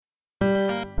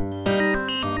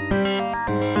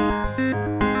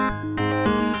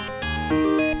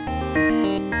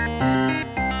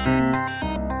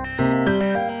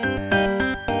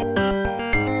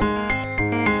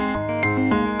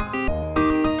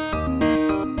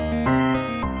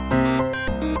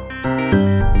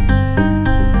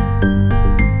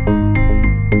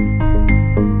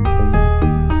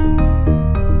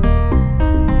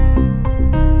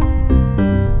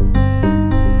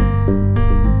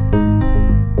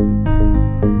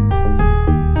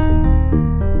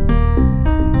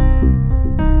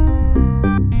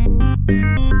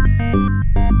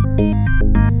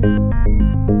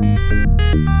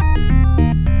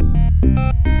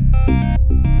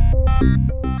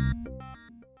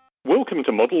Welcome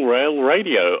to Model Rail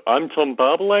Radio. I'm Tom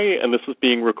Barbalet, and this is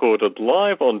being recorded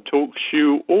live on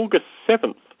TalkShoe August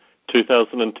 7th,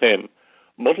 2010.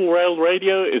 Model Rail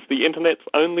Radio is the Internet's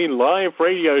only live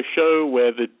radio show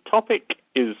where the topic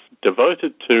is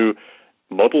devoted to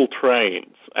model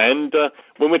trains. And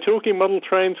when we're talking model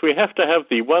trains, we have to have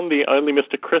the one, the only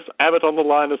Mr. Chris Abbott on the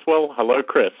line as well. Hello,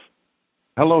 Chris.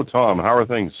 Hello, Tom. How are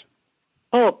things?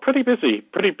 Oh, pretty busy.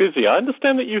 I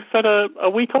understand that you've had a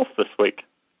week off this week.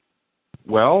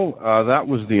 Well, that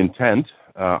was the intent.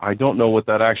 I don't know what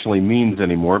that actually means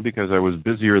anymore because I was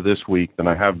busier this week than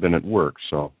I have been at work.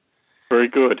 So, very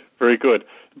good.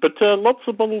 But lots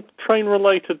of model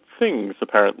train-related things,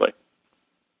 apparently.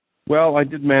 Well, I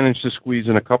did manage to squeeze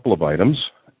in a couple of items,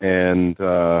 and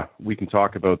we can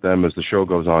talk about them as the show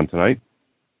goes on tonight.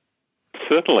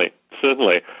 Certainly.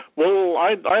 Well,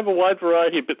 I have a wide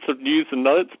variety of bits of news and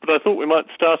notes, but I thought we might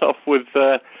start off with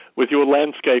your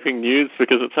landscaping news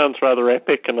because it sounds rather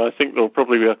epic, and I think there'll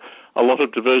probably be a lot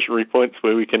of diversionary points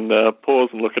where we can pause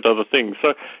and look at other things.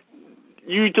 So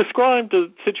you described a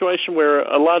situation where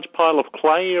a large pile of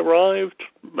clay arrived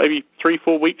maybe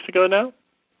 3-4 weeks ago now?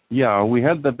 Yeah, we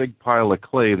had the big pile of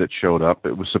clay that showed up.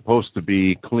 It was supposed to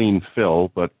be clean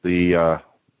fill, but the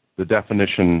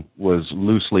definition was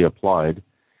loosely applied.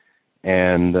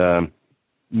 And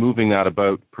moving that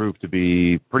about proved to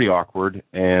be pretty awkward,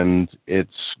 and it's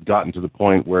gotten to the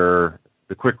point where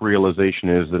the quick realization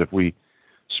is that if we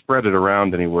spread it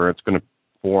around anywhere, it's going to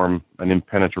form an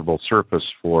impenetrable surface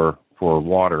for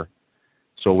water.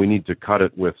 So we need to cut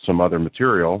it with some other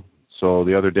material. So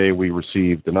the other day we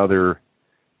received another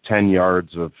 10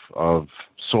 yards of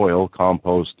soil,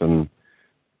 compost, and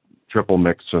triple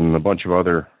mix, and a bunch of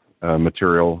other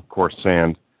material, coarse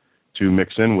sand, to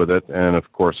mix in with it. And of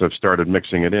course I've started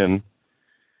mixing it in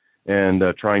and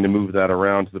trying to move that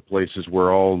around to the places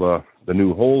where all the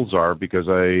new holes are, because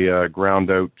I ground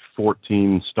out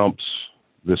 14 stumps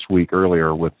this week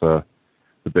earlier with the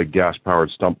big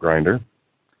gas-powered stump grinder.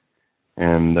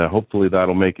 And hopefully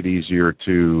that'll make it easier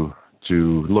to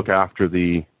look after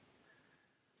the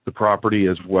property,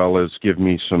 as well as give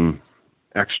me some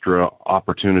extra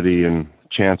opportunity and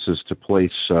chances to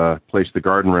place the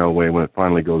garden railway when it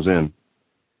finally goes in.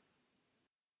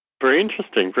 Very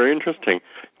interesting.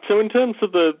 So in terms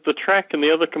of the track and the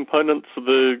other components of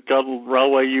the garden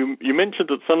railway, you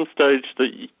mentioned at some stage that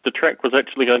the track was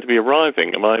actually going to be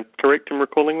arriving. Am I correct in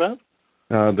recalling that?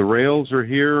 The rails are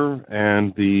here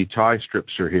and the tie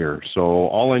strips are here. So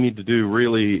all I need to do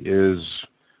really is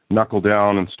knuckle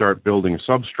down and start building a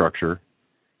substructure,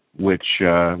 which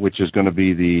is going to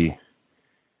be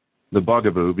the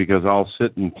bugaboo, because I'll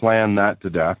sit and plan that to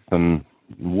death and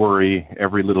worry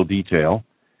every little detail.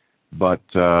 But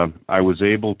I was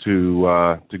able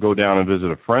to go down and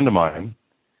visit a friend of mine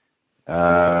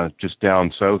just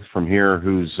down south from here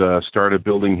who's started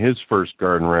building his first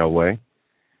garden railway.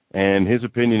 And his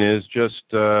opinion is just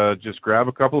grab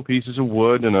a couple of pieces of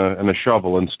wood and a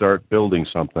shovel and start building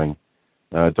something.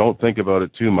 Don't think about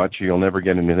it too much. You'll never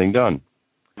get anything done.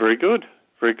 Very good.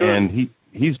 And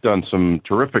he's done some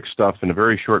terrific stuff in a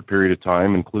very short period of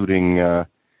time, including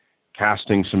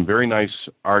casting some very nice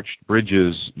arched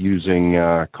bridges using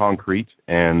concrete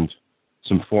and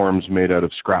some forms made out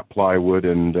of scrap plywood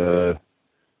and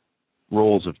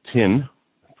rolls of tin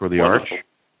for the arch.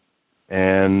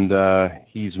 And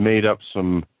he's made up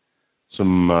some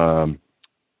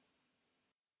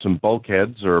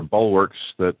bulkheads or bulwarks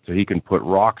that he can put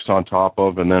rocks on top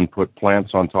of and then put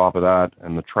plants on top of that,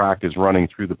 and the track is running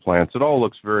through the plants. It all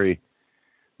looks very,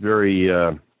 very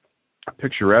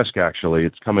picturesque, actually.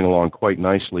 It's coming along quite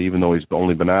nicely, even though he's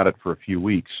only been at it for a few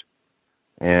weeks.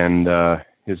 And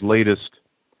his latest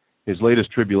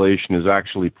tribulation is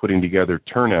actually putting together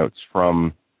turnouts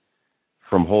from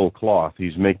whole cloth.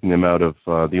 He's making them out of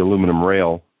the aluminum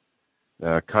rail,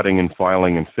 cutting and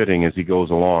filing and fitting as he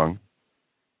goes along.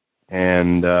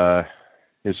 And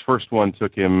his first one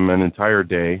took him an entire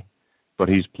day, but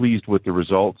he's pleased with the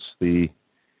results. The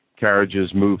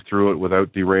carriages move through it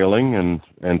without derailing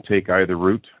and take either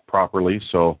route properly.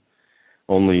 So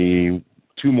only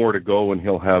 2 more to go, and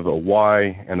he'll have a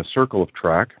Y and a circle of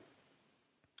track.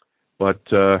 But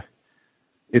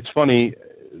it's funny,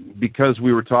 because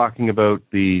we were talking about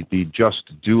the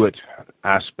just do it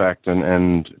aspect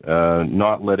and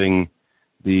not letting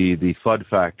the FUD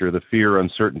factor, the fear,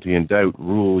 uncertainty, and doubt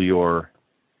rule your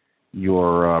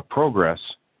progress,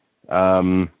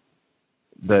 that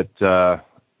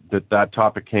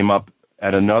topic came up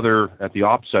at the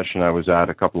op session I was at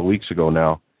a couple of weeks ago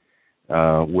now,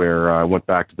 where I went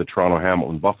back to the Toronto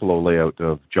Hamilton Buffalo layout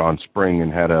of John Spring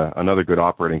and had another good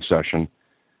operating session.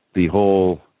 The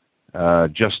whole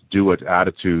just do it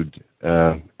attitude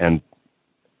and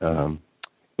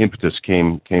impetus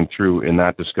came through in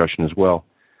that discussion as well.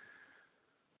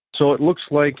 So it looks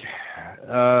like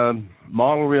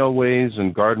model railways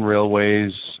and garden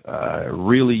railways,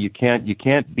 really you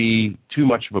can't be too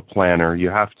much of a planner. You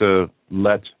have to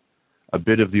let a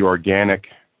bit of the organic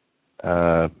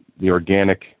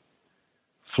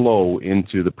flow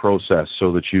into the process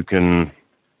so that you can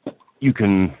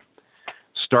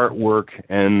start work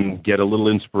and get a little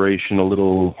inspiration, a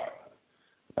little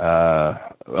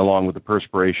along with the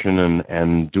perspiration,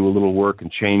 and do a little work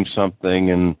and change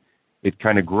something, and it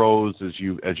kind of grows as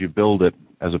you build it,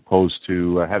 as opposed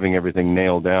to having everything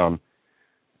nailed down.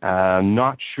 I'm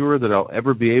not sure that I'll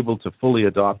ever be able to fully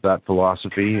adopt that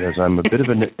philosophy, as I'm a bit of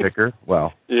a nitpicker.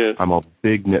 Well, yes. I'm a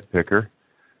big nitpicker.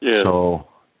 Yeah. So,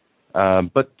 I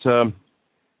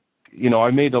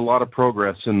made a lot of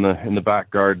progress in the back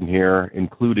garden here,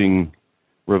 including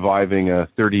reviving a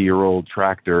 30-year-old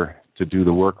tractor to do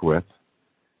the work with.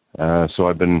 So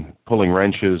I've been pulling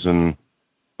wrenches and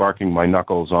barking my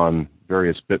knuckles on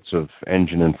various bits of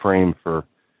engine and frame for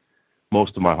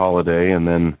most of my holiday, and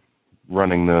then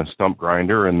running the stump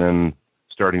grinder, and then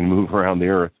starting to move around the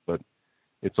earth. But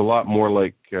it's a lot more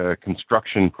like a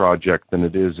construction project than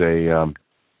it is a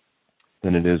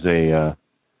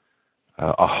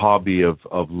hobby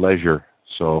of leisure.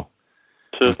 So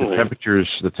the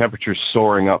temperatures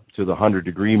soaring up to the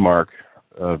 100-degree mark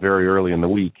very early in the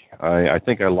week. I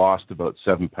think I lost about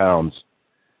 7 pounds.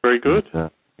 Very good.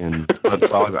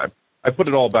 I put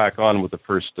it all back on with the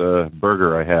first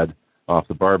burger I had off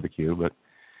the barbecue, but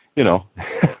oh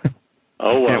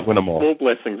well, can't win them all. Small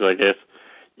blessings, I guess.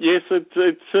 Yes,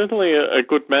 it's certainly a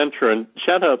good mantra, and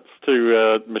shout-outs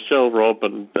to Michelle, Rob,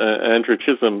 and Andrew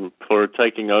Chisholm for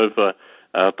taking over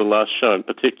the last show in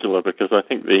particular, because I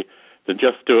think the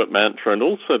Just Do It mantra and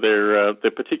also their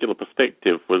particular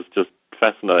perspective was just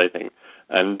fascinating.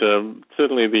 And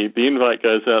certainly the invite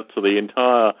goes out to the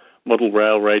entire Model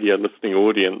Rail Radio listening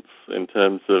audience in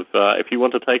terms of if you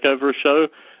want to take over a show,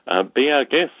 be our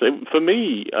guest. For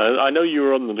me, I know you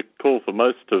were on the call for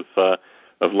most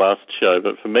of last show,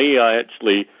 but for me, I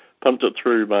actually pumped it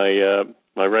through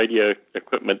my radio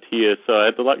equipment here, so I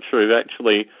had the luxury of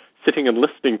actually sitting and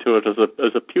listening to it as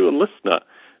a pure listener,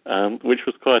 which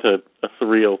was quite a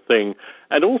surreal thing.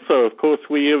 And also, of course,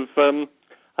 we have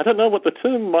I don't know what the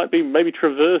term might be, maybe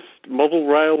traversed model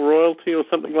rail royalty or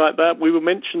something like that. We were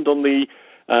mentioned on the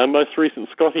most recent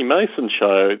Scotty Mason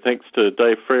show, thanks to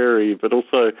Dave Frary, but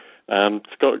also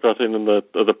Scott got in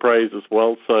the praise as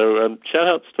well. So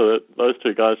shout-outs to those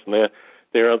two guys and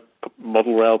their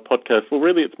model rail podcast. Well,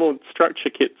 really, it's more structure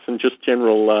kits and just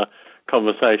general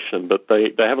conversation, but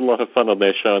they have a lot of fun on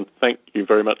their show, and thank you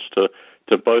very much to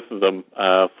both of them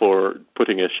for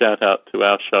putting a shout-out to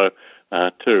our show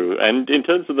too. And in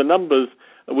terms of the numbers,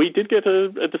 we did get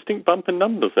a distinct bump in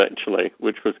numbers, actually,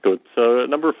 which was good. So a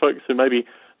number of folks who may be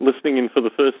listening in for the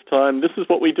first time, this is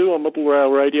what we do on Model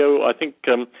Rail Radio. I think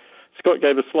Scott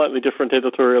gave a slightly different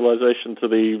editorialization to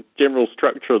the general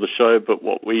structure of the show, but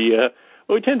what we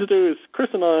tend to do is Chris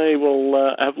and I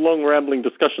will have long, rambling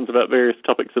discussions about various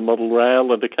topics in Model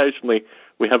Rail, and occasionally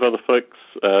we have other folks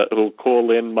who will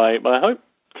call in. My hope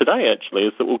today, actually,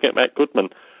 is that we'll get Matt Goodman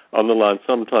on the line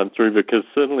sometime through, because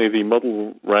certainly the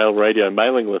Model Rail Radio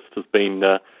mailing list has been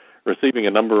receiving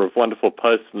a number of wonderful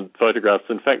posts and photographs.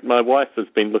 In fact, my wife has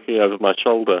been looking over my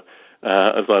shoulder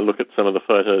as I look at some of the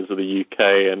photos of the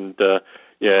UK, and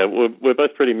we're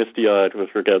both pretty misty-eyed with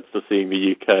regards to seeing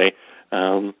the UK.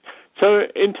 So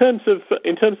in terms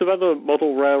of other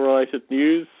model rail-related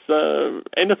news,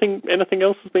 anything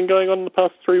else has been going on in the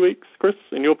past 3 weeks, Chris,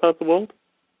 in your part of the world?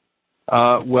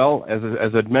 Well, as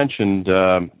I'd mentioned,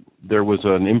 there was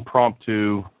an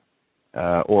impromptu,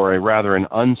 or an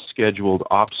unscheduled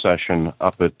op session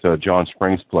up at John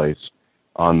Spring's place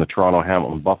on the Toronto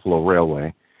Hamilton Buffalo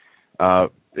Railway.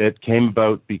 It came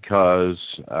about because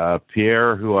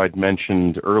Pierre, who I'd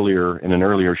mentioned earlier in an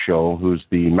earlier show, who's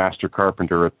the master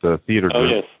carpenter at the theater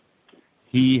group, yes.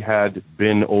 He had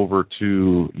been over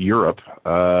to Europe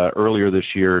earlier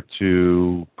this year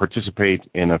to participate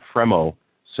in a Fremo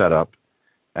setup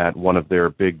at one of their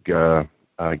big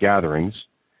gatherings.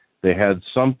 They had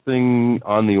something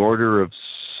on the order of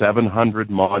 700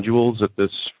 modules at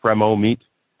this Fremo meet,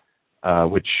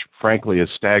 which frankly is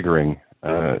staggering.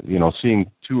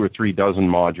 Seeing 2 or 3 dozen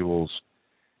modules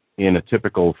in a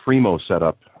typical Fremo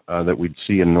setup that we'd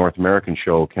see in a North American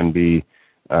show can be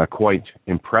quite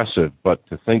impressive. But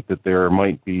to think that there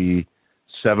might be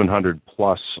 700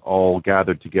 plus all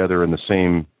gathered together in the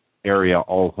same area,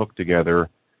 all hooked together,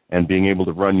 and being able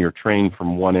to run your train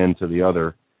from one end to the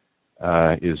other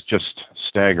is just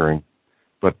staggering.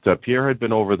 But Pierre had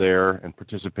been over there and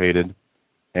participated,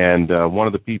 and one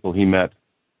of the people he met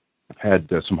had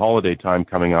some holiday time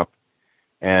coming up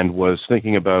and was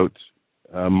thinking about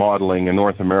modeling a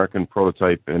North American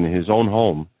prototype in his own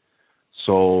home.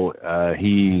 So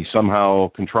he somehow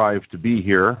contrived to be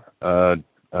here a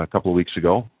couple of weeks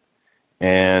ago,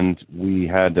 and we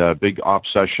had a big op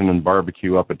session and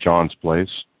barbecue up at John's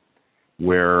place,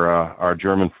 where our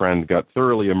German friend got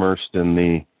thoroughly immersed in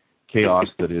the chaos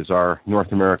that is our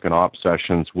North American op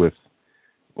sessions with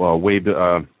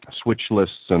switch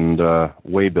lists and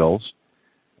waybills,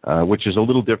 which is a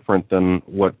little different than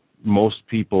what most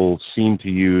people seem to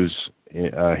use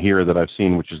here that I've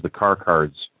seen, which is the car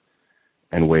cards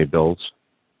and waybills.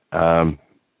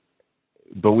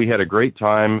 But we had a great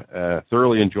time,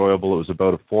 thoroughly enjoyable. It was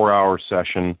about a 4-hour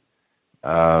session.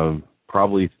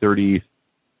 Probably 30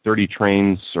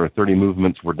 trains or 30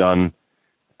 movements were done.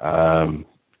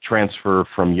 Transfer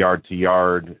from yard to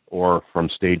yard, or from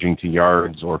staging to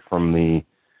yards, or from the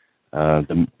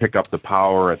pick up the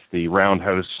power at the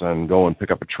roundhouse and go and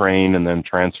pick up a train and then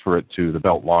transfer it to the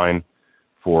belt line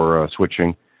for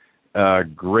switching.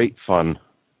 Great fun,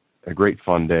 a great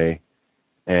fun day.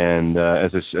 And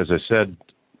as I said,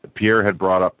 Pierre had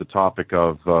brought up the topic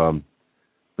of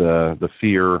the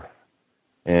fear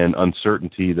and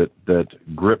uncertainty that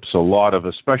grips a lot of,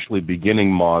 especially beginning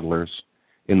modelers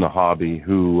in the hobby,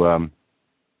 who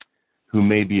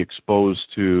may be exposed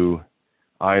to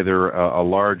either a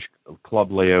large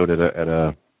club layout at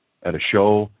a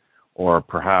show, or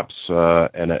perhaps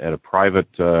at a private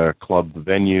club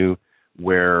venue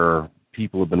where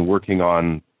people have been working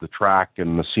on the track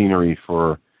and the scenery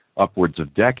for upwards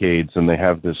of decades, and they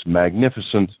have this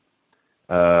magnificent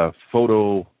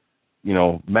photo,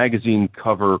 magazine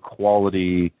cover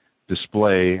quality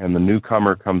display, and the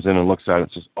newcomer comes in and looks at it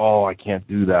and says, "Oh, I can't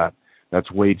do that.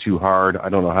 That's way too hard. I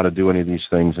don't know how to do any of these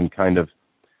things," and kind of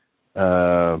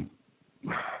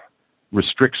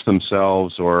restricts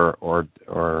themselves, or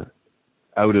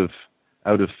out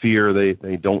of fear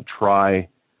they don't try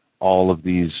all of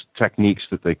these techniques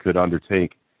that they could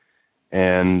undertake.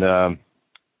 And I'm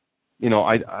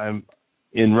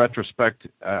in retrospect,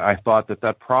 I thought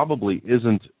that probably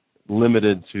isn't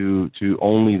limited to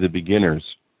only the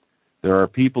beginners. There are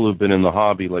people who've been in the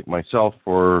hobby, like myself,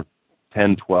 for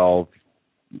 10, 12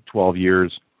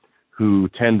 years, who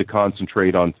tend to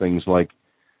concentrate on things like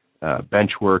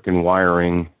bench work and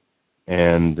wiring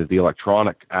and the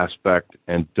electronic aspect,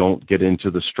 and don't get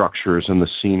into the structures and the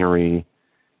scenery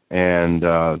and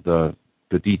the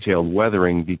detailed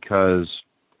weathering, because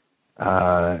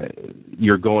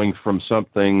you're going from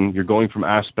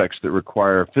aspects that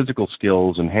require physical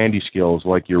skills and handy skills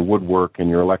like your woodwork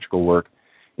and your electrical work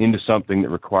into something that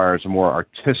requires a more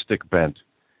artistic bent.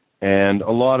 And a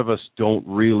lot of us don't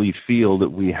really feel that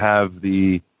we have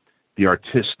the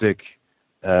artistic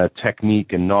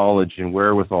technique and knowledge and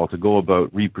wherewithal to go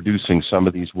about reproducing some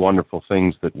of these wonderful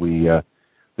things that we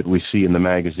see in the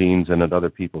magazines and at other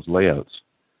people's layouts.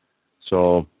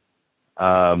 So,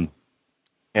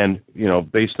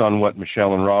 based on what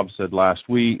Michelle and Rob said last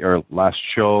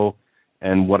show,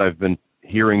 and what I've been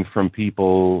hearing from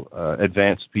people,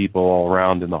 advanced people all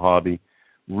around in the hobby,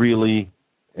 really,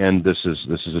 and this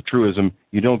is a truism,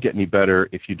 you don't get any better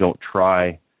if you don't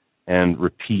try and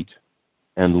repeat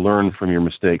and learn from your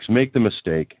mistakes. Make the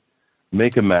mistake,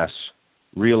 make a mess,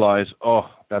 realize, oh,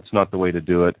 that's not the way to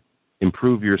do it,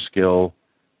 improve your skill,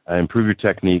 improve your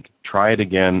technique, try it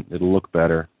again, it'll look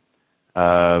better.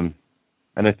 And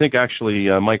I think actually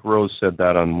Mike Rose said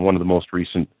that on one of the most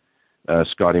recent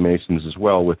Scotty Masons as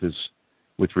well,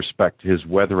 with respect to his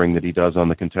weathering that he does on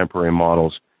the contemporary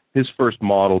models. His first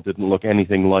model didn't look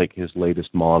anything like his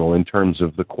latest model in terms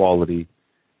of the quality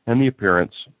and the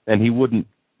appearance, and he wouldn't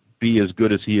be as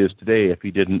good as he is today if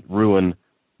he didn't ruin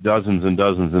dozens and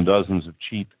dozens and dozens of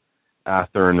cheap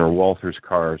Athearn or Walthers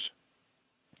cars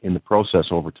in the process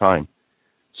over time.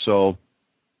 So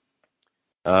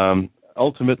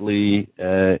ultimately,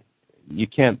 you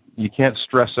can't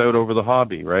stress out over the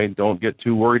hobby, right? Don't get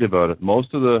too worried about it.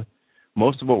 Most of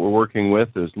what we're working with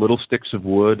is little sticks of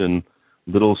wood and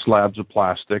little slabs of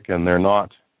plastic, and they're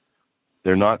not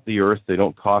They're not the earth. They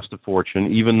don't cost a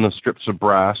fortune. Even the strips of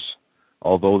brass,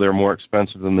 although they're more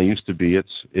expensive than they used to be,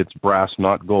 it's brass,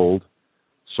 not gold.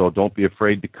 So don't be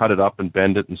afraid to cut it up and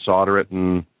bend it and solder it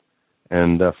and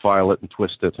file it and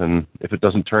twist it. And if it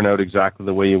doesn't turn out exactly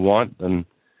the way you want, then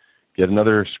get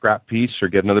another scrap piece or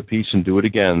get another piece and do it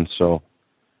again. So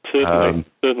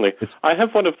certainly. I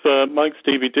have one of Mike's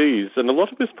DVDs, and a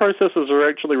lot of his processes are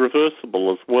actually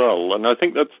reversible as well. And I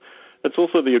think that's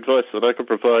also the advice that I could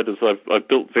provide as I've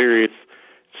built various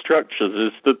structures,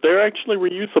 is that they're actually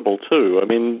reusable too. I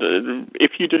mean,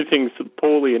 if you do things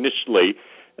poorly initially,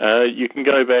 you can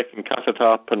go back and cut it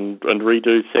up and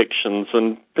redo sections,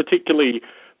 and particularly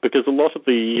because a lot of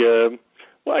the,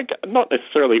 not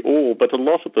necessarily all, but a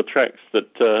lot of the tracks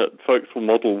that folks will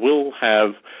model will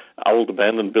have old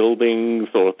abandoned buildings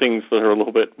or things that are a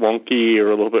little bit wonky or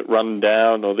a little bit run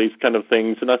down or these kind of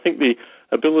things. And I think the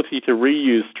ability to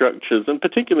reuse structures, and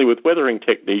particularly with weathering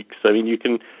techniques, I mean, you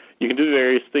can do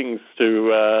various things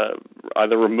to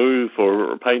either remove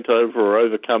or paint over or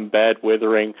overcome bad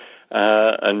weathering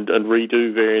and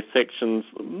redo various sections.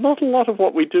 Not a lot of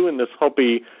what we do in this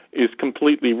hobby is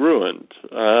completely ruined,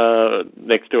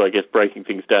 next to, I guess, breaking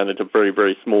things down into very,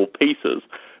 very small pieces.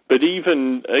 But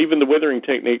even the weathering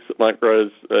techniques that Mike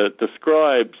Rose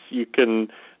describes, you can,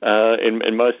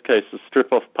 in most cases,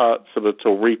 strip off parts of it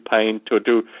or repaint or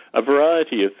do a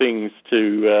variety of things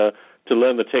to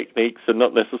learn the techniques and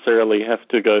not necessarily have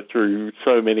to go through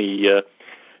so many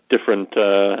different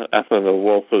Athern or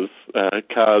Walther's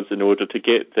cars in order to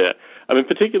get there. I mean,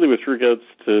 particularly with regards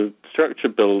to structure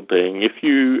building, if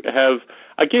you have,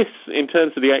 I guess, in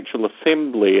terms of the actual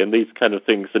assembly and these kind of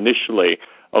things initially,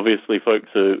 obviously folks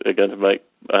are going to make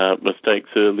mistakes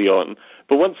early on.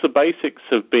 But once the basics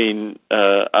have been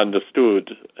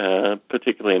understood,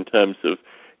 particularly in terms of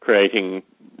creating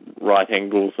right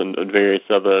angles and various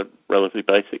other relatively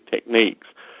basic techniques,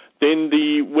 then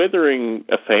the weathering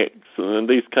effects and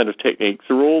these kind of techniques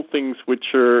are all things which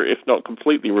are, if not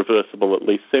completely reversible, at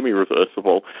least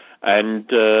semi-reversible.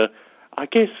 And I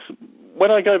guess when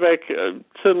I go back,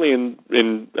 certainly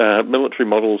in military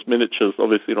models, miniatures,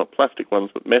 obviously not plastic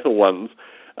ones, but metal ones,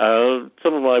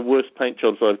 some of my worst paint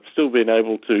jobs I've still been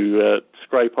able to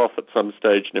scrape off at some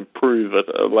stage and improve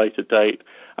at a later date.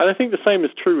 And I think the same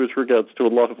is true with regards to a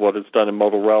lot of what is done in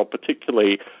Model Rail,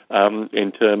 particularly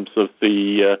in terms of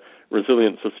the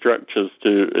resilience of structures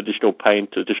to additional paint,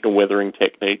 additional weathering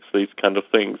techniques, these kind of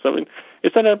things. I mean,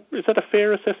 is that a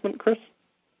fair assessment, Chris?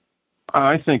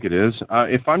 I think it is.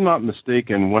 If I'm not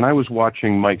mistaken, when I was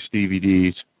watching Mike's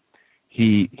DVDs,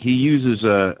 he uses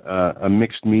a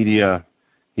mixed media.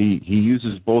 He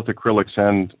uses both acrylics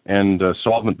and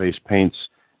solvent-based paints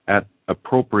at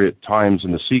appropriate times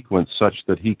in the sequence, such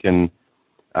that he can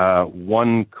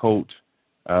one coat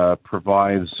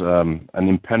provides an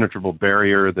impenetrable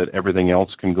barrier that everything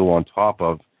else can go on top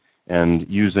of, and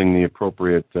using the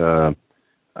appropriate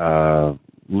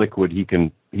liquid, he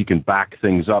can back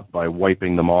things up by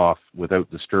wiping them off without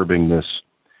disturbing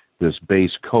this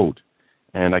base coat.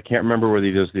 And I can't remember whether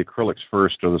he does the acrylics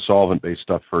first or the solvent-based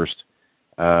stuff first.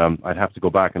 I'd have to go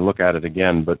back and look at it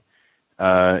again, but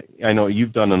I know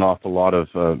you've done an awful lot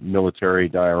of military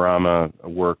diorama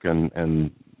work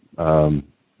and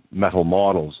metal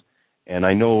models, and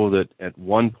I know that at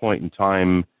one point in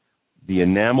time, the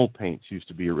enamel paints used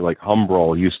to be, like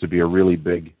Humbrol used to be a really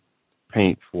big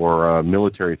paint for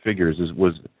military figures.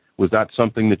 Was that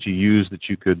something that you used that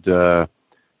you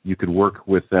could work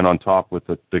with then on top with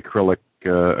the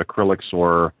acrylics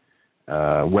or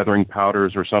weathering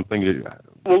powders or something?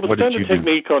 Well, the standard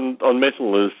technique on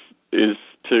metal is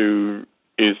to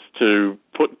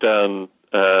put down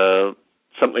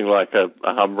something like a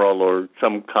Humbrol or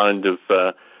some kind of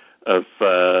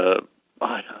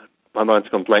my mind's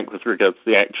gone blank with regards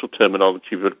to the actual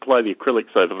terminology, but apply the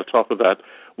acrylics over the top of that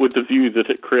with the view that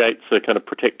it creates a kind of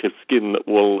protective skin that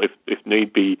will, if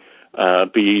need be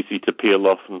easy to peel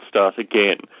off and start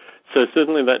again. So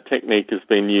certainly that technique has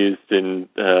been used in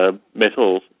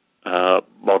metal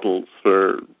models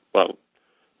for, well,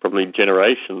 probably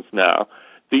generations now.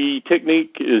 The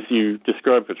technique, as you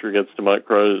described with regards to Mike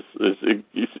Rose, is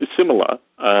similar,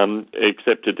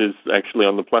 except it is actually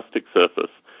on the plastic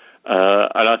surface.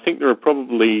 And I think there are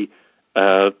probably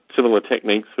similar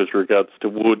techniques with regards to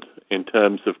wood in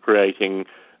terms of creating,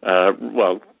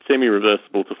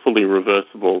 semi-reversible to fully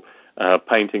reversible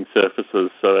painting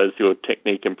surfaces. So as your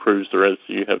technique improves or as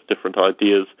you have different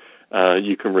ideas,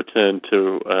 you can return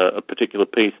to a particular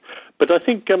piece. But I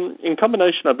think in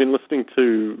combination, I've been listening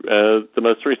to the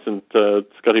most recent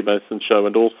Scotty Mason show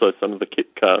and also some of the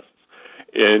kit casts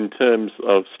in terms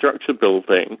of structure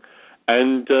building.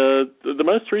 And the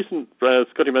most recent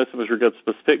Scotty Mason as regards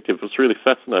perspective was really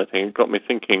fascinating. It got me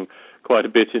thinking quite a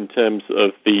bit in terms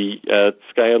of the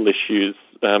scale issues,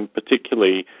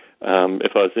 particularly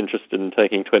if I was interested in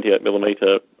taking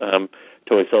 28mm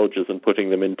toy soldiers and putting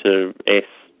them into S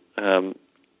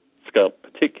scale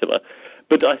particular.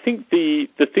 But I think the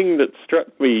thing that struck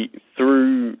me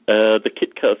through the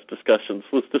KitCast discussions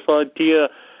was this idea,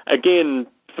 again,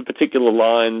 for particular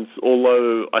lines,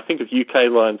 although I think of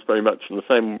UK lines very much in the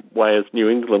same way as New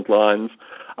England lines,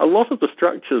 a lot of the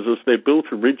structures as they're built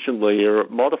originally are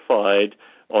modified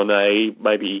on a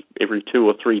maybe every 2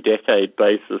 or 3 decade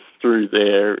basis through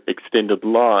their extended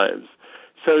lives.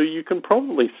 So you can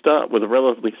probably start with a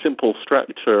relatively simple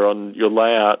structure on your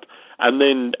layout and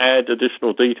then add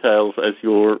additional details as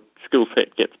your skill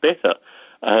set gets better.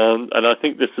 And I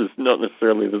think this is not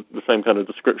necessarily the same kind of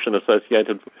description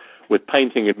associated with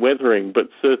painting and weathering, but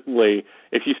certainly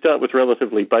if you start with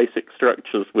relatively basic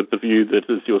structures with the view that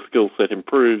as your skill set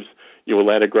improves, you will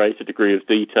add a greater degree of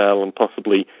detail and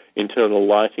possibly internal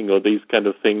lighting or these kind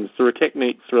of things. There are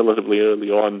techniques relatively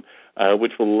early on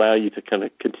which will allow you to kind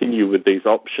of continue with these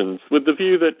options with the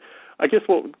view that I guess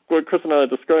what Chris and I are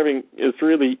describing is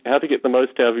really how to get the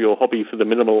most out of your hobby for the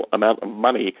minimal amount of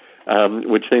money,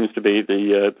 which seems to be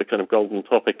the kind of golden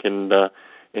topic in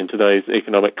today's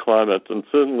economic climate. And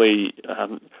certainly,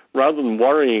 rather than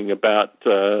worrying about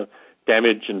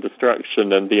damage and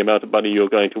destruction and the amount of money you're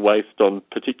going to waste on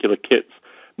particular kits,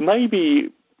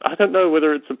 maybe, I don't know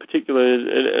whether it's a particular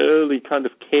early kind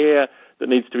of care that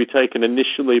needs to be taken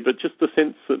initially, but just the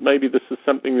sense that maybe this is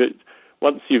something that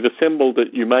once you've assembled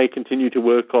it, you may continue to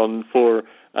work on for,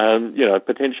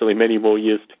 potentially many more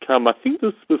years to come. I think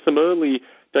there's some early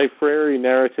Dave Frary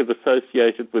narrative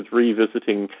associated with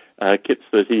revisiting kits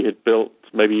that he had built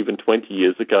maybe even 20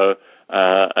 years ago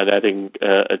and adding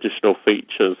additional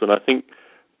features. And I think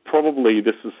probably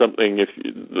this is something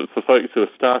for folks who are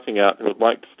starting out who would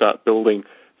like to start building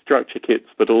structure kits,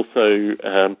 but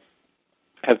also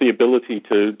have the ability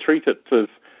to treat it as,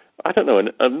 I don't know,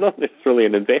 not necessarily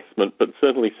an investment, but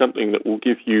certainly something that will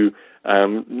give you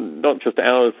not just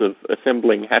hours of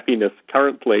assembling happiness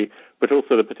currently, but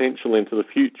also the potential into the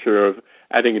future of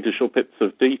adding additional bits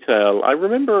of detail. I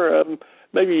remember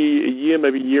maybe a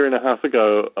year and a half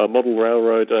ago, a model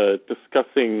railroader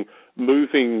discussing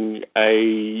moving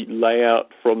a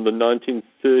layout from the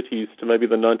 1930s to maybe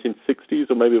the 1960s,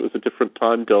 or maybe it was a different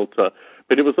time delta.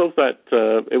 But it was of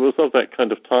that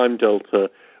kind of time delta,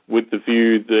 with the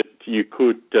view that you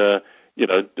could, do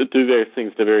various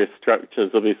things to various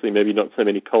structures. Obviously, maybe not so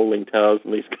many coaling towers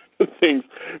and these kind of things,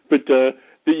 but that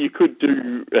you could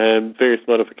do various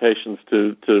modifications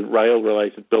to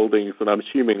rail-related buildings, and I'm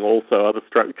assuming also other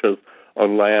structures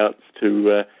on layouts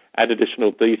to add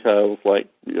additional details like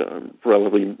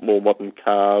relatively more modern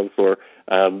cars or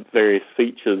various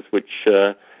features which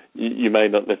you may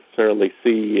not necessarily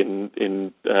see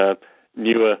in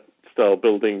newer style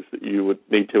buildings that you would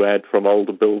need to add from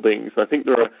older buildings. I think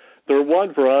there are a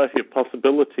wide variety of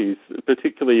possibilities,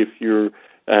 particularly if you're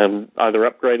either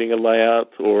upgrading a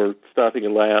layout or starting a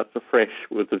layout afresh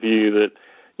with the view that,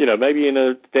 maybe in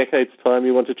a decade's time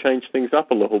you want to change things up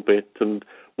a little bit, and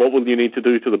what will you need to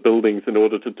do to the buildings in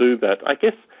order to do that? I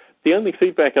guess the only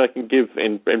feedback I can give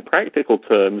in practical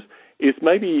terms is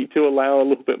maybe to allow a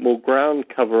little bit more ground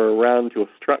cover around your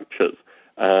structures,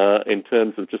 in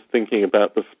terms of just thinking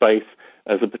about the space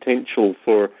as a potential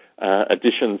for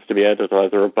additions to be added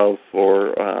either above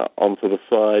or onto the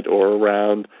side or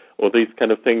around, or these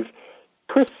kind of things.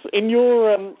 Chris, in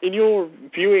your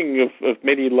viewing of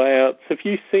many layouts, have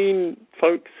you seen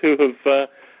folks who have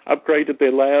upgraded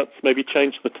their layouts, maybe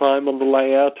changed the time on the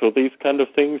layout, or these kind of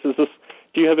things?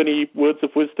 Do you have any words of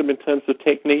wisdom in terms of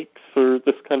techniques for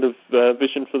this kind of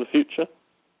vision for the future?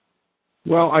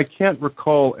 Well, I can't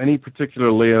recall any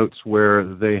particular layouts where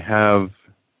they have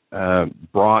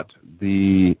brought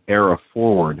the era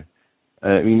forward.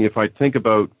 I mean, if I think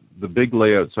about the big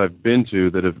layouts I've been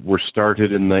to that were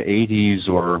started in the 80s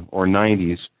or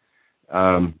 90s,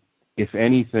 if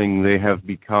anything, they have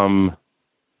become,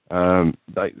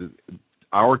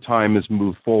 our time has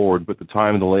moved forward, but the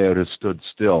time of the layout has stood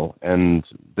still, and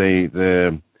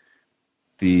the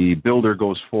builder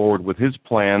goes forward with his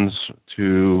plans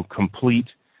to complete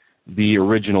the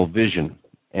original vision.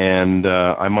 And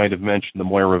I might have mentioned the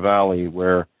Moira Valley,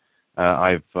 where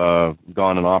I've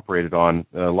gone and operated on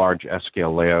a large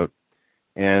S-scale layout.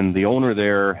 And the owner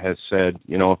there has said,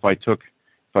 if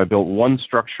I built one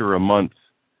structure a month,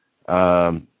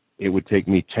 it would take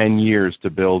me 10 years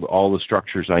to build all the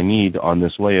structures I need on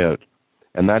this layout.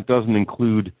 And that doesn't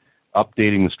include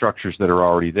updating the structures that are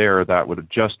already there. That would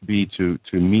just be to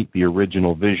meet the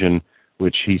original vision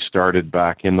which he started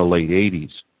back in the late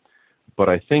 80s. But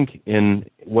I think in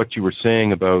what you were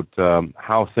saying about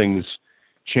how things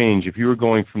change, if you were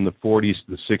going from the 40s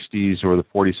to the 60s or the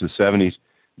 40s to the 70s,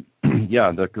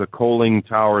 yeah, the coaling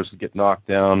towers get knocked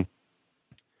down.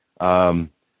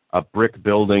 A brick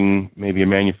building, maybe a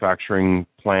manufacturing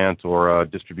plant or a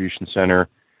distribution center,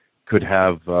 could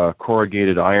have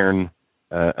corrugated iron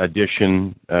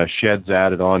addition, sheds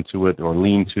added onto it, or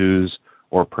lean-tos,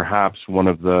 or perhaps one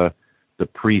of the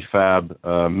prefab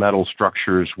metal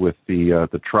structures with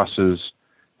the trusses.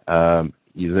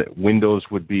 The windows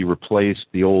would be replaced.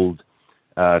 The old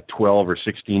 12 or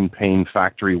 16 pane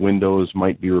factory windows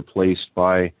might be replaced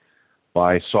by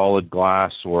solid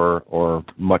glass or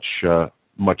much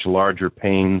larger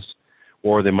panes,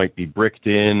 or they might be bricked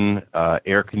in,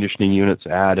 air conditioning units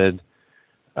added.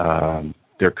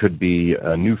 There could be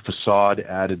a new facade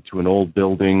added to an old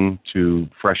building to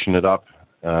freshen it up,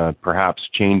 perhaps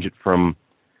change it from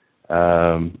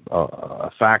a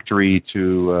factory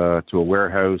to a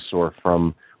warehouse, or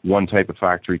from one type of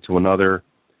factory to another.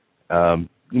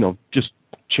 Just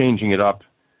changing it up.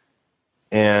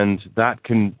 And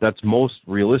that's most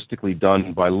realistically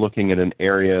done by looking at an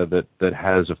area that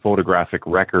has a photographic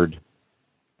record,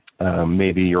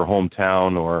 maybe your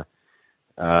hometown or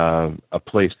a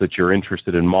place that you're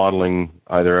interested in modeling,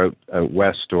 either out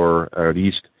west or out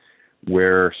east,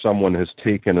 where someone has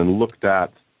taken and looked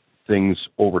at things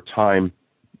over time,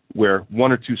 where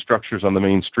one or two structures on the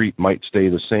main street might stay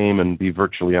the same and be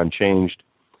virtually unchanged,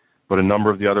 but a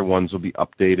number of the other ones will be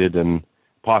updated, and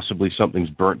possibly something's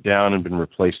burnt down and been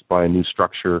replaced by a new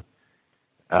structure.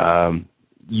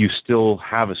 You still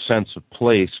have a sense of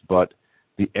place, but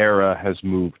the era has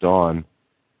moved on.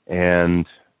 And,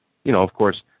 of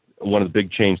course, one of the big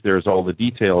changes there is all the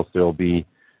details. There'll be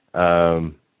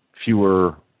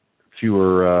fewer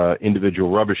individual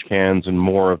rubbish cans and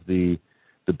more of the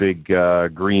big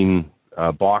green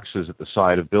boxes at the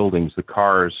side of buildings. The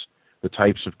cars, the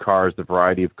types of cars, the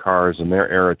variety of cars, and their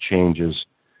era changes.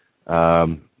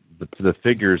 The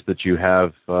figures that you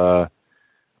have,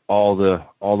 all the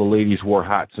ladies wore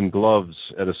hats and gloves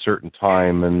at a certain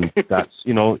time, and that's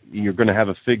you're going to have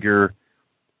a figure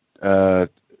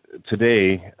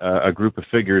today, a group of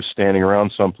figures standing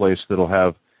around someplace that'll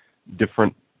have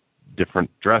different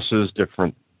dresses,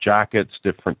 different jackets,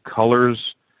 different colors.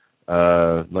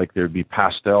 Like there'd be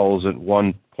pastels at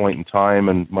one point in time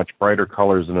and much brighter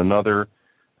colors in another.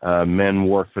 Men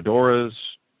wore fedoras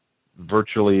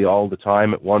virtually all the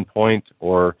time at one point,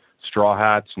 or straw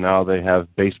hats. Now they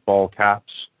have baseball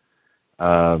caps.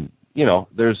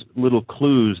 There's little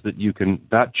clues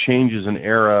that changes an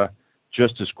era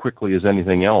just as quickly as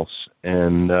anything else.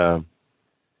 And,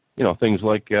 things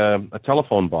like a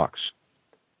telephone box.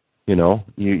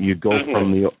 You go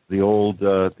from the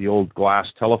old glass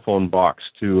telephone box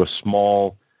to a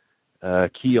small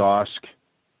kiosk,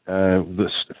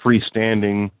 this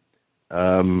freestanding,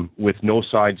 with no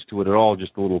sides to it at all,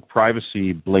 just the little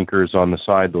privacy blinkers on the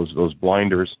side, those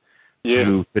blinders.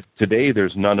 Yeah. But today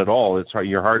there's none at all.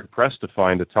 You're hard pressed to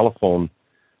find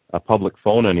a public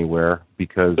phone anywhere,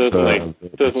 because certainly.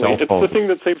 It's the thing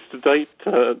that seems to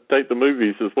date the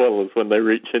movies as well, as when they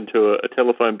reach into a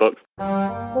telephone box.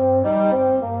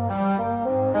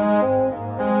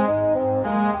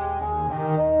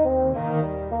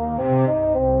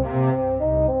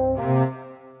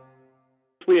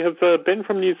 We have Ben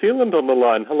from New Zealand on the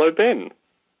line. Hello, Ben.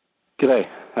 G'day.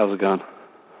 How's it going?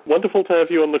 Wonderful to have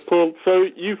you on the call. So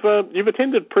you've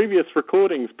attended previous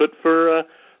recordings, but for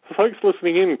folks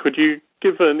listening in, could you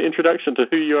give an introduction to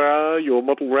who you are, your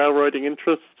model railroading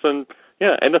interests, and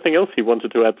anything else you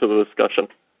wanted to add to the discussion?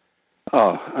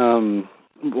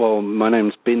 Well, my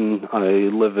name's Ben. I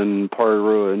live in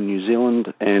Porirua in New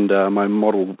Zealand, and my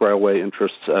model railway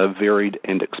interests are varied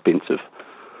and expensive.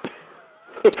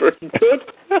 Very good.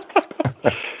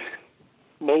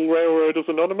 Model Railroaders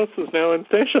Anonymous is now in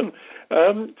session.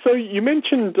 So you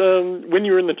mentioned when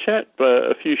you were in the chat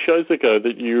a few shows ago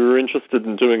that you were interested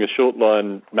in doing a short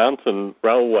line mountain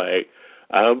railway.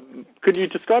 Could you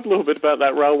describe a little bit about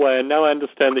that railway? And now I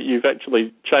understand that you've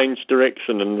actually changed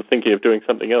direction and are thinking of doing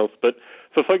something else. But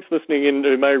for folks listening in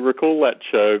who may recall that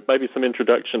show, maybe some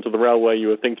introduction to the railway you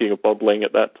were thinking of modelling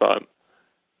at that time.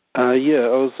 I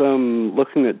was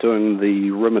looking at doing the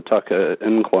Rimataka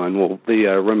incline, the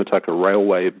Rimataka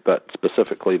railway, but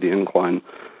specifically the incline.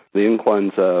 The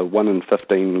incline's a 1 in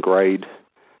 15 grade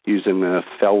using a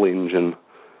Fell engine,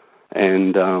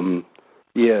 and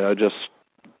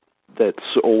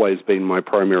that's always been my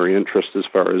primary interest as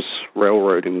far as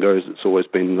railroading goes. It's always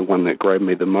been the one that grabbed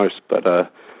me the most. But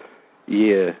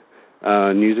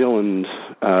New Zealand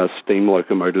steam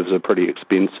locomotives are pretty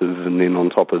expensive, and then on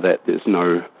top of that, there's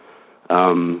no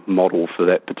model for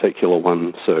that particular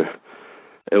one. So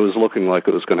it was looking like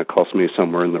it was going to cost me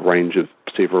somewhere in the range of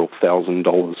several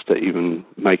 $1,000s to even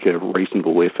make a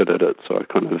reasonable effort at it. So I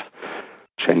kind of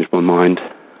changed my mind.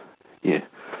 Yeah.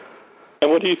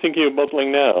 And what are you thinking of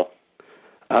modelling now?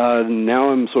 Now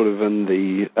I'm sort of in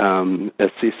the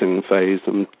assessing phase.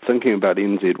 I'm thinking about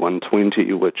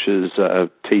NZ120, which is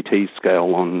TT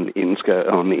scale on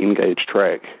the N-gauge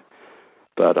track.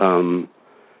 But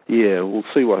yeah, we'll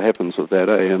see what happens with that.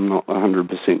 I'm not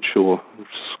 100% sure. I've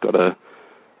just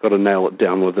got to nail it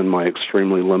down within my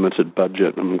extremely limited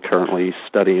budget I'm currently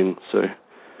studying. So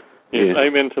yeah.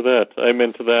 Amen to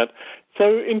that.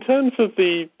 So in terms of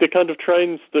the kind of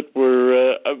trains that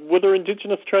were there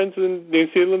indigenous trains in New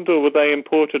Zealand, or were they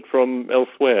imported from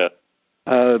elsewhere?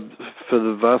 For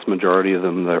the vast majority of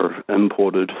them, they're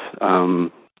imported.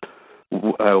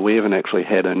 We haven't actually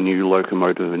had a new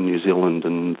locomotive in New Zealand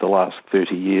in the last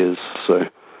 30 years, so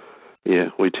yeah,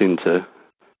 we tend to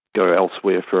go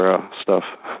elsewhere for our stuff.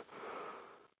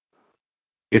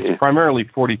 It's primarily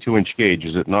 42-inch gauge,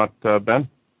 is it not, Ben?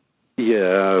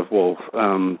 Yeah, well,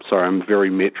 sorry, I'm very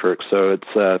metric, so it's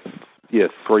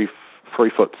 3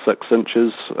 foot 6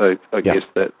 inches. I guess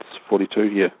that's 42.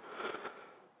 Yeah.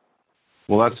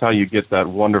 Well, that's how you get that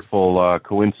wonderful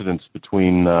coincidence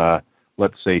between,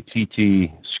 let's say, TT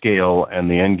scale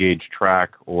and the N-gauge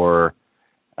track, or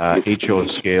HO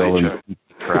scale and TT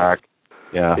track.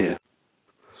 Yeah.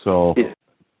 So,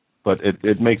 but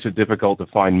it makes it difficult to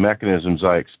find mechanisms,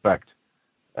 I expect.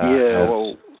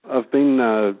 Well, I've been.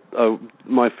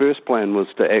 My first plan was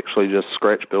to actually just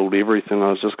scratch build everything.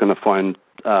 I was just going to find,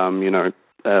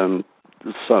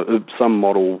 some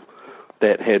model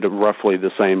that had roughly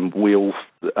the same wheel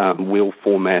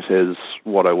format as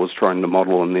what I was trying to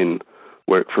model, and then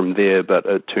work from there. But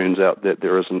it turns out that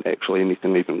there isn't actually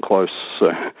anything even close.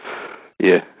 So,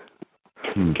 yeah.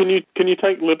 Can you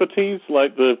take liberties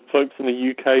like the folks in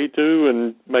the UK do,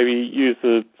 and maybe use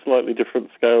a slightly different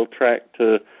scale track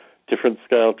to different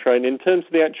scale train? In terms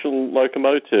of the actual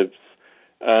locomotives,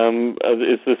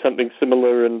 is there something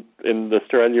similar in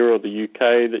Australia or the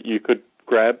UK that you could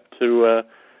grab to,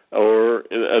 or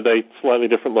are they slightly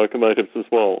different locomotives as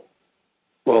well?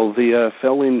 Well, the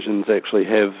FEL engines actually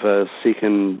have a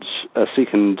second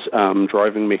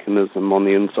driving mechanism on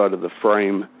the inside of the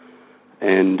frame,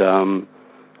 and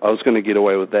I was going to get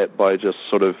away with that by just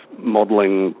sort of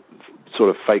modelling sort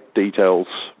of fake details,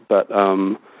 but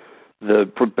the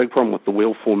big problem with the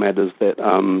wheel format is that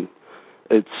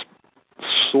it's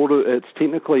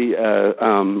technically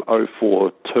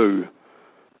 042,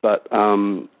 but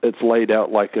it's laid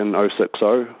out like an 060.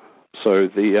 So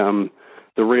the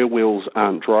rear wheels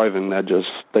aren't driving; they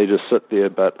just sit there,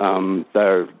 but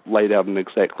they're laid out in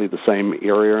exactly the same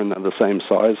area and they're the same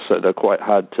size, so they're quite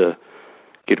hard to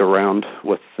get around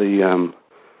with the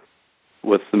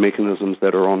mechanisms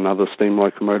that are on other steam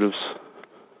locomotives.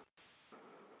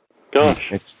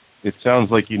 Gosh, it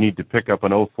sounds like you need to pick up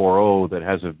an 040 that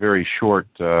has a very short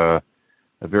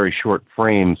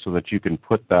frame, so that you can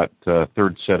put that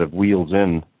third set of wheels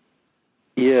in.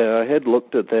 Yeah, I had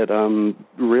looked at that.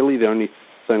 Really, the only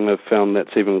thing I've found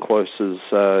that's even close is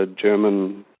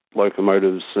German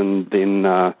locomotives, and then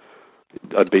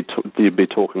you'd be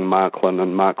talking Marklin,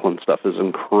 and Marklin stuff is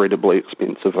incredibly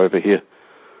expensive over here.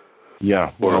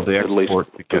 Yeah, well, they export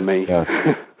for me. Yeah.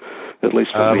 At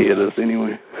least for me, it is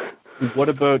anyway. What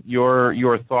about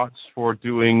your thoughts for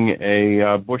doing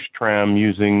a bush tram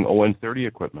using ON30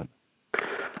 equipment?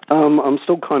 I'm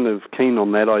still kind of keen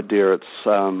on that idea.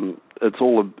 It's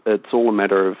all a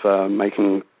matter of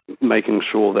making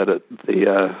sure that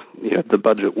the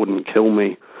budget wouldn't kill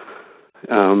me,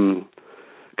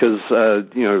 because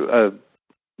the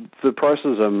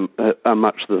prices are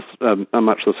much the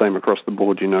same across the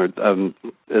board.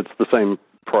 It's the same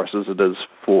price as it is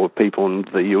for people in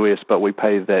the US, but we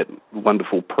pay that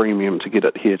wonderful premium to get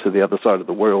it here to the other side of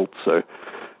the world. So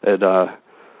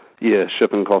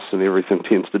shipping costs and everything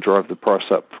tends to drive the price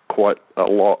up quite a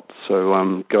lot. So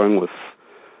going with,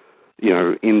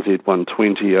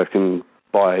 NZ120, I can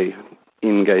buy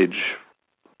N-gauge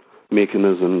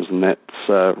mechanisms, and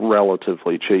that's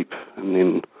relatively cheap, and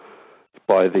then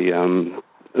buy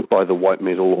the white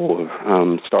metal or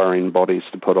styrene bodies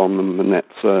to put on them, and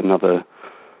that's another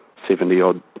 70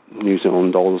 odd New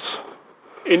Zealand dollars.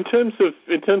 In terms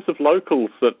of locals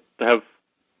that have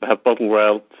bottle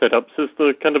rail setups, is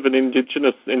there kind of an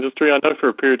indigenous industry? I know for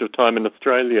a period of time in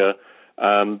Australia,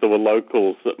 there were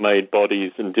locals that made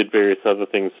bodies and did various other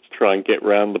things to try and get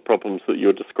around the problems that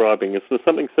you're describing. Is there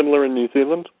something similar in New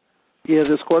Zealand? Yeah,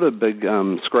 there's quite a big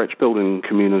scratch building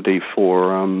community for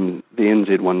the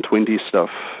NZ120 stuff,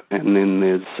 and then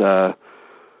there's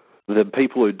the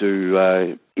people who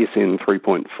do SN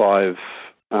 3.5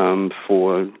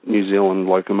 for New Zealand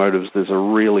locomotives. There's a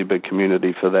really big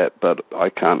community for that, but I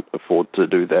can't afford to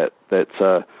do that. That's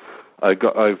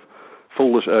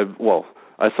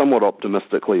I somewhat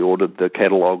optimistically ordered the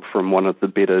catalogue from one of the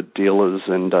better dealers,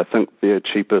 and I think their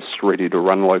cheapest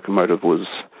ready-to-run locomotive was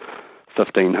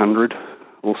 $1,500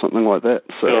 or something like that.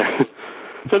 So,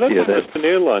 so that's almost an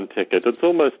airline ticket. It's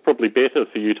almost probably better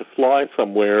for you to fly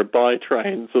somewhere, buy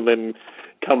trains, and then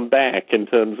come back in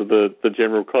terms of the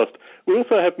general cost. We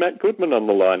also have Matt Goodman on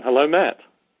the line. Hello, Matt.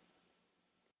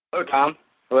 Hello, Tom.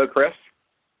 Hello, Chris.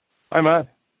 Hi, Matt.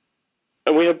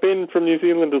 And we have Ben from New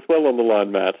Zealand as well on the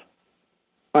line, Matt.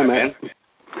 Hi, Matt.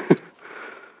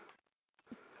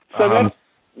 So, Matt,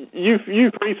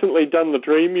 you've recently done the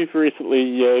dream. You've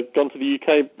recently gone to the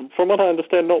UK, from what I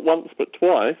understand, not once but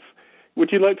twice.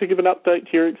 Would you like to give an update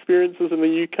to your experiences in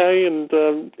the UK and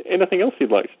anything else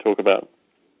you'd like to talk about?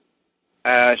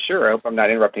 Sure. I hope I'm not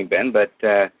interrupting Ben, but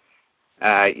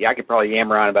I could probably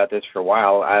yammer on about this for a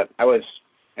while. I went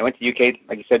to the UK,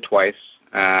 like you said, twice.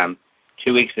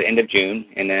 2 weeks at the end of June,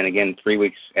 and then again 3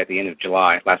 weeks at the end of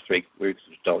July. Last 3 weeks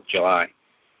was July,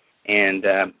 and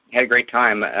had a great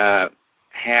time.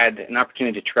 Had an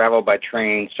opportunity to travel by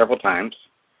train several times,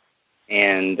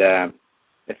 and the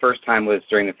first time was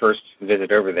during the first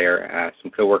visit over there. Some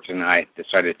coworkers and I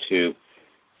decided to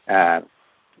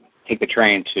take the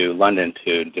train to London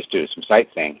to just do some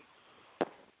sightseeing.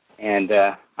 And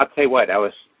I'll tell you what,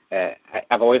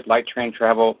 I've always liked train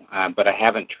travel, but I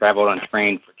haven't traveled on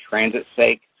train for transit's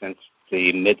sake since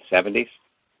the mid-'70s,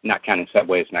 not counting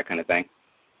subways and that kind of thing.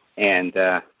 And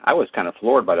I was kind of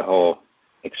floored by the whole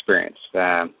experience.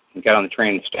 We got on the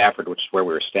train in Stafford, which is where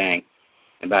we were staying,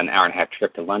 about an hour-and-a-half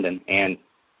trip to London, and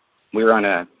we were on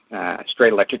a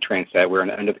straight electric train set. We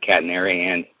were under the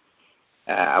catenary, and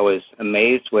I was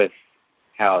amazed with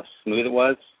how smooth it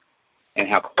was and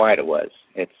how quiet it was.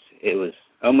 It was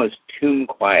almost tomb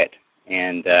quiet,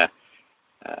 and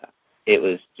it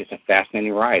was just a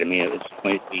fascinating ride. I mean, it was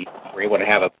going to be, we were able to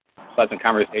have a pleasant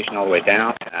conversation all the way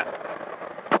down,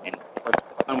 and of course,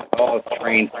 the fun with all the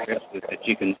train trips is that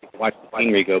you can watch the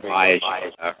scenery go by as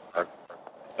you don't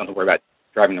have to worry about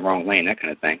driving the wrong lane, that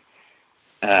kind of thing.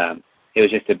 It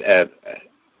was just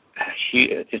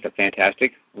just a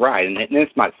fantastic ride, and this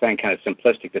might sound kind of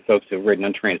simplistic to folks who have ridden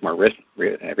on trains more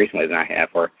recently than I have,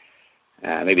 or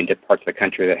maybe in different parts of the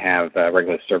country that have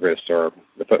regular service, or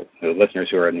the listeners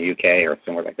who are in the UK or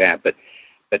somewhere like that. But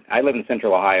I live in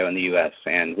Central Ohio in the U.S.,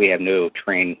 and we have no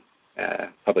train,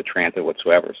 public transit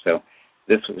whatsoever. So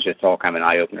this was just all kind of an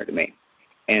eye-opener to me.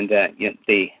 And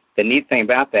the neat thing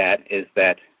about that is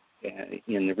that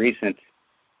in the recent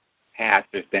past,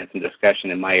 there's been some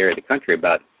discussion in my area of the country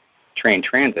about train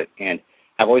transit, and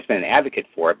I've always been an advocate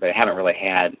for it, but I haven't really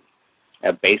had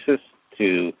a basis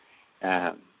to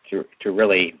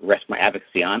really rest my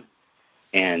advocacy on.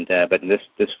 And but this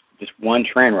one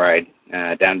train ride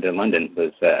down to London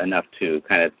was enough to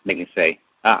kind of make me say,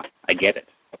 I get it.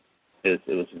 It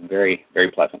was very,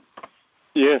 very pleasant.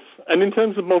 Yes, and in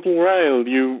terms of model rail,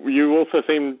 you also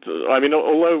seemed, I mean,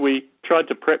 although we tried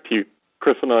to prep you,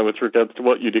 Chris and I, with regards to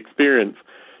what you'd experienced,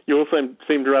 you also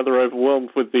seemed rather overwhelmed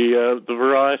with the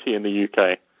variety in the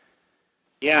UK.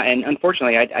 Yeah, and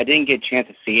unfortunately, I didn't get a chance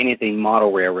to see anything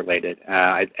model rail related.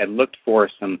 I looked for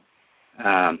some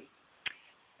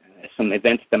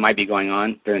events that might be going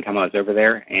on during the time I was over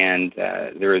there, and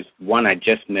there was one I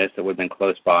just missed that would have been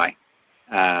close by.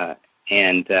 Going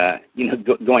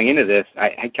into this,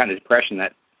 I had kind of the impression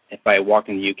that if I walked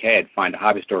in the UK, I'd find a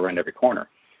hobby store around every corner.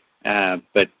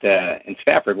 But in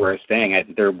Stafford, where I was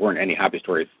staying, there weren't any hobby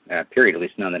stores, period, at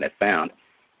least none that I found.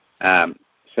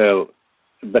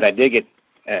 But I did get,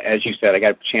 as you said, I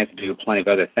got a chance to do plenty of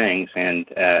other things.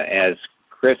 And as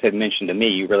Chris had mentioned to me,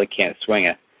 you really can't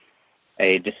swing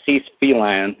a deceased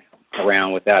feline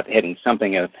around without hitting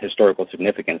something of historical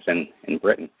significance in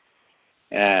Britain.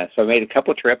 So I made a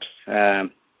couple of trips.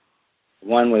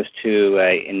 One was to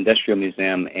an industrial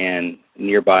museum in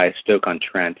nearby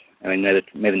Stoke-on-Trent. I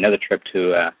made another trip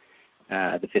to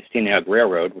the Ffestiniog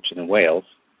Railroad, which is in Wales,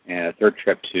 and a third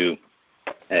trip to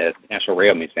the National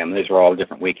Rail Museum. These were all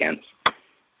different weekends.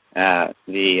 I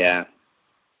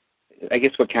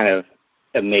guess what kind of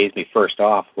amazed me first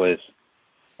off was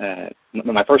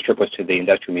my first trip was to the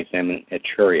Industrial Museum in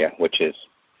Etruria, which is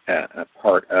a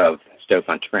part of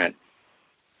Stoke-on-Trent.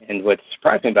 And what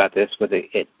surprised me about this was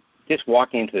it just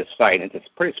walking into the site, and it's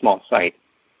a pretty small site,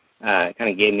 kind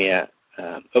of gave me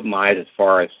opened my eyes as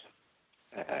far as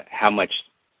how much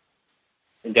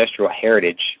industrial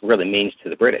heritage really means to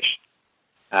the British.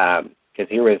 Because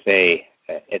here was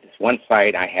at this one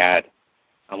site I had,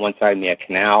 on one side of me a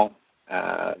canal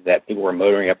that people were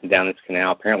motoring up and down this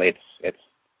canal. Apparently it's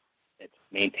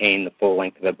maintained the full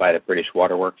length of it by the British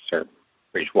Waterworks or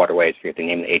British Waterways, I forget the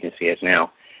name of the agency is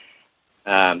now.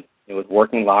 It was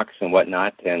working locks and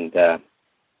whatnot, and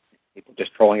people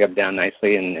just trolling up and down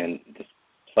nicely, and just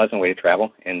a pleasant way to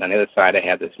travel. And on the other side, I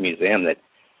have this museum that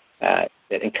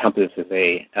encompasses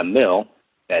a mill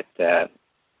that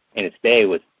in its day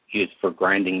was used for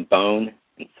grinding bone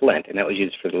and flint, and that was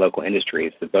used for the local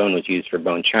industries. The bone was used for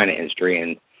bone china industry,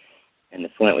 and the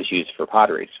flint was used for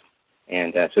potteries.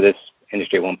 And so this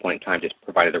industry at one point in time just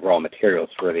provided the raw materials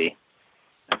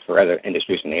for other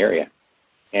industries in the area.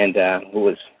 And what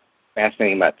was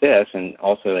fascinating about this, and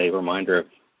also a reminder of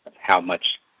how much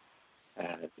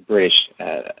the British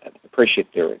appreciate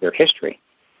their history,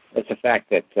 is the fact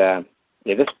that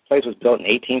this place was built in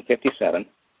 1857.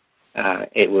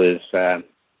 It was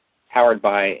powered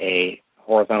by a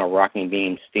horizontal rocking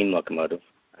beam steam locomotive,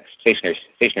 a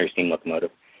stationary steam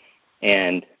locomotive,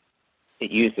 and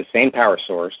it used the same power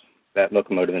source, that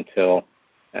locomotive, until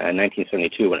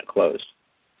 1972 when it closed.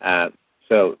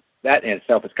 So that in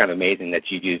itself is kind of amazing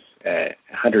that you use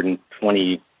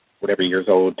 120 whatever years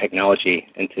old technology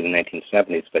into the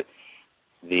 1970s. But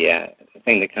the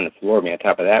thing that kind of floored me on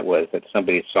top of that was that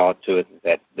somebody saw to it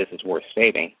that this is worth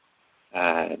saving.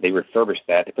 They refurbished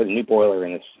that. They put a new boiler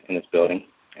in this building.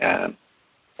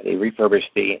 They refurbished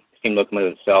the steam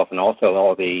locomotive itself, and also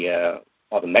all the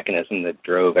mechanism that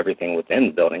drove everything within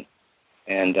the building.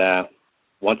 And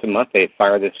once a month, they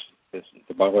fire the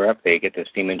boiler up. They get the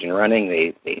steam engine running.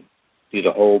 They do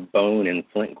the whole bone and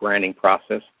flint grinding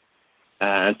process.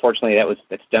 Unfortunately,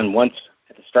 that's done once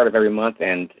at the start of every month,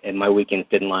 and my weekends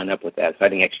didn't line up with that, so I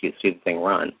didn't actually get to see the thing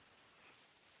run.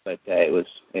 But it was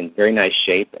in very nice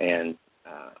shape, and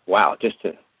wow,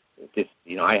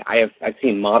 I've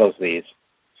seen models of these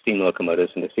steam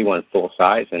locomotives, and to see one full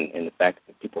size, and the fact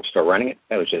that people are still running it,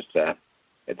 that was just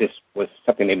this was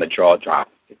something that made my jaw drop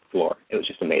to the floor. It was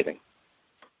just amazing.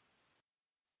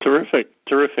 Terrific.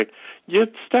 Yeah,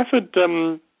 Stafford,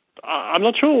 I'm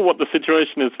not sure what the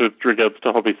situation is with regards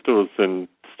to hobby stores in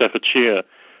Staffordshire,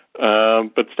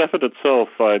 but Stafford itself,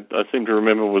 I seem to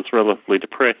remember, was relatively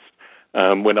depressed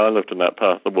when I lived in that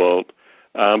part of the world.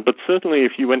 But certainly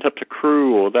if you went up to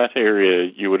Crewe or that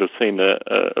area, you would have seen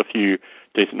a few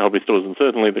decent hobby stores, and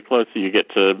certainly the closer you get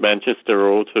to Manchester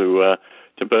or to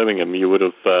Birmingham, you would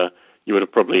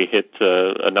have probably hit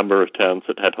a number of towns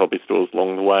that had hobby stores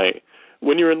along the way.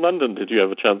 When you were in London, did you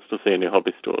have a chance to see any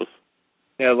hobby stores?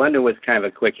 Yeah, London was kind of a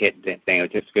quick hit thing. It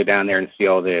was just go down there and see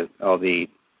all the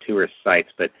tourist sites.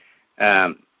 But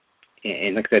and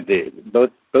like I said,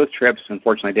 both trips,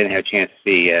 unfortunately, I didn't have a chance to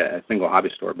see a single hobby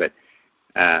store. But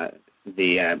I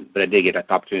did get an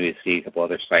opportunity to see a couple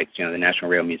other sites. The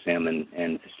National Rail Museum and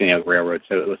the Centennial Railroad.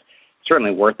 So it was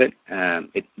certainly worth it.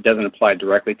 It doesn't apply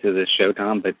directly to this show,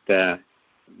 Tom, but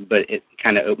it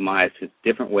kind of opened my eyes to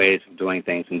different ways of doing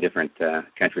things in different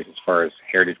countries as far as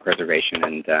heritage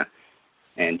preservation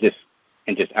and just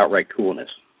outright coolness.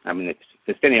 I mean,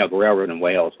 the Centennial Railroad in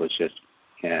Wales was just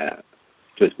a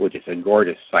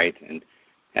gorgeous sight, and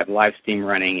have live steam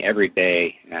running every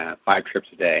day, 5 trips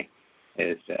a day,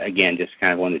 is again just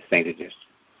kind of one of these things that just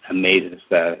amazes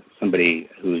somebody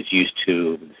who's used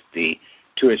to the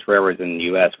tourist railroads in the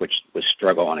U.S., which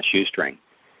struggle on a shoestring.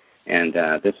 And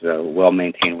this is a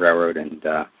well-maintained railroad, and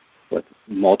with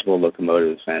multiple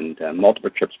locomotives and multiple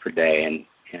trips per day,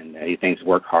 and these things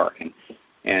work hard.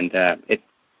 And it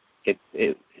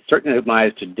certainly opened my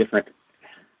eyes to different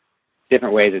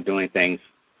ways of doing things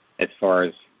as far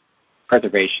as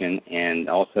preservation, and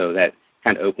also that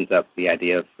kind of opens up the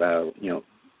idea of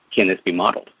can this be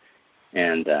modeled?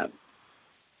 And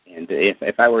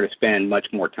if I were to spend much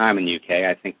more time in the UK,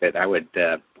 I think that I would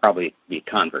probably be a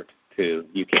convert to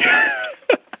UK.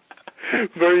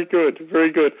 Very good.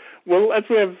 Well, as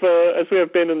we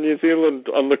have Ben in New Zealand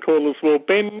on the call as well,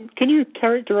 Ben, can you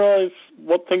characterise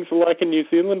what things are like in New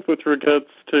Zealand with regards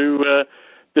to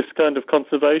this kind of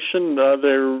conservation? Are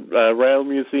there rail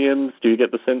museums? Do you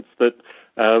get the sense that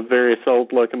various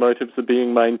old locomotives are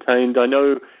being maintained? I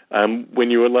know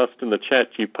when you were last in the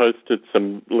chat, you posted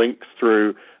some links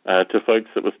through to folks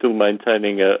that were still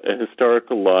maintaining a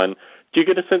historical line. Do you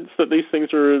get a sense that these things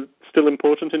are still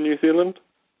important in New Zealand?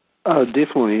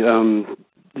 Definitely.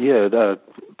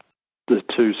 The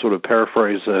two sort of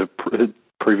paraphrase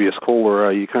previous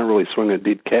caller, you can't really swing a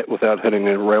dead cat without hitting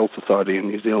a rail society in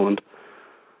New Zealand.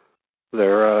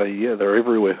 They're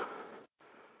everywhere.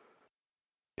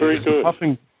 Very good.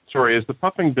 Sorry, is the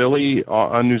Puffing Billy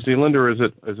on New Zealand, or is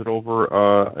it over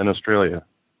in Australia?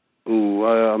 Ooh,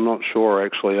 I'm not sure,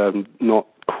 actually. I'm not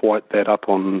quite that up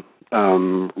on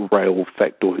rail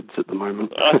factoids at the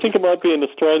moment. I think it might be an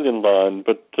Australian line,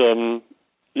 but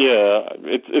yeah,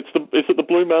 is it the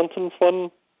Blue Mountains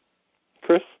one,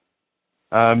 Chris?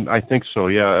 I think so.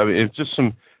 Yeah, I mean, it's just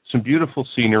some beautiful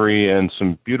scenery and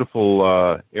some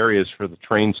beautiful areas for the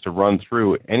trains to run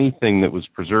through. Anything that was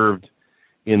preserved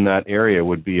in that area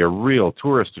would be a real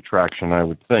tourist attraction, I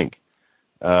would think.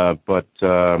 Yeah.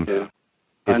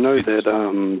 I know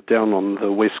that down on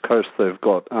the west coast they've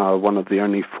got one of the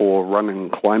only 4 running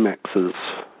climaxes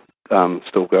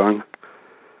still going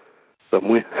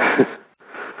somewhere.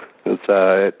 It's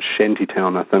at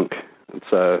Shantytown, I think.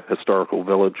 It's a historical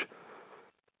village.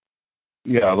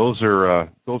 Yeah, those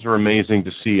are amazing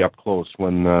to see up close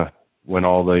when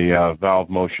all the valve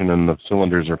motion and the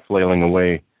cylinders are flailing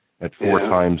away at 4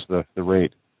 times the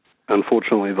rate.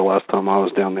 Unfortunately, the last time I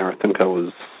was down there, I think I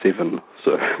was 7.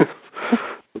 So.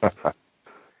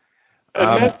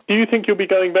 Matt, do you think you'll be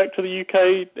going back to the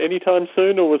UK anytime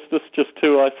soon, or was this just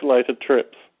 2 isolated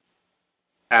trips?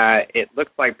 It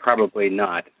looks like probably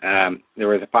not. There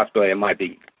was a possibility I might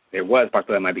be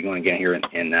going again here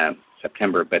in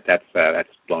September, but that's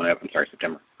blown up. I'm sorry,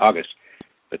 August,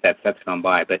 but that's gone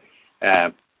by. But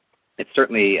it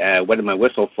certainly wetted my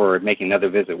whistle for making another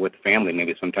visit with the family,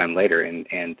 maybe sometime later, and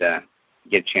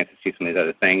get a chance to see some of these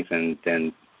other things. And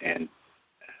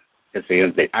because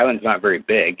the island's not very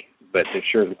big, but there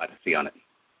sure is a lot to see on it.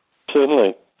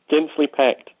 Certainly, densely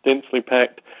packed.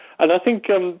 And I think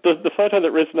the photo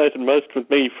that resonated most with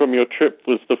me from your trip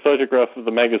was the photograph of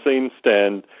the magazine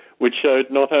stand, which showed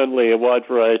not only a wide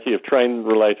variety of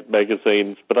train-related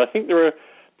magazines, but I think there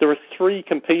are 3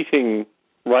 competing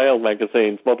rail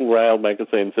magazines, model rail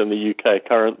magazines in the UK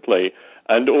currently,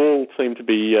 and all seem to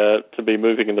be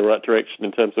moving in the right direction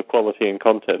in terms of quality and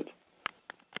content.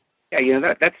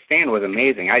 Yeah, that stand was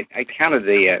amazing. I counted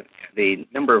the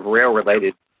number of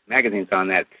rail-related magazines on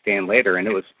that stand later, and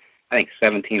it was, I think,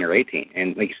 17 or 18.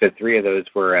 And like you said, 3 of those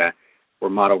were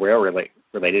model rail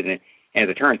related. And as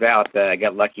it turns out, I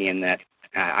got lucky in that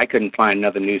I couldn't find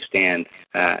another newsstand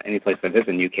any place I visited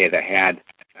in the UK that had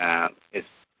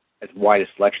as wide a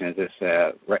selection as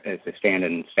the stand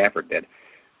in Stafford did.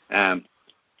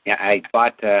 I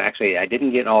bought actually I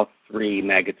didn't get all 3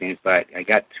 magazines, but I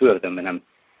got 2 of them, and I'm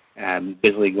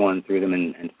busily going through them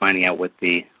and finding out what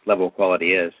the level of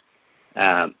quality is.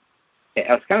 I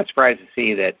was kind of surprised to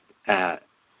see that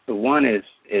the one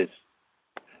is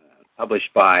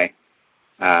published by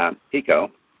PICO,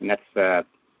 and that's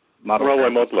model Railway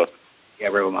Modeler. Yeah,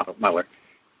 Railway Modeler,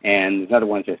 and another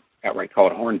one's just outright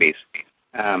called Hornby's.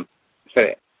 I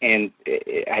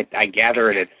gather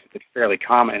it's fairly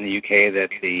common in the UK that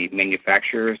the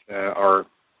manufacturers are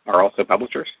also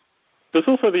publishers. There's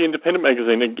also the independent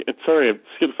magazine. Sorry, it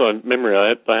skips my memory.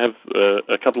 I have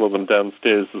a couple of them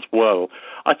downstairs as well.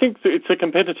 I think it's a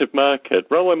competitive market.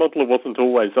 Railway Modeler wasn't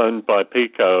always owned by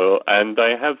PICO, and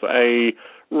they have a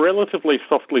relatively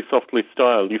softly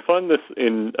style. You find this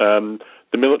in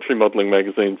the military modelling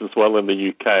magazines as well in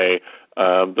the UK,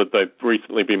 that they've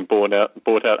recently been bought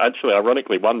out, actually,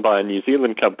 ironically, one by a New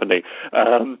Zealand company.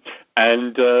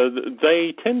 And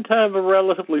they tend to have a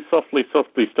relatively softly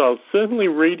style. Certainly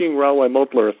reading Railway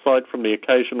Modeler, aside from the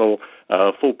occasional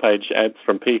full-page ads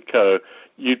from PICO,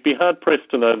 you'd be hard-pressed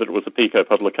to know that it was a PICO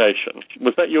publication.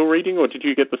 Was that your reading, or did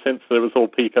you get the sense that it was all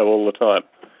PICO all the time?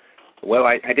 Well,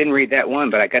 I didn't read that one,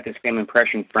 but I got the same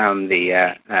impression from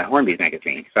the Hornby's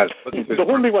magazine. So I was looking through the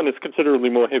Hornby one is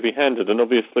considerably more heavy-handed, and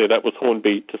obviously that was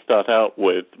Hornby to start out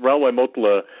with. Railway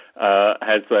Modeler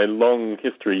has a long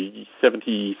history,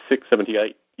 76,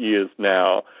 78 years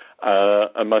now,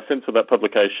 and my sense of that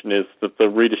publication is that the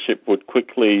readership would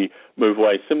quickly move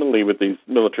away. Similarly with these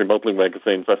military modelling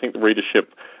magazines, I think the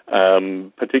readership,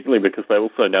 particularly because they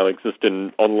also now exist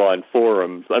in online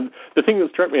forums. And the thing that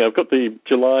struck me, I've got the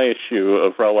July issue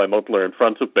of Railway Modeler in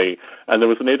front of me, and there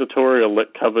was an editorial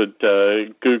that covered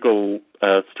Google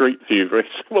Street View, very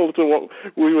similar to what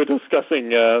we were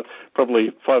discussing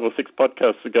probably 5 or 6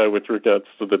 podcasts ago with regards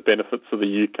to the benefits of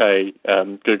the UK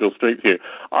Google Street View.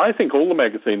 I think all the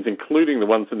magazines, including the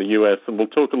ones in the US, and we'll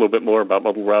talk a little bit more about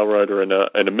Model Railroader in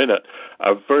a minute,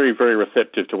 are very, very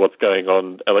receptive to what's going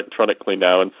on electronically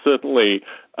now, and certainly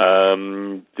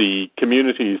the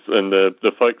communities and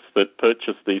the folks that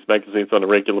purchase these magazines on a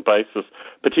regular basis,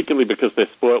 particularly because they're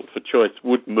spoilt for choice,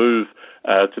 would move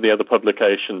to the other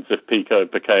publications if PICO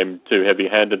became too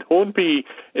heavy-handed. Hornby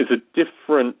is a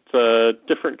different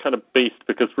kind of beast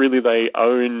because really they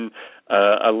own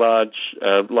a large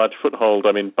foothold.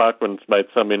 I mean, Bachman's made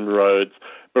some inroads,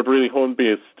 but really Hornby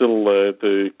is still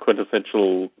the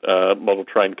quintessential model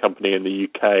train company in the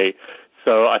UK.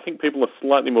 So I think people are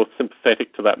slightly more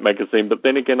sympathetic to that magazine. But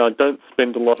then again, I don't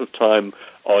spend a lot of time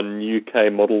on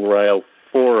UK model rail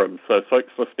forums. So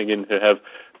folks listening in who have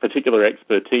particular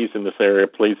expertise in this area,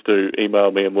 please do email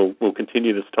me, and we'll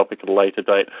continue this topic at a later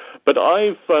date. But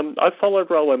I've followed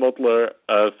Railway Modeler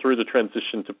through the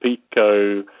transition to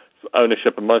Pico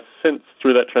ownership, and my sense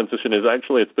through that transition is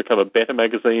actually it's become a better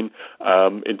magazine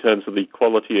in terms of the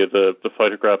quality of the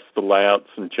photographs, the layouts,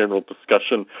 and general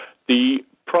discussion.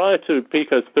 Prior to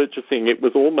Pico's purchasing, it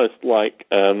was almost like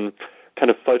kind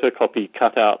of photocopy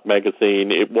cutout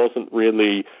magazine. It wasn't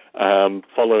really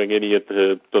following any of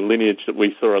the lineage that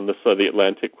we saw on this side of the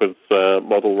Atlantic with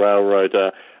Model Railroad,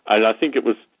 and I think it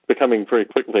was becoming very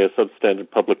quickly a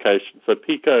substandard publication. So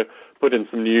Pico put in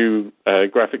some new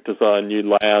graphic design, new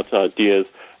layout ideas,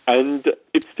 and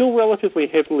it's still relatively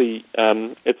heavily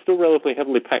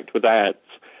packed with ads.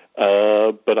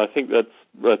 But I think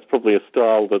that's probably a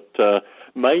style that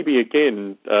maybe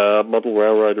again Model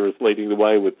Railroader is leading the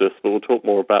way with this. But we'll talk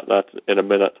more about that in a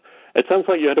minute. It sounds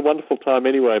like you had a wonderful time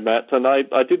anyway, Matt, and I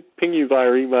did ping you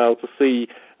via email to see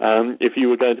if you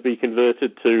were going to be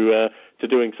converted to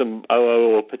doing some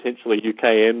OO or potentially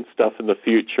UKN stuff in the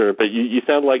future. But you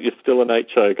sound like you're still an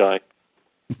HO guy.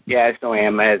 Yeah, I still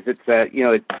am. As it's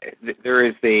there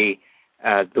is the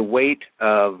weight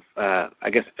of I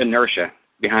guess inertia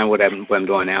behind what I'm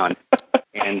doing now,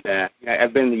 and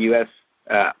I've been in the U.S.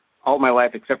 All my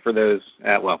life except for those.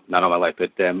 Well, not all my life,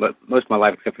 but most of my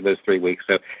life except for those 3 weeks.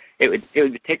 So it would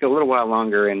take a little while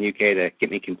longer in the UK to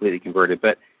get me completely converted.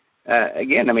 But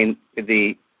again, I mean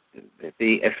the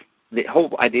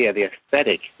whole idea, the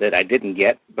aesthetic that I didn't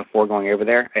get before going over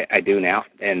there, I do now,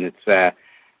 and it's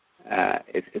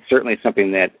certainly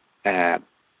something that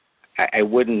I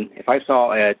wouldn't, if I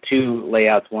saw two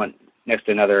layouts, one next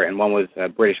to another, and one was a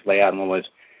British layout and one was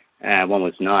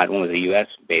not, one was a U.S.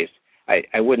 based,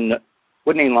 I wouldn't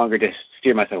any longer just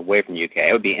steer myself away from UK.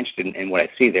 I would be interested in what I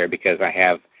see there because I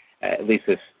have at least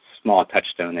this small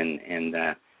touchstone and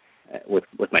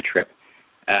with my trip.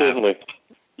 Certainly.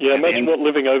 Yeah, imagine what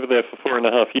living over there for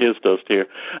 4.5 years does to you.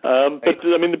 But,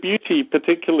 I mean, the beauty,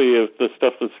 particularly of the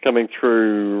stuff that's coming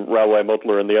through Railway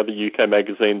Modeler and the other UK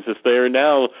magazines, is they're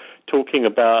now talking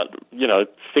about,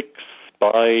 6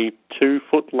 by 2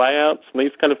 foot layouts and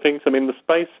these kind of things. I mean, the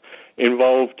space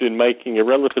involved in making a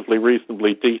relatively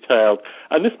reasonably detailed,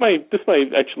 and this may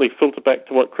actually filter back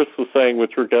to what Chris was saying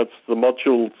with regards to the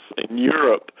modules in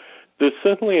Europe. There's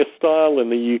certainly a style in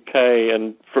the UK,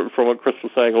 and from what Chris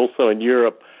was saying also in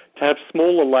Europe, to have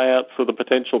smaller layouts with the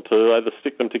potential to either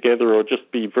stick them together or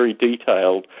just be very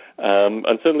detailed.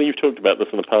 And certainly you've talked about this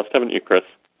in the past, haven't you, Chris?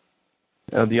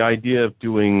 The idea of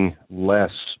doing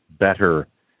less better,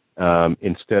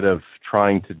 instead of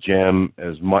trying to jam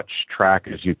as much track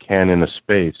as you can in a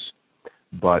space,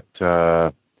 but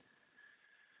to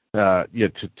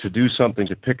do something,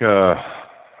 to pick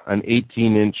an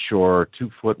 18-inch or 2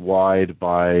 foot wide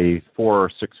by 4 or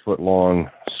 6 foot long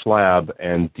slab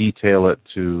and detail it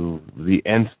to the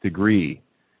nth degree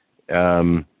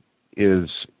is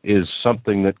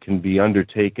something that can be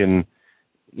undertaken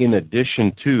in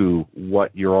addition to what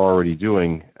you're already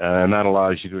doing, and that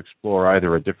allows you to explore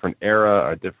either a different era,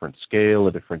 a different scale,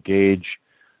 a different gauge,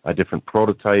 a different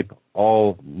prototype,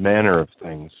 all manner of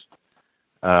things.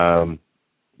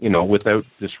 Without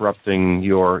disrupting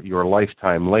your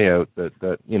lifetime layout that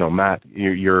Matt,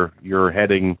 you're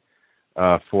heading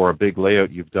for a big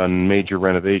layout. You've done major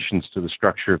renovations to the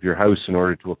structure of your house in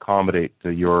order to accommodate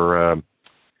your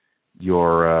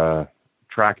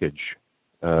trackage,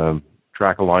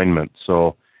 track alignment.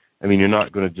 So, I mean, you're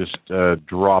not going to just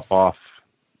drop off,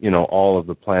 all of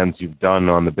the plans you've done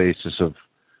on the basis of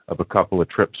a couple of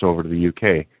trips over to the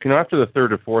UK. After the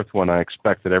third or fourth one, I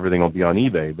expect that everything will be on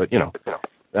eBay, but,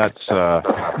 that's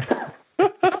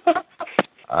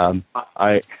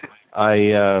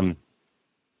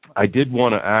I did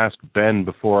want to ask Ben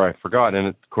before I forgot, and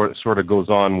it sort of goes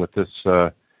on with this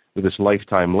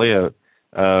lifetime layout.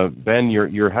 Ben,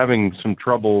 you're having some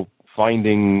trouble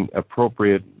finding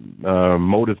appropriate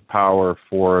motive power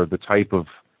for the type of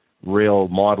rail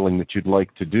modeling that you'd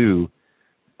like to do.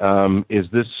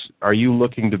 Are you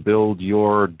looking to build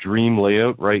your dream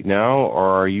layout right now,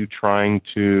 or are you trying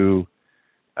to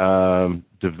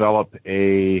develop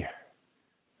a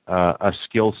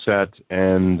skill set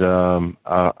and a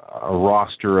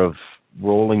roster of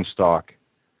rolling stock?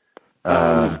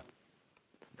 Go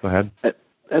ahead.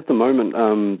 At the moment,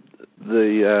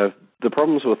 the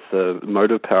problems with the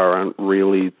motive power aren't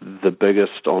really the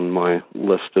biggest on my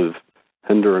list of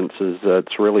hindrances.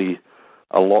 It's really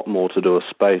a lot more to do with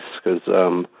space because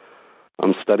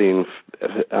I'm studying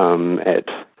at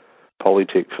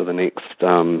Polytech for the next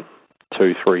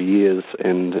 2-3 years,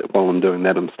 and while I'm doing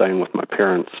that, I'm staying with my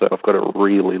parents, so I've got a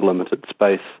really limited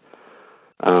space.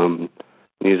 New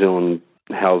Zealand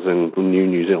housing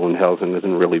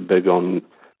isn't really big on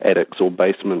attics or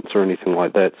basements or anything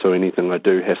like that, so anything I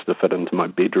do has to fit into my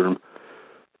bedroom.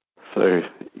 So,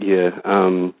 yeah,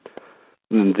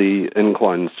 the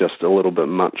incline's just a little bit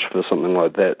much for something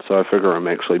like that, so I figure I'm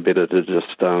actually better to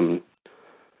just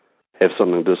have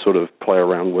something to sort of play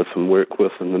around with and work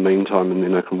with in the meantime, and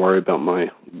then I can worry about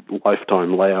my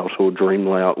lifetime layout or dream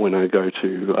layout when I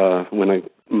when I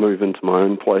move into my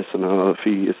own place in a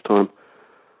few years' time.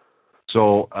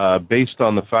 So, based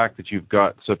on the fact that you've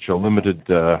got such a limited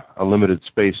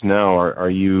space now, are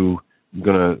you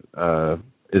gonna?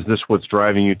 Is this what's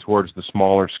driving you towards the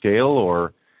smaller scale,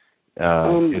 or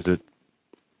is it?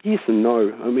 Yes and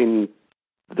no. I mean,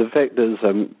 the fact is,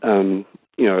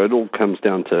 it all comes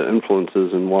down to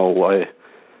influences. And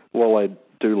while I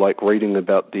do like reading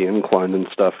about the incline and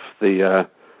stuff, the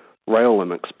rail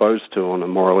I'm exposed to on a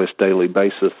more or less daily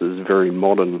basis is very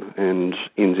modern, and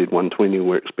NZ120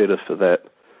 works better for that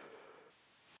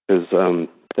because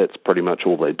that's pretty much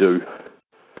all they do.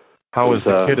 How is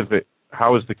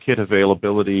the kit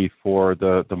availability for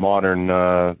the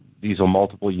modern diesel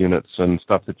multiple units and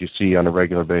stuff that you see on a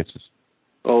regular basis?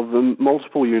 Well, the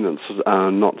multiple units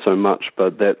are not so much,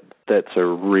 but that's a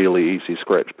really easy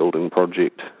scratch building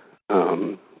project.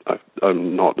 I'm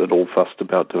not at all fussed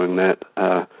about doing that.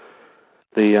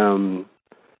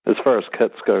 As far as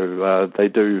kits go, they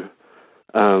do.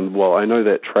 Well, I know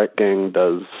that Track Gang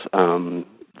does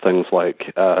things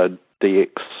like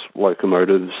DX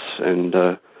locomotives and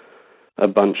a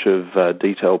bunch of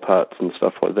detail parts and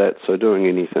stuff like that. So doing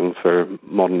anything for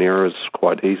modern era is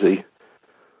quite easy.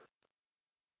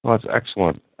 Well, that's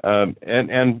excellent.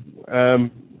 And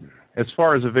as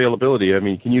far as availability, I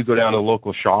mean, can you go down to a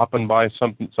local shop and buy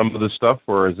some of this stuff,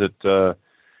 or is it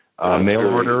mail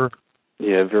order?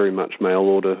 Yeah, very much mail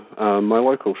order. My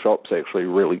local shop's actually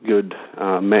really good.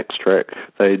 MaxTrack,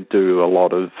 they do a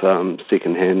lot of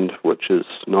second-hand, which is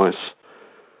nice.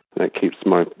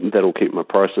 That'll keep my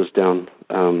prices down,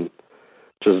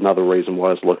 which is another reason why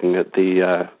I was looking at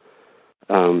the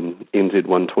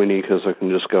NZ120, because I can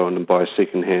just go in and buy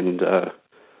second-hand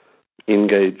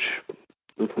N-gauge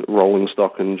rolling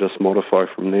stock and just modify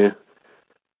from there.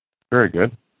 Very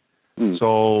good.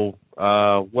 So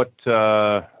what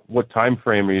time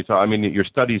frame are you talking? I mean, your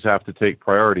studies have to take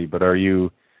priority, but are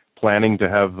you planning to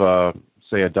have,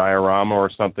 say, a diorama or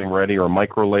something ready, or a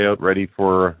micro layout ready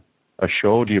for a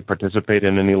show? Do you participate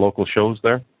in any local shows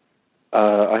there?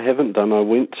 I haven't done. I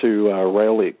went to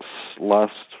RailX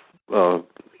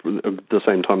the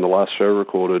same time the last show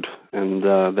recorded, and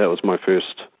that was my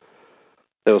first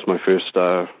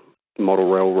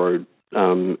model railroad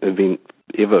event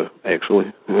ever,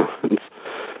 actually.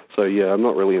 So yeah, I'm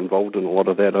not really involved in a lot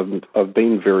of that. I've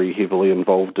been very heavily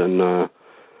involved in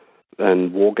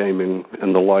wargaming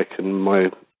and the like, and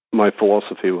my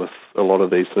philosophy with a lot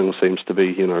of these things seems to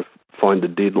be, find a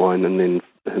deadline and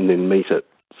then meet it.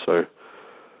 So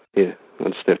yeah, I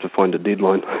just have to find a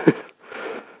deadline.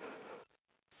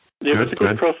 Yeah, there's a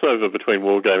good crossover between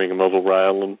wargaming and model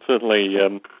rail, and certainly,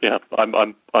 I'm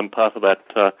part of that.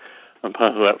 I'm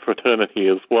part of that fraternity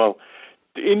as well.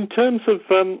 In terms of,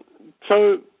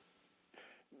 so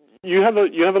you have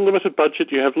a limited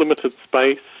budget, you have limited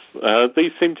space.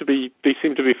 These seem to be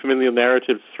familiar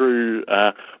narratives through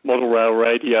model rail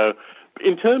radio.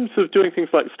 In terms of doing things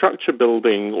like structure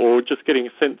building or just getting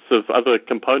a sense of other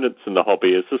components in the hobby,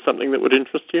 is this something that would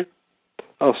interest you?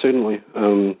 Oh, certainly.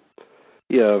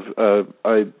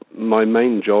 My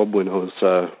main job when I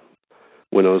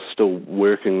was still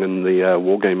working in the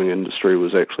wargaming industry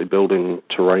was actually building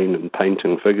terrain and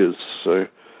painting figures. So,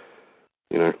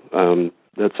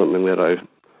 that's something that I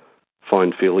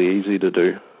find fairly easy to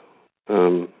do,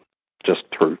 just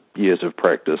through years of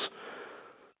practice.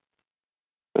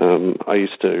 I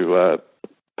used to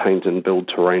paint and build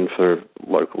terrain for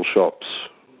local shops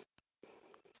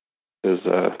as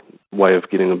a way of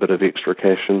getting a bit of extra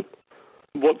cash in.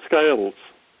 What scales?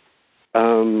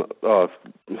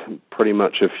 Pretty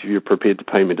much if you're prepared to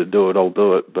pay me to do it, I'll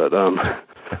do it. But,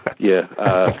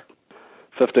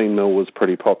 15 mil was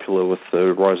pretty popular with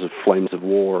the rise of Flames of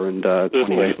War, and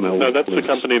 28 mil. No, that's the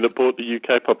company that bought the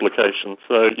UK publication.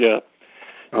 So, yeah.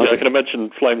 Okay. Yeah, I can imagine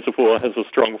Flames of War has a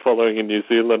strong following in New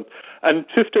Zealand. And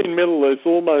 15 mil is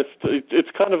almost,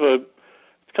 it's kind of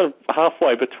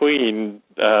halfway between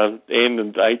N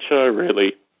and HO,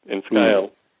 really, in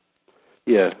scale.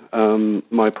 Yeah,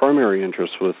 my primary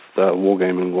interest with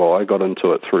wargaming, well, I got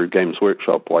into it through Games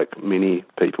Workshop, like many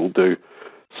people do.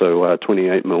 So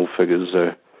 28mm figures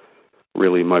are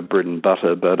really my bread and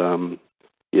butter, but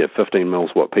 15mm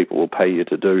is what people will pay you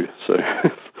to do. So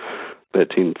that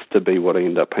tends to be what I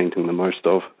end up painting the most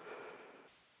of.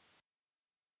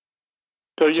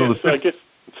 So I guess,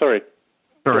 sorry.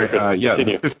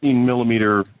 The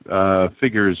 15mm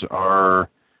figures are.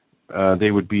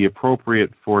 They would be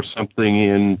appropriate for something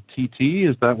in TT.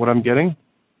 Is that what I'm getting?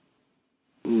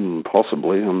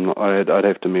 Possibly. I'd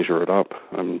have to measure it up.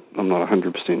 I'm not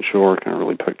 100% sure. I can't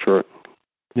really picture it.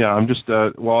 Yeah, I'm just.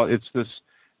 It's this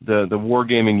the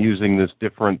wargaming using this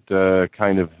different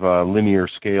kind of linear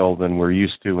scale than we're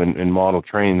used to in model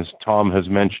trains. Tom has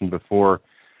mentioned before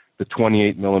the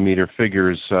 28mm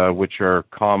figures, which are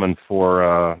common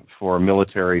for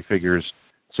military figures.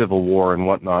 Civil War and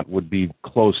whatnot, would be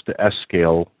close to S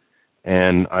scale,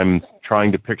 and I'm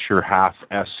trying to picture half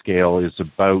S scale is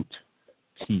about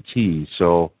TT,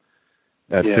 so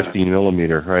at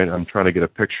 15mm, right? I'm trying to get a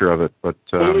picture of it, but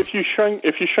well, if you shrank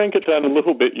it down a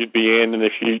little bit, you'd be N, and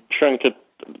if you shrunk it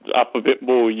up a bit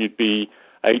more, you'd be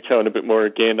HO, and a bit more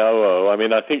again OO. I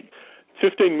mean, I think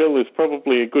 15mm is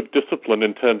probably a good discipline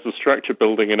in terms of structure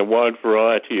building in a wide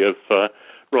variety of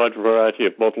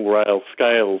model rail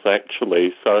scales,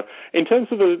 actually. So in terms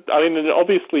of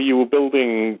obviously you were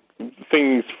building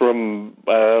things from,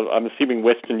 I'm assuming,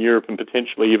 Western Europe and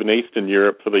potentially even Eastern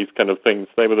Europe for these kind of things.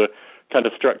 They were the kind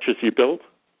of structures you built?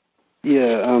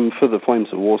 Yeah, for the Flames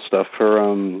of War stuff,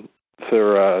 for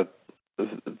the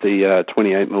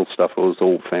 28mm stuff, it was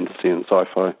all fantasy and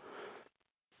sci-fi.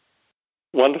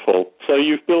 Wonderful. So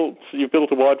you've built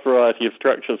a wide variety of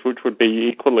structures which would be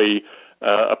equally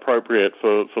appropriate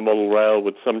for model rail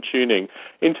with some tuning.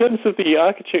 In terms of the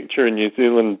architecture in New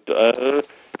Zealand, does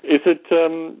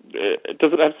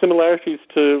it have similarities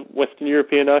to Western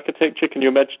European architecture? Can you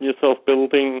imagine yourself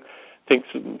building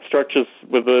structures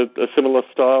with a similar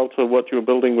style to what you were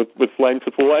building with Flames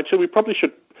of War? Actually, we probably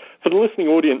should, for the listening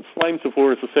audience, Flames of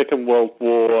War is a Second World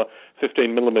War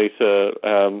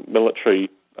 15mm military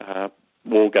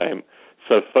war game.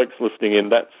 So folks listening in,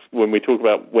 that's when we talk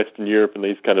about Western Europe and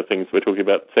these kind of things, we're talking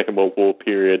about Second World War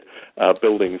period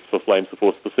buildings for Flames of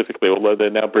War specifically, although they're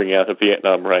now bringing out a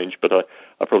Vietnam range, but I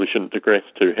probably shouldn't digress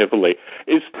too heavily.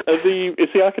 Is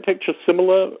the architecture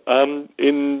similar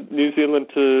in New Zealand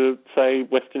to, say,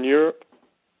 Western Europe?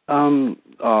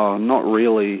 Not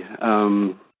really.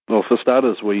 Well, for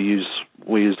starters, we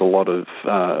use a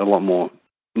lot more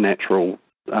natural,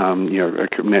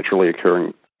 naturally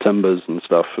occurring timbers and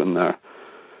stuff, and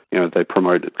they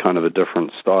promoted kind of a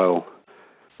different style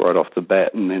right off the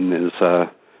bat, and then there's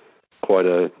quite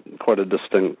a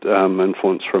distinct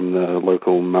influence from the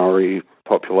local Maori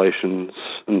populations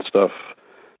and stuff.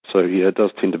 So yeah, it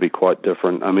does tend to be quite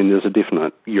different. I mean, there's a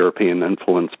definite European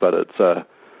influence, but it's that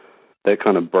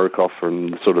kind of broke off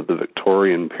from sort of the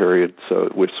Victorian period, so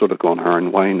we've sort of gone our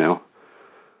own way now.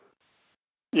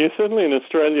 Yeah, certainly in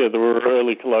Australia there were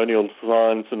early colonial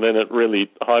designs, and then it really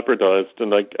hybridized,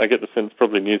 and I get the sense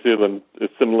probably New Zealand is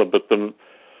similar, but the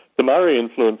Maori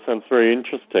influence sounds very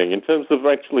interesting. In terms of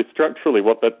actually structurally,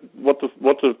 what do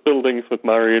buildings with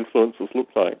Maori influences look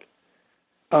like?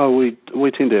 We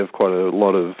tend to have quite a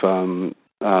lot of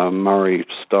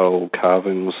Maori-style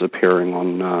carvings appearing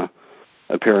on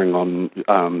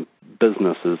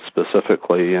businesses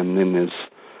specifically, and then there's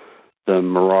the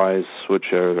maraes,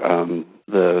 which are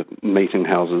the meeting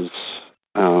houses,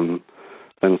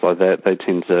 things like that. They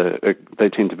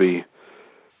tend to be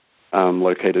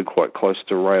located quite close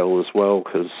to rail as well,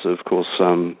 because of course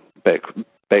back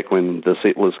when the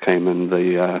settlers came in,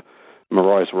 the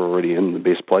maraes were already in the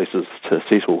best places to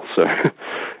settle. So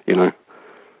New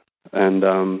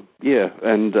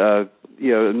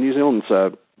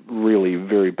Zealand's really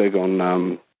very big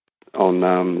on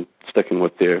sticking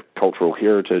with their cultural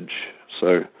heritage.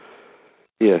 So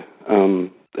you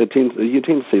tend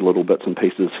to see little bits and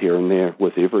pieces here and there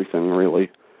with everything, really.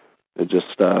 It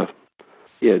just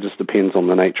just depends on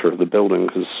the nature of the building,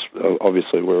 because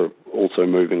obviously we're also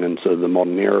moving into the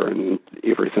modern era and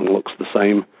everything looks the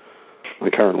same. I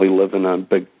currently live in a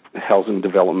big housing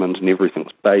development and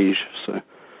everything's beige. So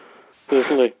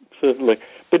certainly.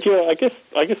 But yeah,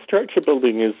 I guess structure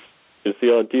building is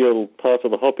the ideal part of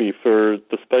the hobby for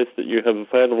the space that you have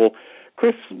available.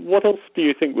 Chris, what else do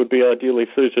you think would be ideally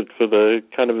suited for the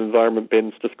kind of environment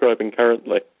Ben's describing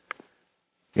currently?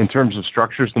 In terms of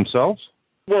structures themselves?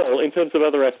 Well, in terms of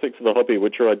other aspects of the hobby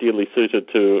which are ideally suited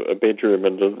to a bedroom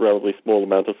and a relatively small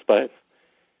amount of space.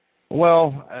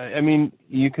 Well, I mean,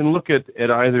 you can look at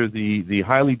either the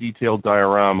highly detailed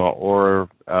diorama or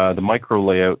the micro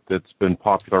layout that's been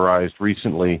popularized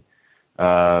recently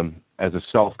as a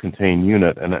self-contained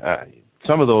unit, and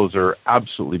some of those are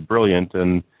absolutely brilliant.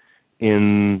 And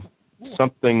in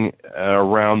something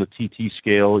around the TT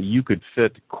scale, you could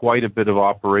fit quite a bit of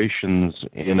operations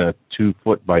in a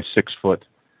 2-foot by 6-foot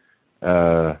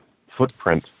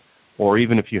footprint. Or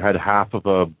even if you had half of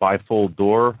a bifold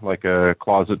door, like a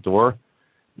closet door,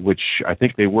 which I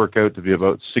think they work out to be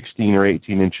about 16 or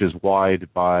 18 inches wide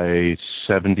by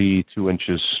 72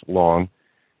 inches long,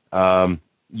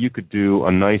 you could do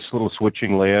a nice little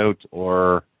switching layout,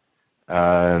 or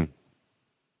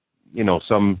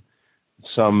some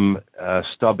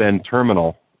stub end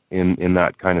terminal in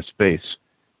that kind of space.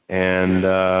 And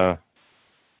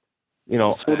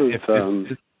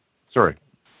sorry.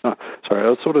 Sorry, I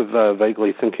was sort of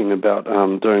vaguely thinking about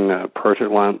doing a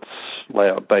Proto-Lance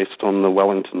layout based on the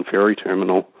Wellington ferry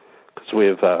terminal, because we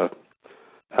have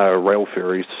rail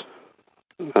ferries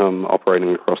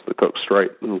operating across the Cook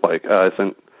Strait. Like, I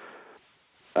think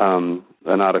an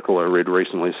article I read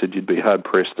recently said you'd be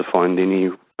hard-pressed to find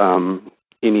any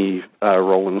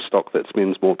rolling stock that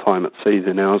spends more time at sea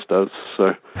than ours does.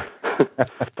 So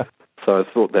So I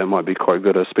thought that might be quite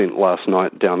good. I spent last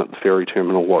night down at the ferry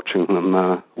terminal watching them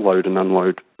load and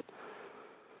unload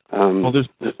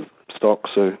stock,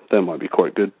 so that might be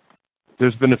quite good.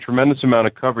 There's been a tremendous amount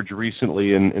of coverage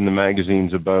recently in the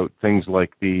magazines about things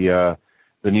like the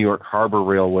New York Harbor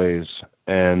Railways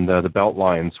and the Belt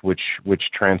Lines, which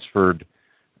transferred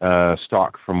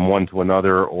stock from one to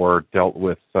another or dealt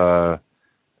with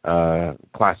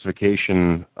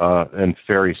classification and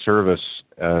ferry service,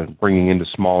 bringing into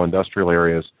small industrial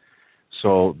areas.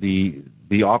 So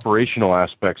the operational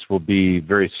aspects will be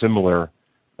very similar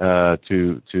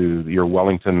to your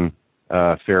Wellington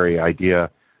ferry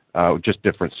idea, just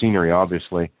different scenery,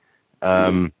 obviously.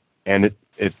 And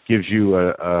it gives you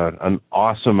an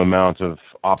awesome amount of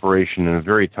operation in a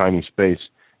very tiny space,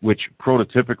 which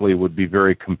prototypically would be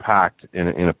very compact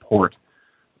in a port.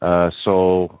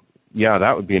 So yeah,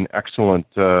 that would be an excellent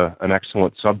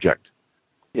subject.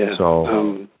 Yeah.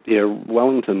 So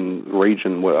Wellington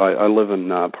region. Where I live in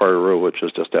Porirua, which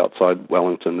is just outside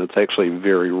Wellington. It's actually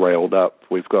very railed up.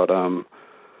 We've got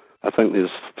I think there's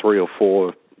 3 or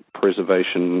 4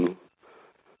 preservation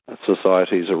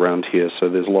societies around here, so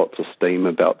there's lots of steam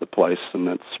about the place,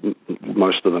 and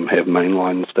most of them have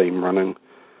mainline steam running.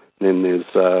 And then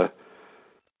there's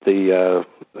the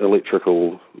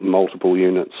electrical multiple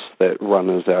units that run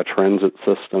as our transit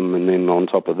system, and then on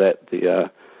top of that, the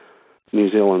New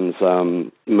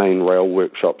Zealand's main rail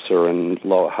workshops are in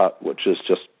Lower Hutt, which is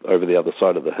just over the other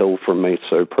side of the hill from me,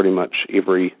 so pretty much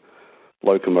every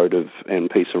locomotive and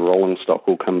piece of rolling stock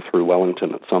will come through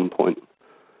Wellington at some point.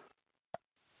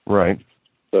 Right.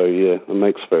 So yeah, it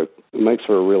makes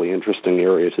for a really interesting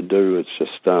area to do. It's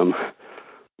just not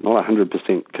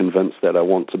 100% convinced that I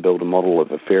want to build a model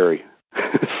of a ferry.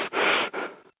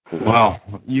 Well,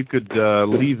 you could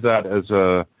leave that as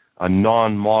a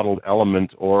non-modeled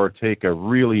element, or take a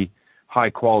really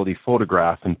high-quality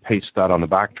photograph and paste that on the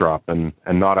backdrop and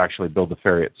not actually build the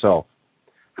ferry itself.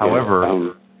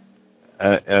 However,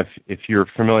 if you're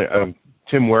familiar,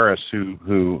 Tim Werris,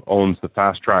 who owns the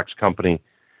Fast Tracks company,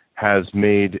 has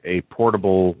made a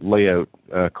portable layout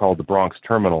called the Bronx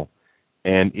Terminal,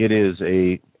 and it is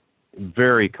a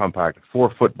very compact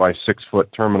 4-foot by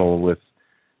 6-foot terminal with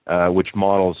which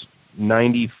models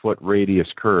 90-foot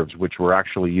radius curves, which were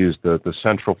actually used. The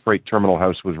central freight terminal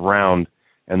house was round,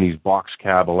 and these box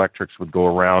cab electrics would go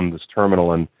around this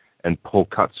terminal and pull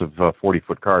cuts of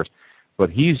 40-foot cars. But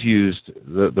he's used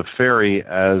the ferry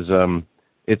as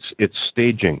its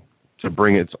staging, to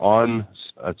bring its on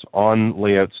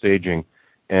layout staging,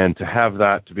 and to have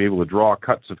that to be able to draw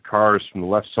cuts of cars from the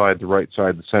left side, the right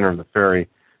side, the center of the ferry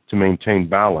to maintain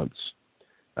balance,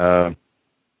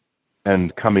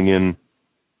 and coming in,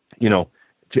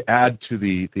 to add to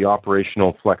the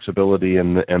operational flexibility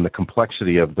and the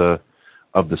complexity of the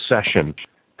session,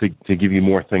 to give you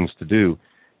more things to do.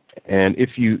 And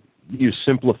if you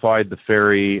simplified the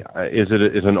ferry, is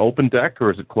it an open deck, or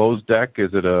is it closed deck?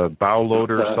 Is it a bow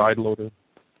loader, side loader?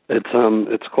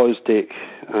 It's closed deck.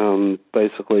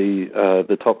 Basically,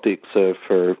 the top decks are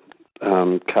for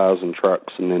cars and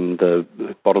trucks, and then the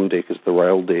bottom deck is the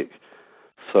rail deck.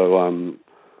 So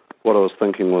what I was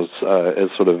thinking was, as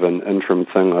sort of an interim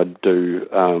thing, I'd do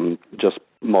just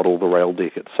model the rail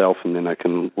deck itself, and then I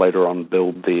can later on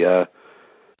build the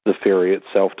ferry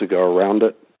itself to go around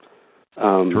it.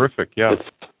 Terrific, yeah.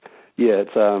 Yeah,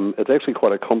 it's actually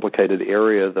quite a complicated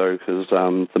area though, because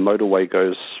the motorway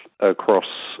goes across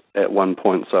at one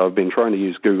point. So I've been trying to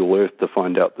use Google Earth to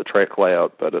find out the track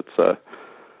layout, but it's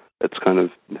kind of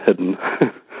hidden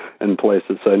in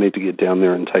places. So I need to get down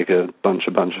there and take a bunch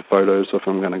of photos if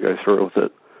I'm going to go through with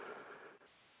it.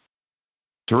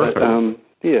 Terrific. But,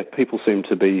 yeah, people seem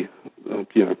to be,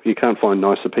 you can't find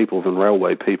nicer people than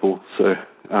railway people. So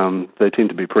they tend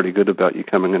to be pretty good about you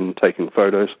coming in and taking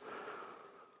photos.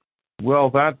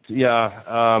 Well, there's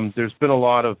been a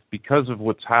lot of, because of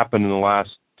what's happened in the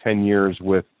last 10 years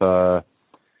with either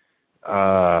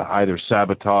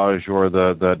sabotage or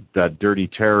that dirty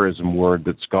terrorism word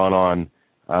that's gone on,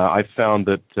 I found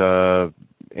that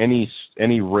any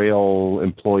rail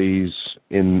employees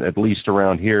at least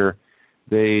around here,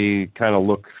 they kind of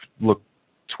look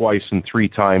twice and three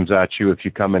times at you if you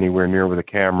come anywhere near with a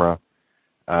camera.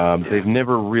 They've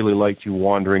never really liked you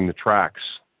wandering the tracks.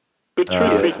 But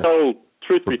truth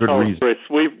be told, Chris,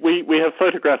 we have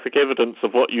photographic evidence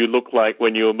of what you look like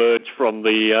when you emerge from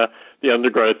the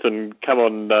undergrowth and come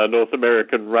on North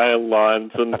American rail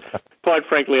lines. And quite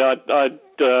frankly, I'd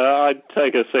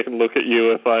take a second look at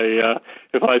you if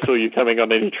I saw you coming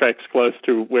on any tracks close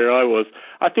to where I was.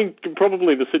 I think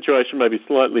probably the situation may be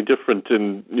slightly different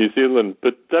in New Zealand.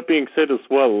 But that being said as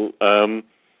well,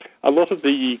 a lot of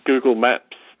the Google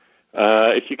Maps,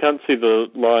 if you can't see the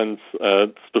lines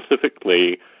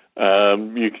specifically, there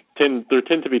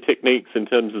tend to be techniques in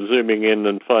terms of zooming in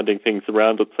and finding things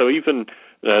around it. So even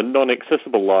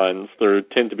non-accessible lines, there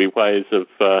tend to be ways of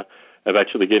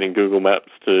actually getting Google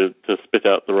Maps to spit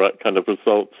out the right kind of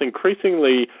results.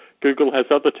 Increasingly, Google has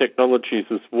other technologies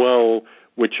as well,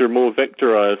 which are more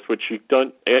vectorized, which you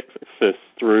don't access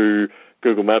through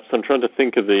Google Maps. I'm trying to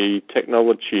think of the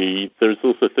technology. There's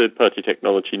also third-party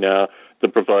technology now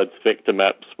that provides vector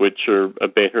maps, which are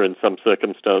better in some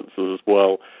circumstances as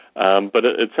well. But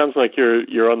it sounds like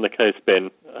you're on the case, Ben,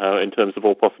 in terms of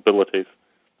all possibilities.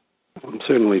 I'm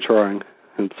certainly trying.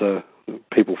 It's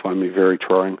people find me very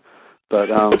trying,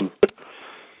 but I'm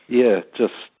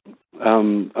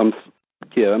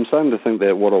starting to think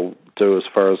that what I'll do as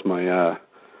far as my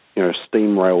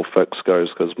steam rail fix goes,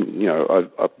 because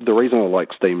the reason I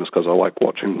like steam is because I like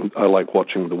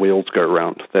watching the wheels go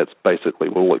around. That's basically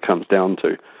all it comes down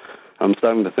to. I'm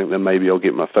starting to think that maybe I'll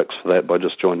get my fix for that by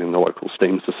just joining the local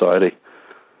steam society,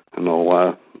 and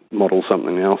I'll model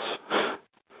something else.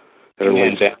 In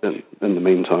the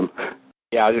meantime.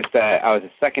 Yeah, I was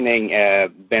seconding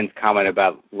Ben's comment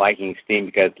about liking steam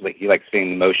because he likes seeing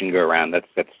the motion go around.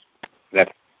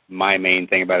 That's my main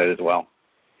thing about it as well.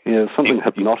 Yeah, there's something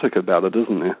hypnotic about it,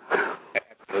 isn't there?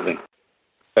 Absolutely.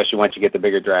 Especially once you get the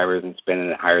bigger drivers and spinning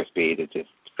at higher speed, it's just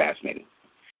fascinating.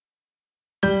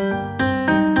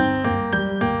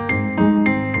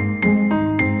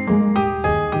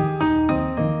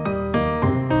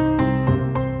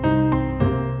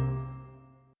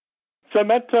 So,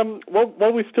 Matt,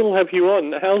 while we still have you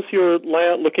on, how's your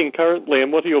layout looking currently,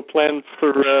 and what are your plans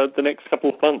for the next couple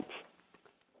of months?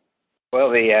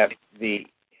 Well,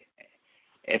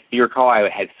 if you recall, I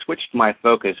had switched my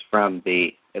focus from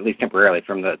at least temporarily,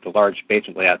 from the large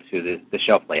basement layout to the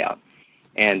shelf layout.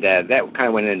 And that kind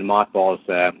of went into mothballs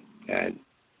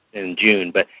in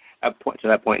June. But up to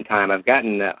that point in time, I've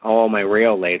gotten all my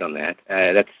rail laid on that.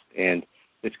 And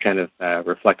it's kind of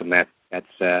reflective on that. That's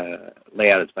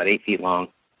layout is about 8 feet long.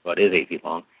 Well, it is 8 feet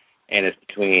long. And it's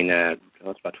between,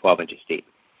 it's about 12 inches deep,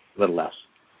 a little less.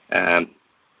 And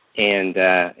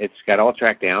it's got all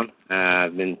track down.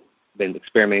 I've been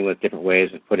experimenting with different ways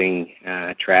of putting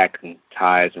track and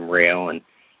ties and rail and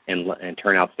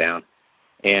turnouts down.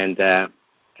 And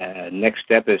next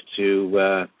step is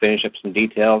to finish up some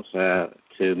details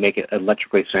to make it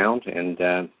electrically sound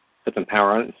and put some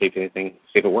power on it and see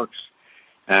if it works.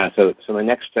 So my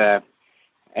next,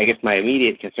 I guess my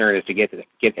immediate concern is to get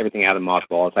everything out of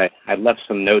mothballs. I left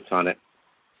some notes on it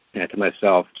to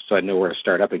myself so I know where to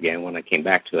start up again when I came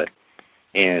back to it.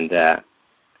 And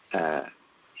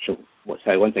so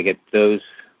once I get those,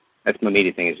 that's my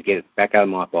immediate thing, is to get it back out of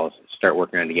mothballs, start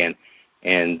working on it again.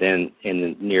 And then in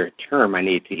the near term, I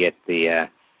need to get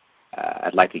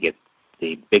I'd like to get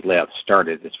the big layout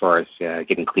started as far as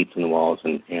getting cleats in the walls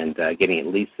and getting at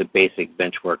least the basic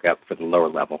bench work up for the lower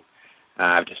level.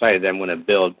 I've decided that I'm going to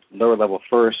build lower level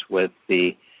first with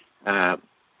the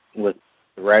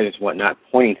risers and whatnot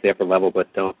pointing to the upper level, but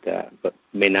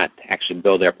may not actually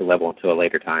build the upper level until a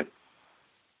later time.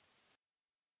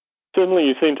 Certainly,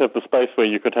 you seem to have the space where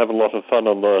you could have a lot of fun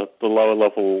on the lower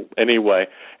level anyway.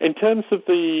 In terms of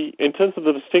the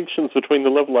distinctions between the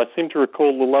level, I seem to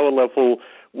recall the lower level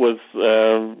was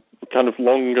kind of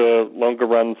longer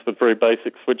runs with very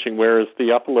basic switching, whereas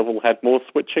the upper level had more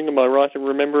switching. Am I right in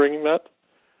remembering that?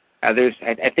 I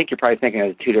think you're probably thinking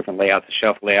of two different layouts: the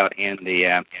shelf layout and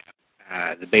the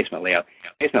basement layout.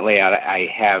 Basement layout, I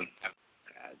have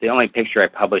the only picture I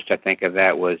published, I think, of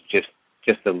that was just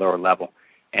the lower level,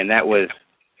 and that was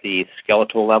the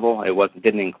skeletal level. It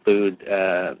didn't include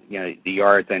the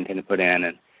yards I intend to put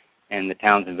in and the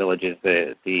towns and villages,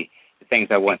 the things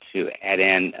I want to add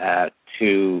in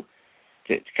to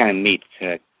kind of meet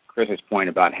Chris's point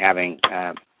about having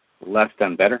less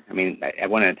done better. I mean, I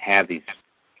want to have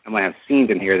scenes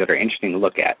in here that are interesting to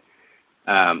look at.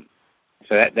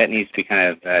 So that needs to be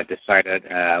kind of decided,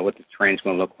 what the terrain's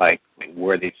going to look like,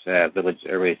 where these villages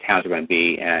or these towns are going to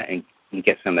be, and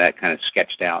get some of that kind of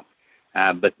sketched out.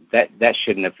 But that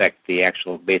shouldn't affect the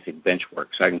actual basic bench work.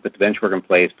 So I can put the bench work in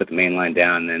place, put the main line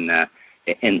down,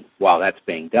 and while that's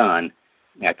being done,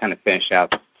 I kind of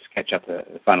sketch out the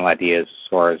final ideas as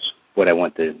far as what I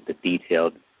want the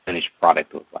detailed finished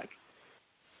product to look like.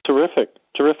 Terrific.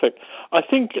 I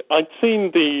think I'd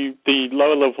seen the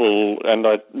lower level, and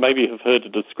I maybe have heard a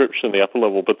description of the upper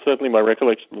level, but certainly my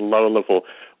recollection of the lower level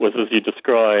was as you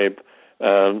describe,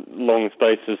 long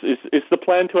spaces. Is the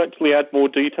plan to actually add more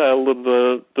detail than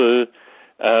the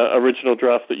original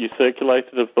draft that you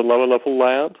circulated of the lower level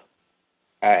layout?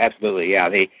 Absolutely, yeah.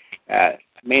 The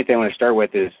main thing I want to start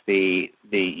with is the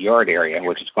yard area,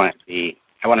 which is going to be,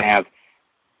 I want to have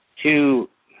two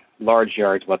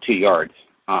yards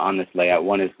on this layout.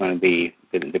 One is going to be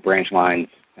the branch lines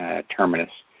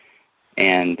terminus,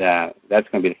 and that's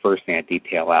going to be the first thing I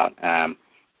detail out.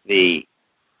 The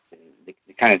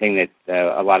kind of thing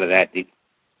that a lot of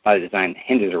the design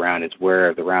hinges around is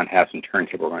where the roundhouse and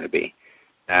turntable are going to be.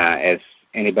 As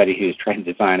anybody who's trying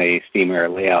to design a steam air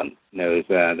layout knows,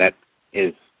 that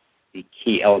is the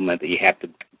key element that you have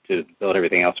to build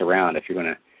everything else around if you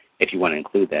want to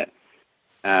include that.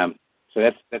 So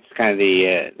that's kind of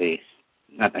the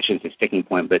I shouldn't say sticking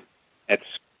point, but that's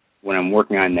what I'm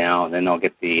working on now. Then I'll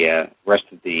get the rest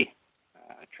of the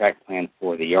track plan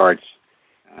for the yards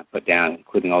put down,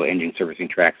 including all the engine servicing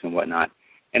tracks and whatnot.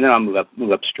 And then I'll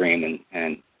move upstream,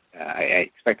 and I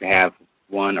expect to have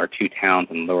one or two towns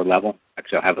on the lower level.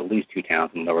 Actually, I'll have at least two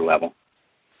towns on the lower level.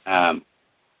 And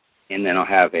then I'll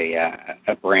have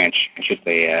a branch,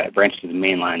 a branch to the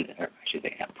main line, or I should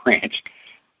say a branch.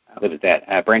 Look at that,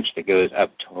 a branch that goes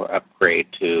up to upgrade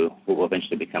to what will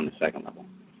eventually become the second level.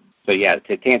 So yeah,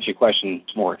 to answer your question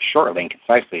more shortly and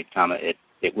concisely, Tom, it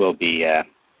will be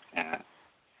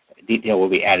detail will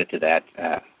be added to that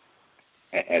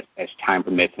as time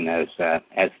permits and as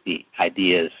the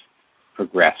ideas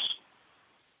progress.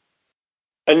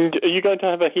 And are you going to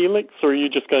have a helix, or are you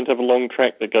just going to have a long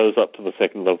track that goes up to the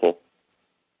second level?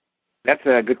 That's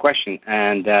a good question,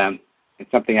 and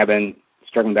it's something I've been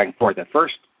struggling back and forth. At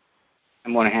first,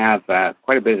 I'm going to have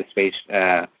quite a bit of the space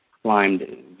climbed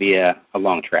via a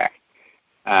long track.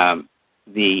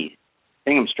 The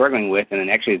thing I'm struggling with, and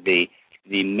actually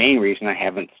the main reason I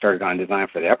haven't started on design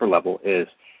for the upper level, is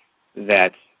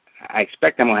that I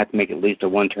expect I'm going to have to make at least a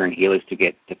one-turn helix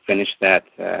to finish that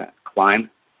climb.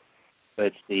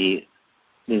 But the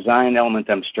design element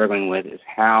I'm struggling with is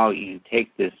how you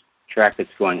take this track that's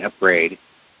going upgrade,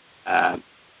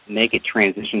 make it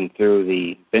transition through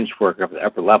the bench work of the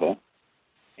upper level,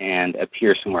 and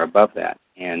appear somewhere above that.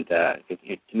 And to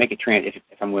make it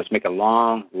if I'm going to make a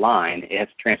long line, it has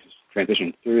to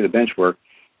transition through the bench work.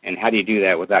 And how do you do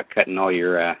that without cutting all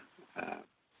your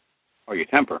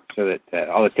temper, so that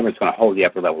all the timber is going to hold the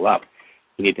upper level up?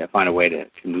 You need to find a way to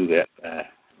move it,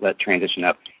 let transition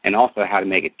up, and also how to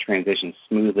make it transition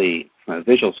smoothly from a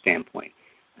visual standpoint.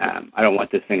 I don't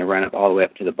want this thing to run up all the way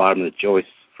up to the bottom of the joist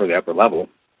for the upper level.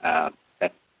 I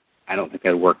don't think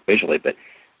that would work visually, but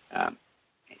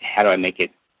how do I make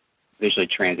it visually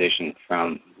transition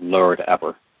from lower to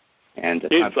upper? And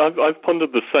yes, I've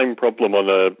pondered the same problem on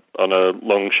a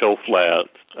long shelf layout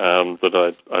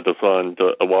that I designed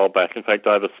a while back. In fact,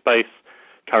 I have a space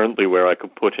currently where I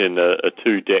could put in a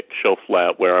two-deck shelf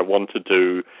layout where I want to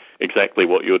do exactly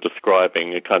what you're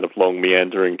describing, a kind of long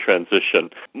meandering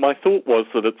transition. My thought was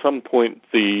that at some point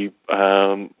there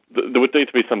would need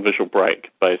to be some visual break,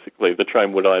 basically. The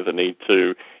train would either need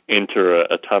to enter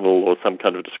a tunnel or some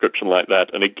kind of description like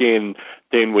that, and again,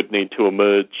 then would need to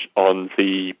emerge on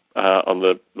the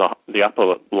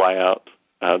upper layout,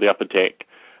 the upper deck,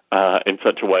 in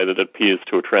such a way that it appears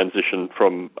to a transition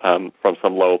from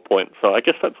some lower point. So I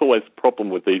guess that's always the problem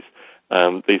with these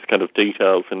kind of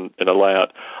details in a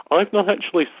layout. I've not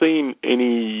actually seen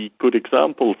any good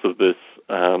examples of this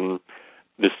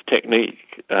this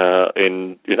technique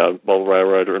in, Model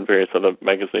Railroader and various other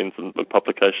magazines and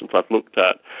publications I've looked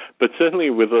at. But certainly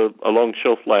with a long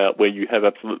shelf layout where you have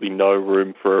absolutely no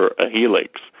room for a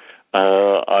helix,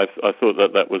 I thought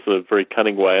that was a very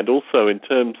cunning way. And also in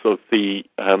terms of the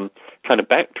kind of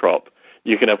backdrop,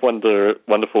 you can have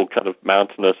wonderful kind of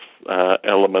mountainous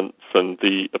elements and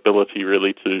the ability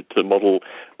really to model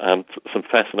some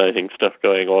fascinating stuff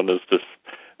going on as this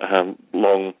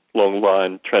long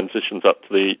line transitions up to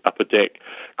the upper deck.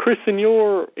 Chris, in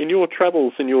your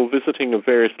travels, in your visiting of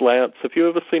various layouts, have you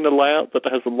ever seen a layout that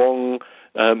has a long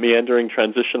meandering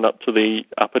transition up to the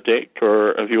upper deck,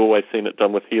 or have you always seen it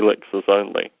done with helixes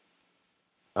only?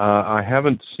 I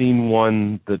haven't seen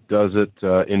one that does it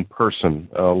in person.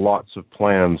 Lots of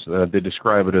plans. They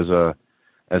describe it as a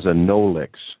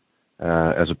nolix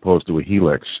as opposed to a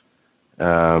helix.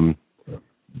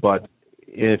 But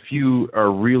if you are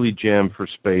really jammed for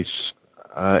space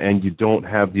and you don't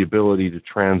have the ability to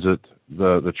transit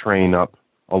the train up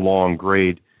a long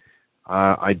grade,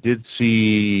 I did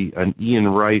see an Ian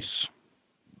Rice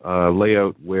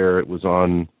layout where it was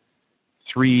on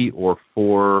 3 or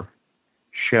 4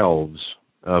 shelves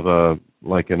of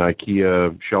like an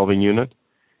IKEA shelving unit,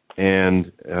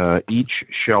 and each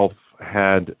shelf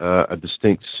had a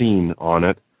distinct scene on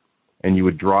it, and you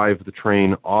would drive the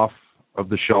train off of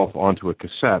the shelf onto a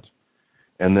cassette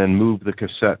and then move the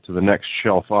cassette to the next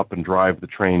shelf up and drive the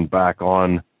train back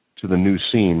on to the new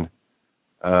scene.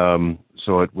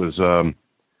 So it was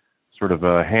sort of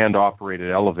a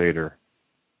hand-operated elevator.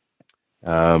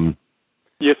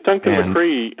 Yes, Duncan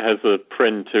McCree has a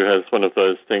friend who has one of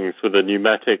those things with a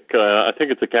pneumatic, I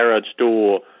think it's a garage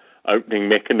door opening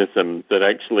mechanism that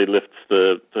actually lifts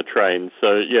the train.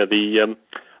 So, yeah,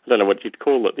 I don't know what you'd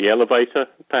call it, the elevator,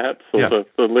 perhaps, or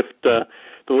the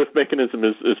lift mechanism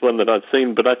is one that I've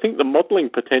seen. But I think the modeling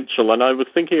potential, and I was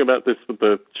thinking about this with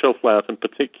the shelf layout in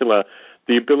particular,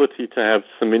 the ability to have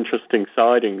some interesting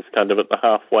sidings kind of at the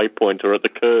halfway point or at the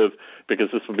curve, because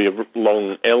this would be a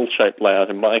long L-shaped layout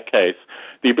in my case,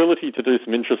 the ability to do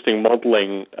some interesting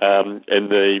modeling in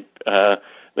the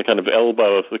kind of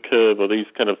elbow of the curve or these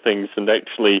kind of things, and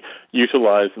actually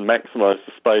utilize and maximize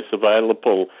the space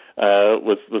available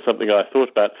was something I thought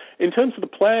about. In terms of the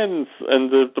plans and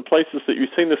the places that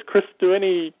you've seen this, Chris, do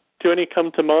any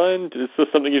come to mind? Is this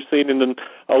something you've seen in an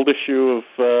old issue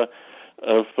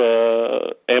of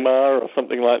MR or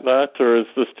something like that, or is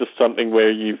this just something where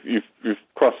you've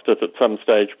crossed it at some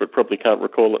stage but probably can't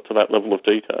recall it to that level of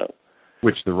detail?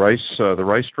 Which, the Rice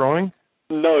drawing?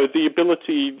 No, the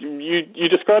ability, you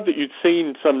described that you'd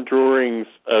seen some drawings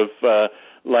of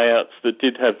layouts that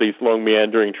did have these long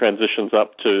meandering transitions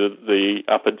up to the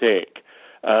upper deck.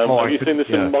 Have you seen this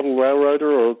in Model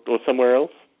Railroader or somewhere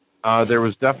else? There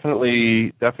was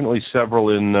definitely several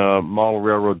in Model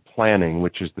Railroad Planning,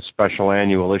 which is the special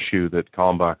annual issue that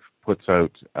Kalmbach puts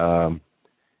out.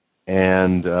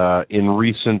 And in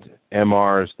recent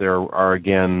MRs, there are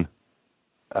again,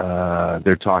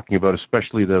 they're talking about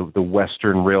especially the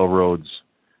western railroads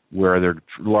where they're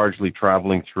largely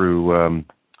traveling through,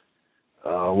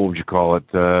 what would you call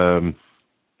it, the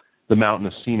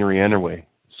mountainous scenery anyway.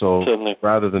 So certainly,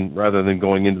 rather than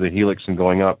going into the helix and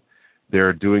going up,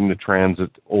 they're doing the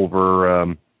transit over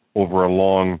a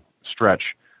long stretch,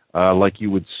 like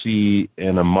you would see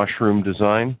in a mushroom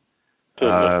design,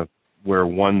 where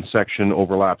one section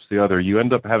overlaps the other. You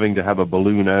end up having to have a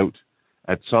balloon out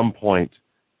at some point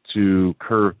to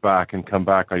curve back and come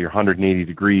back on your 180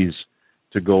 degrees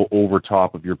to go over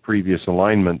top of your previous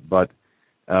alignment. But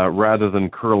rather than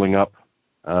curling up,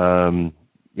 3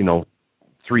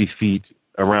 feet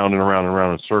around and around and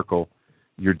around in a circle,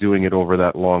 you're doing it over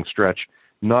that long stretch.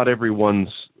 Not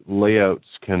everyone's layouts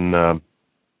can,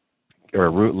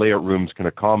 layout rooms can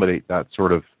accommodate that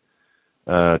sort of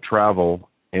travel.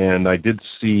 And I did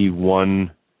see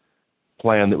one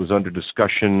plan that was under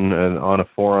discussion on a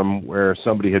forum where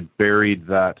somebody had buried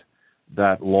that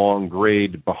long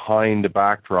grade behind a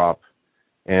backdrop,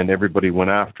 and everybody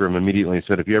went after him immediately and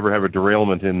said, if you ever have a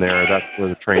derailment in there, that's where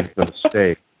the train's going to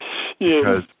stay.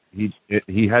 Because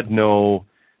he had no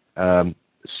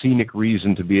scenic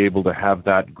reason to be able to have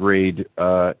that grade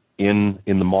in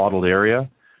the modeled area.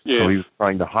 So he was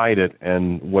trying to hide it,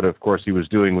 and what, of course, he was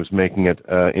doing was making it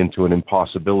into an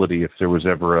impossibility if there was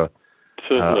ever a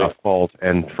fault.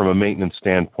 And from a maintenance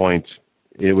standpoint,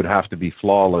 it would have to be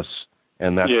flawless,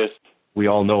 and that's, we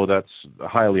all know that's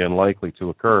highly unlikely to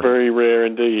occur. Very rare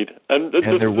indeed. And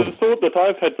the thought that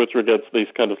I've had with regards to these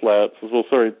kind of layouts as well,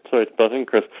 sorry to butt in,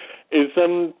 Chris, is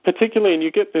particularly, and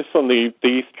you get this on the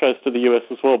east coast of the US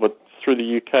as well, but through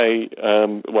the UK,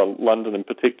 London in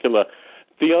particular,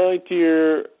 the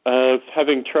idea of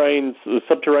having trains,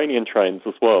 subterranean trains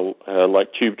as well,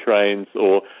 like tube trains,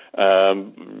 or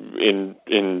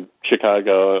in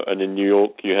Chicago and in New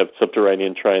York, you have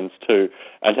subterranean trains too,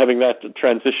 and having that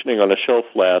transitioning on a shelf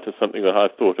layout is something that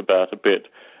I've thought about a bit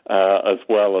as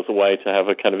well, as a way to have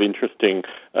a kind of interesting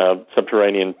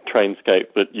subterranean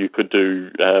trainscape that you could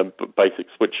do basic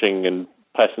switching and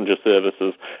passenger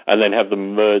services, and then have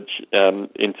them merge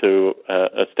into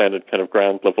a standard kind of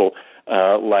ground level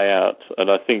layout. And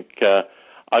I think,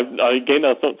 I've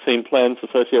not seen plans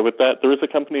associated with that. There is a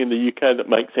company in the UK that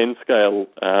makes N-scale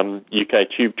UK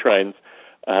tube trains,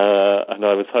 and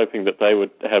I was hoping that they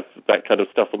would have that kind of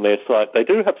stuff on their site. They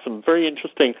do have some very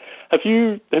interesting. Have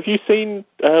you seen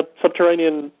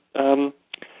subterranean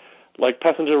like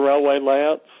passenger railway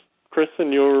layouts, Chris,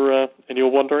 in your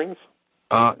wanderings?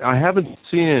 I haven't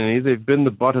seen any. They've been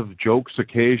the butt of jokes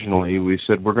occasionally. We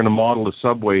said we're going to model a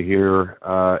subway here,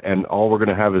 and all we're going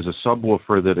to have is a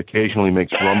subwoofer that occasionally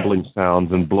makes rumbling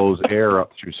sounds and blows air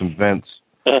up through some vents.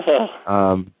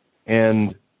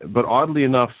 But oddly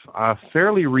enough,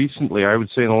 fairly recently, I would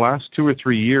say in the last 2 or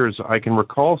 3 years, I can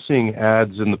recall seeing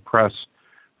ads in the press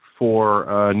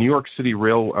for New York City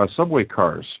rail subway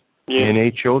cars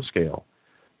in HO scale.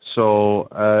 So,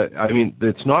 I mean,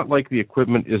 it's not like the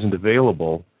equipment isn't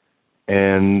available,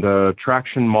 and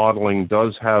traction modeling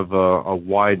does have a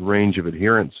wide range of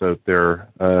adherents out there,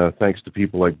 thanks to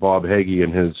people like Bob Hagee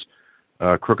and his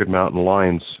Crooked Mountain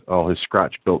Lines, all his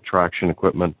scratch-built traction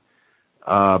equipment.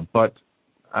 But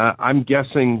I'm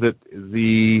guessing that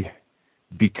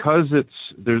because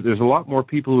there's a lot more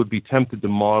people who would be tempted to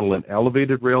model an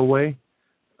elevated railway,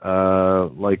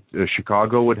 like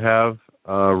Chicago would have,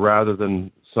 rather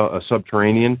than a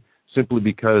subterranean, simply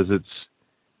because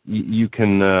you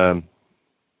can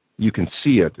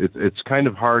see it. It's kind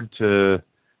of hard to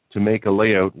make a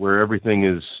layout where everything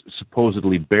is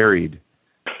supposedly buried.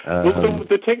 Well,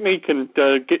 the technique, and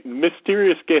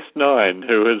Mysterious Guest 9,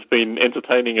 who has been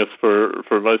entertaining us for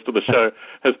most of the show,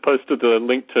 has posted a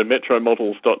link to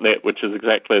metromodels.net, which is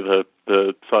exactly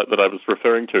the site that I was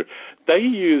referring to. They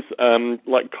use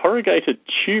like corrugated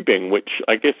tubing, which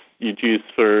I guess you'd use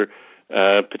for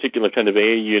particular kind of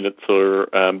air units, or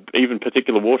even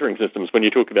particular watering systems. When you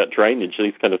talk about drainage,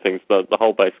 these kind of things, the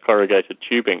whole base corrugated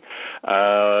tubing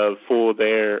for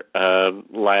their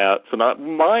layouts. And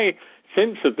my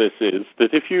sense of this is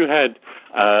that if you had,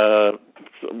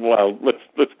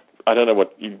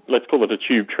 let's call it a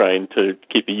tube train to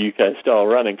keep a UK style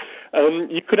running,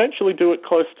 you could actually do it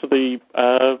close to the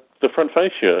front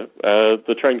fascia.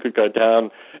 The train could go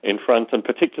down in front, and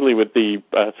particularly with the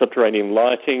subterranean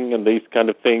lighting and these kind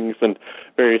of things and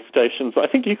various stations, I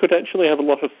think you could actually have a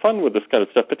lot of fun with this kind of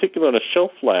stuff, particularly on a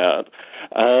shelf layout.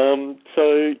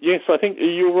 So, yes, I think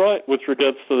you're right with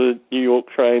regards to the New York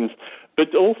trains,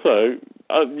 but also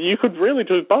you could really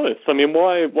do both. I mean,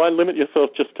 why limit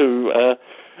yourself just to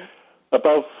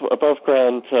above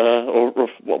ground, or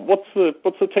what's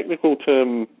the technical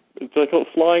term? Do they call it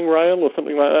flying rail or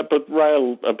something like that? But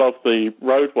rail above the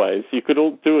roadways. You could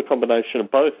all do a combination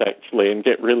of both actually, and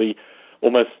get really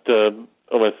almost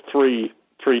three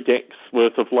decks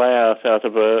worth of layout out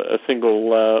of a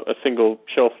single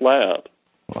shelf layout.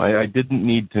 Well, I didn't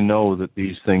need to know that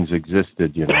these things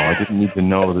existed. You know, I didn't need to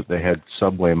know that they had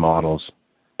subway models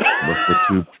with the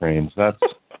tube trains.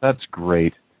 That's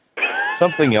great.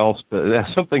 Something else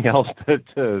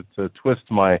to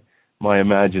twist my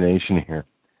imagination here.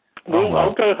 Well,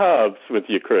 I'll go halves with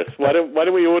you, Chris. Why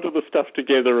don't we order the stuff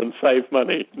together and save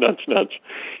money? Nudge, nudge.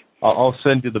 I'll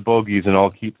send you the bogies, and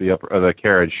I'll keep the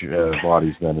carriage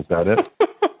bodies. Then is that it?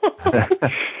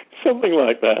 Something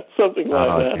like that.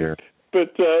 Dear.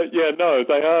 But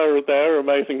they are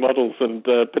amazing models, and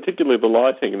particularly the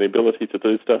lighting and the ability to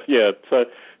do stuff. Yeah. So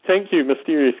thank you,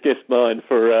 Mysterious Guest 9,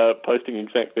 for posting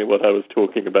exactly what I was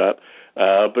talking about.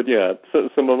 But yeah,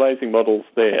 some amazing models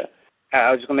there.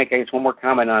 I was just going to make, I guess, one more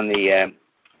comment on the.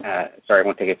 Sorry, I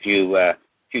want to take a few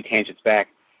tangents back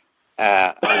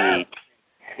on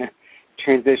the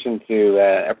transition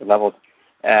to upper levels.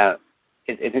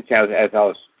 It's interesting. As I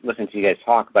was listening to you guys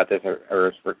talk about this, I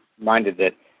was reminded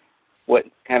that what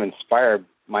kind of inspired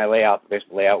my layout, the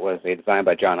basic layout, was a design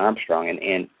by John Armstrong,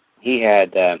 and he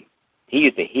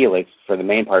used a helix for the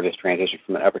main part of his transition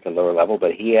from an upper to lower level,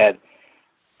 but he had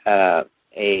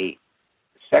a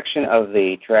section of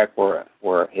the track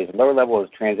where his lower level was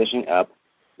transitioning up,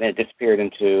 then it disappeared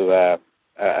into a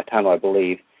tunnel, I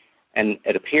believe, and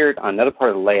it appeared on another part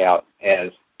of the layout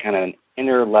as kind of an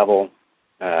inner level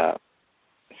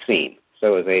scene.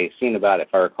 So it was a scene about, if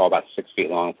I recall, about 4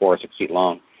 or 6 feet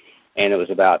long, and it was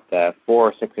about 4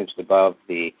 or 6 inches above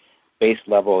the base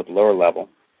level at the lower level.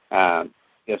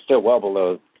 still well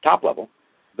below top level,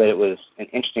 but it was an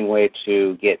interesting way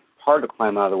to get part of the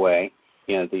climb out of the way.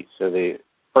 So the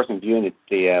person viewing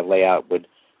the layout would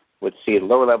see the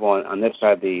lower level on this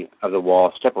side of the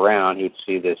wall. Step around, he'd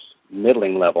see this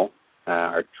middling level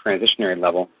or transitionary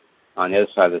level on the other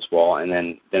side of this wall, and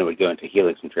then it would go into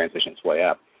helix and transition its way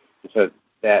up. And so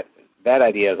that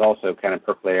idea is also kind of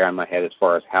percolating around my head as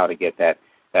far as how to get that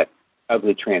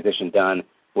ugly transition done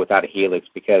without a helix,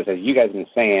 because as you guys have been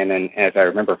saying, and as I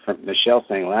remember from Michelle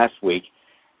saying last week,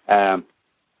 I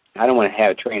don't want to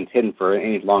have trains hidden for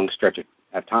any long stretch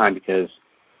of time, because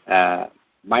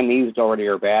my knees already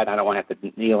are bad. I don't want to have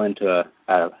to kneel into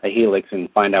a helix and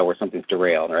find out where something's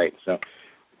derailed, right? So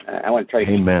I want to try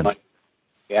to Amen.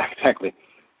 Yeah, exactly.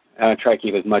 I want to try to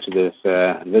keep as much of this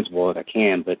visible as I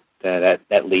can, but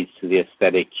that leads to the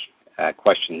aesthetic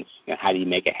questions. How do you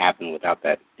make it happen without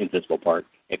that invisible part?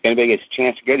 If anybody gets a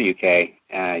chance to go to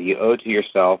UK, you owe it to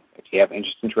yourself, if you have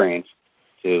interest in trains,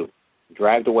 to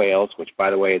drive to Wales, which, by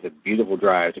the way, is a beautiful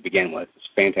drive to begin with. It's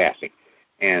fantastic.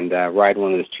 And ride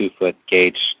one of those 2-foot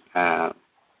gauge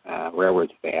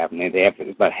railroads that they have. And they have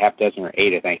about half dozen or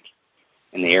 8, I think,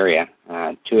 in the area. 2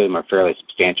 of them are fairly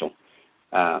substantial.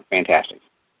 Fantastic.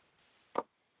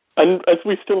 And as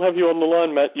we still have you on the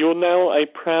line, Matt, you're now a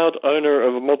proud owner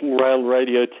of a Model Rail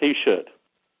Radio T-shirt.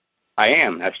 I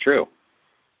am. That's true.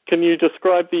 Can you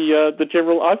describe the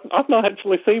general? I've not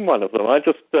actually seen one of them. I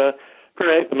just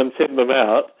create them and send them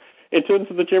out. In terms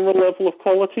of the general level of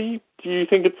quality, do you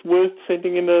think it's worth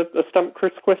sending in a Stump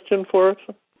Chris question for it?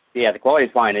 Yeah, the quality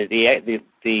is fine. The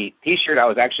T-shirt I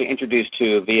was actually introduced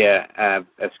to via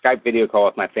a Skype video call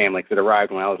with my family, because it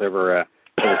arrived when I was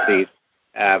overseas.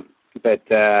 But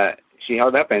she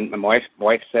held up, and my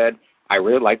wife said, "I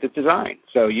really like this design."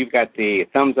 So you've got the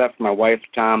thumbs up from my wife,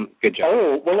 Tom. Good job.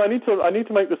 Oh, well, I need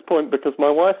to make this point, because my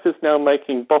wife is now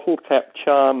making bottle cap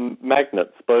charm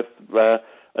magnets, both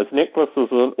as necklaces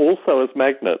and also as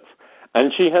magnets.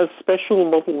 And she has special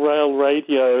Model Rail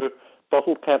Radio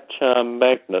bottle cap charm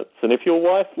magnets. And if your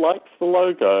wife likes the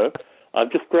logo, I've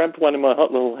just grabbed one in my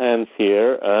hot little hands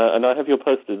here, and I have your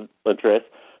postal address.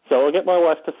 So I'll get my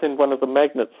wife to send one of the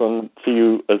magnets on to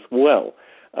you as well.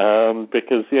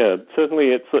 Because, yeah,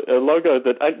 certainly it's a logo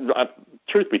that,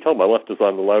 truth be told, my wife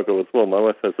designed the logo as well. My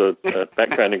wife has a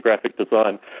background in graphic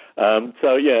design.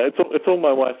 So, yeah, it's all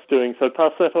my wife's doing. So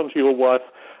pass that on to your wife,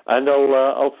 and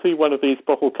I'll see one of these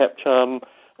bottle cap charm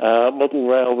Model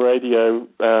Rail Radio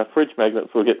fridge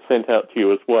magnets will get sent out to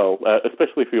you as well,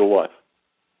 especially for your wife.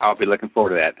 I'll be looking forward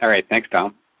to that. All right, thanks,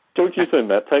 Tom. Talk to you soon,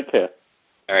 Matt. Take care.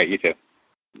 All right, you too.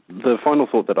 The final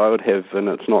thought that I would have, and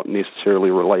it's not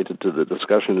necessarily related to the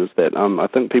discussion, is that I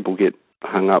think people get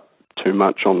hung up too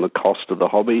much on the cost of the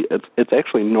hobby. It's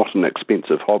actually not an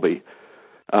expensive hobby.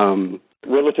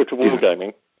 Relative to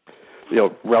wargaming? Yeah,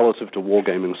 relative to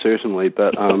wargaming, certainly,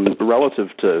 but relative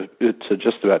to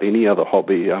just about any other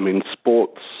hobby. I mean,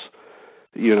 sports,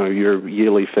 your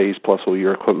yearly fees plus all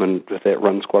your equipment, that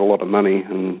runs quite a lot of money,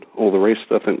 and all the rest.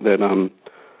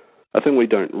 I think we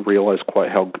don't realize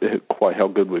quite how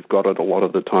good we've got it a lot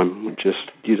of the time.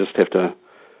 You just have to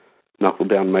knuckle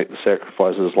down and make the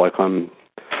sacrifices, like I'm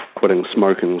quitting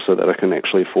smoking so that I can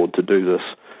actually afford to do this.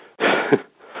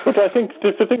 But I think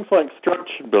for things like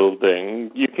structure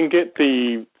building, you can get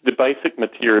the basic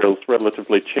materials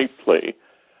relatively cheaply.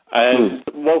 And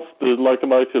whilst the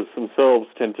locomotives themselves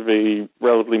tend to be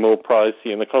relatively more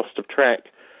pricey, and the cost of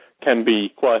track can be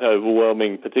quite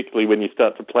overwhelming, particularly when you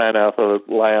start to plan out a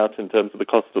layout in terms of the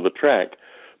cost of the track.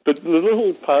 But the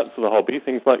little parts of the hobby,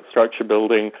 things like structure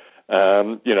building,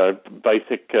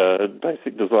 basic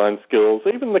design skills,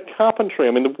 even the carpentry.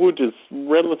 I mean, the wood is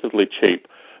relatively cheap,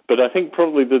 but I think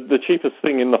probably the cheapest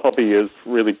thing in the hobby is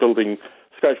really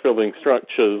scratch building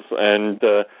structures and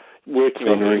working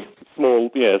scenery.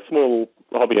 On small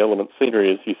hobby elements,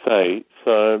 scenery, as you say.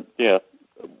 So, yeah.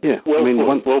 Yeah,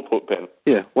 well put, Ben.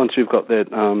 Yeah, once you've got that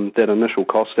initial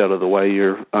cost out of the way,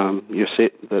 you're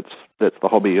set. That's the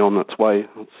hobby on its way.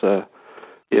 It's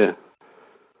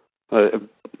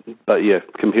but yeah,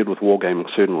 compared with wargaming,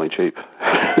 certainly cheap.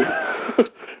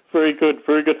 Very good,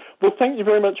 very good. Well, thank you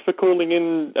very much for calling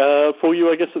in. For you,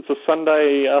 I guess it's a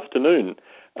Sunday afternoon.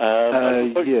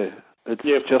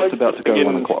 It's just about to go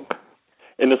 1:00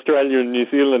 in Australia and New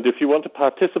Zealand. If you want to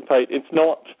participate, it's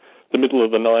not the middle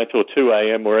of the night or 2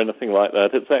 a.m. or anything like that.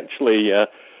 It's actually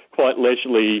quite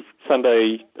leisurely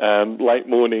Sunday, late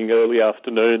morning, early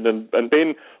afternoon. And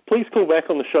Ben, please call back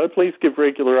on the show. Please give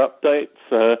regular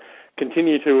updates.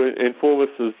 Continue to inform us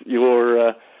as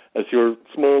your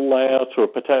small layout or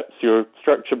perhaps your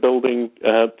structure building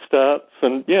starts.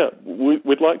 And yeah,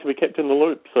 we'd like to be kept in the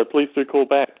loop. So please do call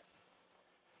back.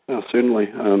 Oh, certainly.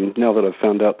 Now that I've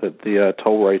found out that the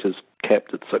toll rate is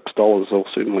capped at $6, I'll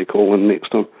certainly call in next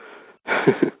time.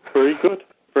 Very good.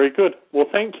 Very good. Well,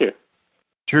 thank you.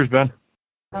 Cheers, Ben.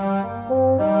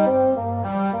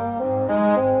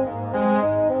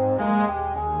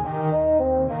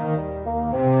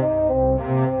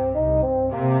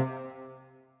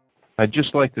 I'd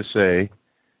just like to say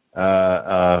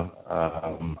a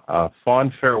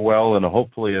fond farewell and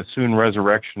hopefully a soon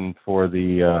resurrection for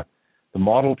the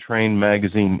Model Train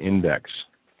Magazine Index.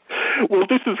 Well,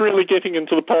 this is really getting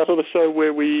into the part of the show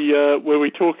where we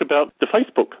talk about the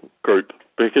Facebook group,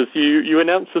 because you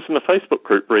announced this in the Facebook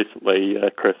group recently,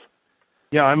 Chris.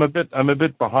 Yeah, I'm a bit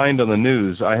behind on the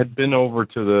news. I had been over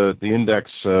to the Index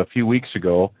a few weeks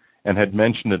ago and had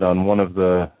mentioned it on one of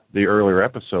the earlier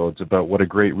episodes about what a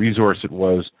great resource it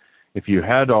was. If you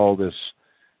had all this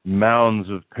mounds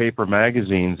of paper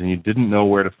magazines and you didn't know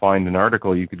where to find an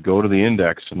article, you could go to the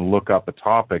Index and look up a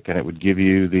topic, and it would give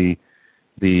you the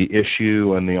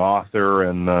issue and the author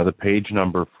and the page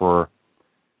number for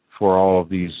all of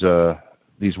these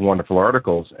wonderful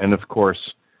articles. And of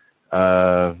course,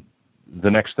 the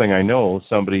next thing I know,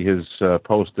 somebody has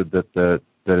posted that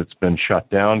it's been shut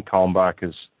down. Kalmbach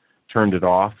has turned it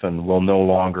off and will no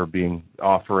longer be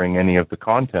offering any of the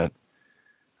content.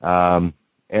 And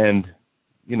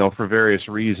for various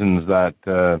reasons that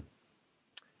are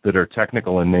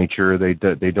technical in nature, they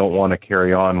don't want to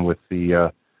carry on with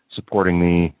the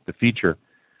supporting the feature.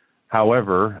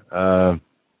 However,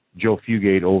 Joe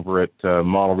Fugate over at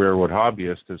Model Railroad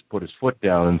Hobbyist has put his foot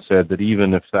down and said that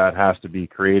even if that has to be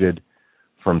created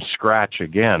from scratch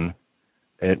again,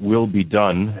 it will be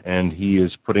done, and he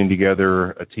is putting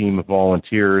together a team of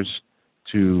volunteers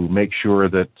to make sure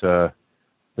that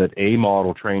a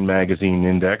Model Train Magazine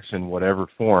Index in whatever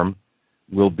form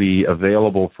will be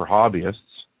available for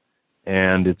hobbyists,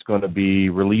 and it's going to be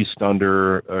released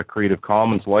under a Creative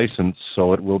Commons license,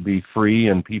 so it will be free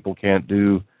and people can't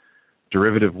do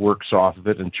derivative works off of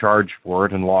it and charge for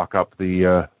it and lock up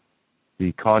the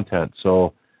content.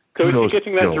 So is he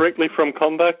getting that directly from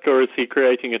Kalmbach, or is he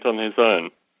creating it on his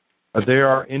own? They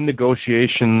are in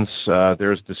negotiations.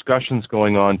 There's discussions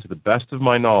going on. To the best of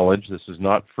my knowledge, this is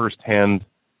not first-hand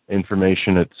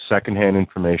information, it's second-hand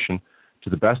information. To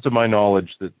the best of my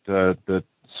knowledge, that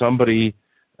somebody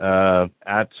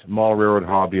at Model Railroad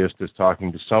Hobbyist is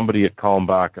talking to somebody at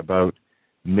Kalmbach about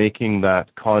making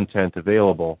that content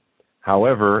available.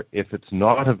 However, if it's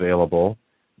not available,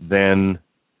 then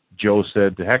Joe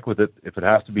said, to heck with it. If it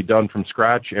has to be done from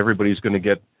scratch, everybody's going to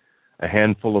get a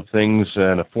handful of things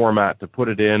and a format to put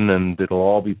it in, and it'll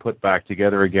all be put back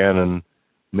together again and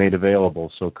made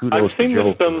available. So kudos to Joe. I've seen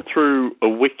this done through a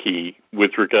wiki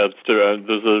with regards to,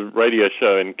 there's a radio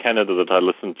show in Canada that I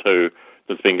listen to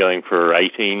that's been going for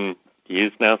 18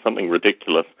 years now, something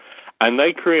ridiculous. And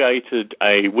they created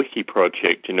a wiki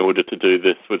project in order to do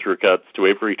this with regards to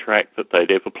every track that they'd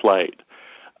ever played.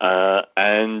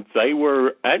 And they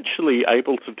were actually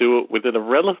able to do it within a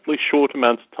relatively short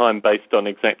amount of time based on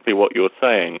exactly what you're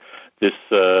saying, this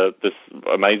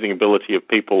amazing ability of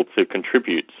people to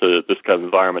contribute to this kind of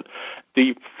environment.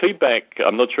 The feedback,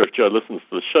 I'm not sure if Joe listens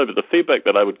to the show, but the feedback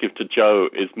that I would give to Joe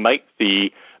is make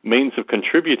the means of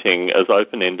contributing as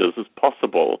open-ended as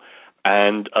possible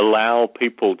and allow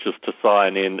people just to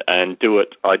sign in and do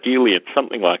it. Ideally, it's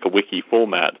something like a wiki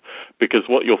format, because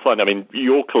what you'll find, I mean,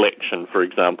 your collection, for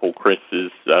example, Chris,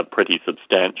 is pretty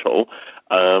substantial,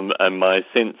 and my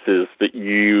sense is that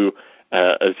you,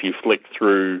 as you flick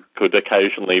through, could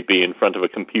occasionally be in front of a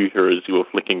computer as you were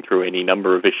flicking through any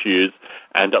number of issues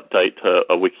and update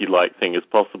a wiki-like thing as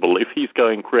possible. If he's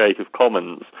going Creative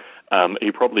Commons,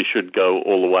 he probably should go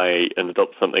all the way and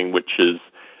adopt something which is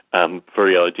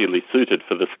very ideally suited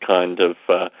for this kind of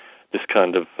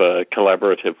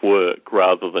collaborative work,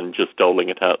 rather than just doling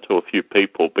it out to a few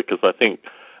people. Because I think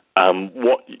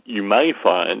what you may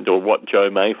find, or what Joe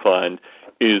may find,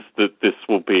 is that this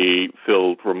will be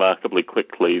filled remarkably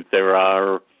quickly. There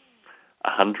are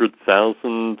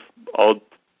 100,000 odd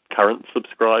current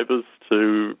subscribers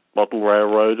to Model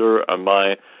Railroader, and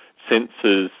my sense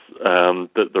is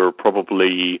that there are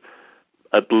probably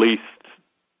at least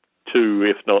 2,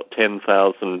 if not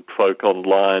 10,000 folk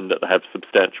online that have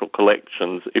substantial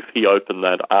collections. If he opened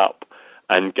that up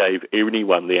and gave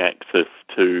anyone the access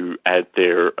to add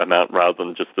their amount rather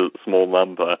than just a small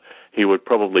number, he would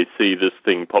probably see this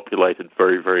thing populated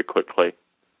very, very quickly.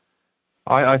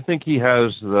 I think he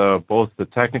has both the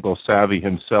technical savvy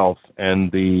himself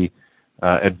and the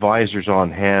advisors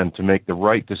on hand to make the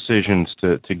right decisions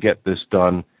to get this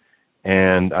done.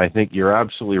 And I think you're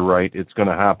absolutely right. It's going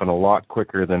to happen a lot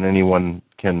quicker than anyone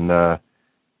can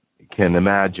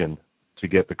imagine to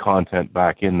get the content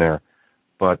back in there.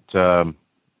 But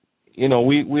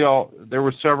we all, there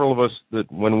were several of us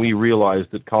that when we realized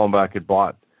that Kalmbach had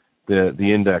bought the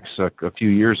index a few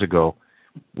years ago,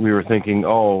 we were thinking,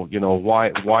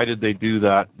 why did they do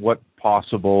that? What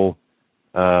possible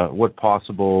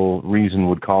reason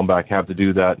would Kalmbach have to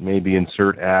do that? Maybe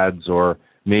insert ads, or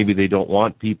maybe they don't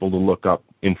want people to look up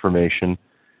information.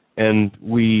 And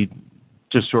we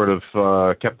just sort of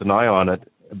kept an eye on it,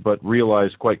 but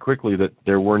realized quite quickly that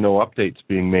there were no updates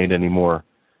being made anymore.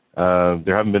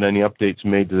 There haven't been any updates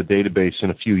made to the database in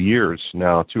a few years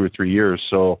now, 2 or 3 years.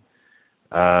 So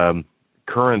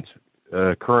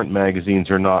current magazines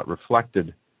are not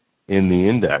reflected in the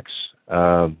index.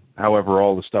 However,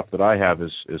 all the stuff that I have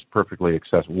is perfectly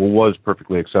accessible. Was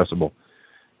perfectly accessible,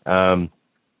 and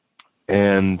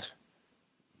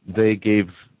they gave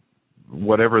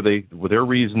their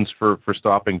reasons for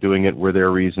stopping doing it were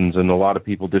their reasons, and a lot of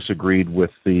people disagreed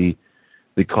with the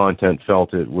content,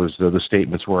 felt it was the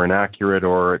statements were inaccurate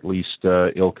or at least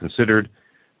ill-considered.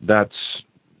 That's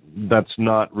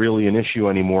not really an issue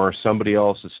anymore. Somebody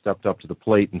else has stepped up to the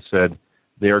plate and said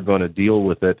they are going to deal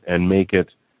with it and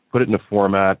put it in a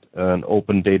format, an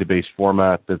open database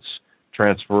format that's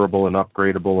transferable and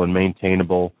upgradable and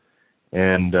maintainable,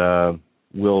 and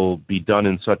will be done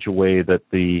in such a way that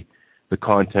the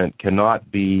content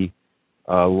cannot be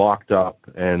locked up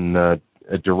and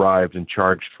derived and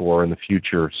charged for in the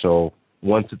future. So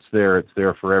once it's there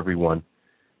for everyone.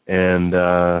 And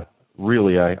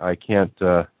really, I can't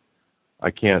sing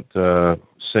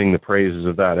the praises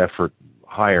of that effort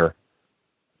higher.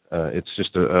 It's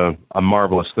just a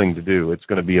marvelous thing to do. It's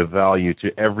going to be of value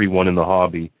to everyone in the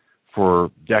hobby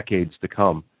for decades to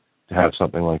come to have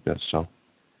something like this. So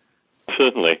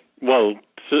certainly, well,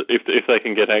 if they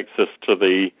can get access to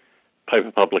the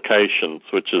paper publications,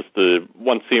 which is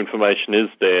once the information is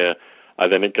there, I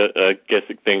guess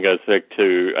it then goes back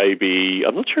to ABE.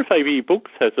 I'm not sure if ABE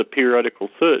Books has a periodical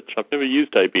search. I've never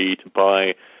used ABE to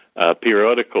buy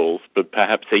periodicals, but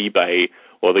perhaps eBay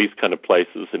or these kind of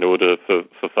places in order for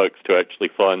folks to actually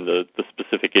find the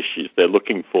specific issues they're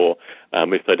looking for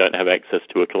if they don't have access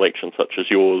to a collection such as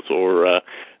yours or a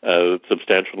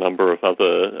substantial number of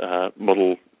other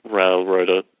model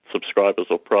railroader subscribers,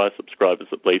 or prior subscribers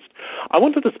at least. I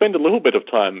wanted to spend a little bit of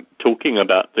time talking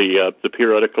about the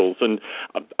periodicals, and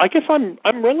I guess I'm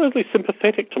relatively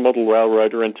sympathetic to Model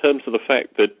Railroader in terms of the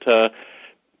fact that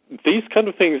these kind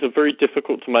of things are very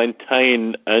difficult to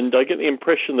maintain, and I get the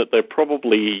impression that they're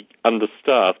probably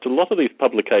understaffed. A lot of these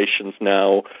publications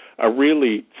now are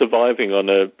really surviving on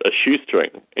a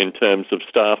shoestring in terms of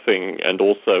staffing and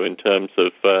also in terms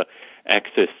of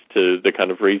access to the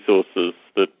kind of resources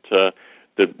that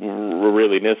were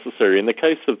really necessary. In the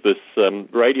case of this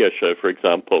radio show, for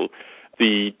example,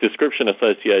 the description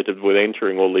associated with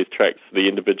entering all these tracks for the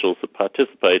individuals that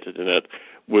participated in it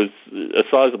was a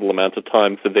sizable amount of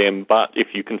time for them, but if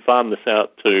you can farm this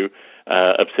out to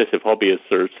obsessive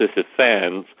hobbyists or obsessive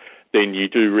fans, then you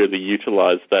do really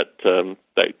utilize that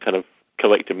kind of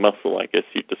collective muscle, I guess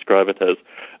you'd describe it as.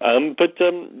 But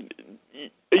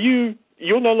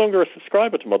you're no longer a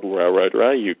subscriber to Model Railroader,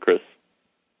 are you, Chris?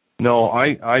 No,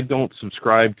 I don't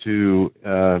subscribe to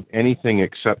anything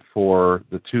except for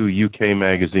the 2 UK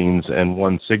magazines and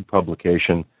 1 SIG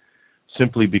publication,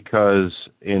 simply because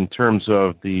in terms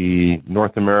of the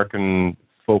North American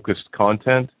focused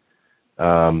content,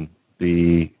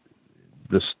 the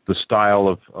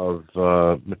style of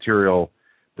material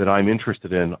that I'm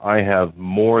interested in, I have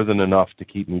more than enough to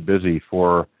keep me busy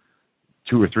for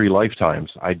 2 or 3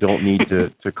 lifetimes. I don't need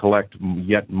to collect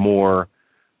yet more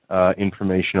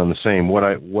information on the same. What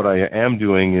I am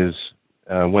doing is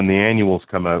when the annuals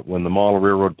come out, when the model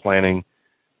railroad planning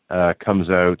comes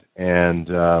out,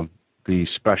 and the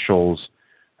specials,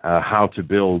 how to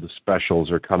build specials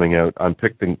are coming out, I'm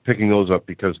picking those up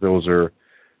because those are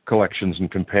collections and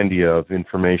compendia of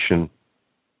information,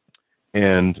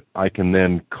 and I can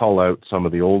then cull out some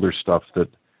of the older stuff that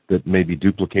may be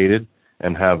duplicated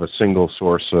and have a single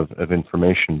source of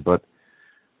information. But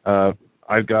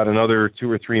I've got another 2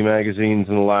 or 3 magazines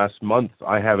in the last month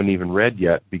I haven't even read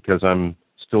yet because I'm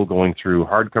still going through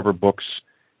hardcover books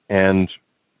and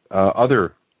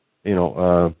other,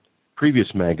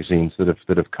 previous magazines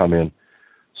that have come in.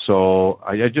 So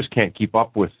I just can't keep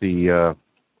up with the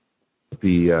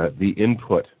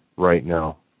input right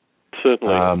now.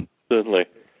 Certainly.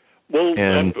 Well,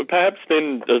 perhaps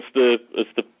then, as the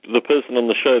person on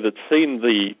the show that's seen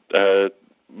the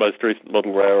most recent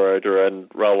Model Railroader and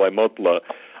Railway Modeler,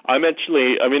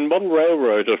 Model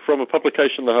Railroader, from a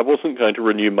publication that I wasn't going to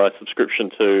renew my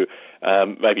subscription to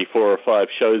maybe 4 or 5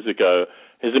 shows ago,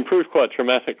 has improved quite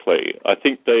dramatically. I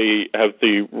think they have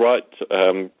the right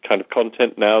kind of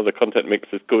content now. The content mix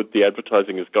is good. The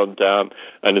advertising has gone down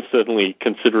and is certainly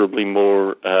considerably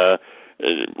more,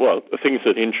 things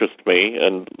that interest me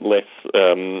and less,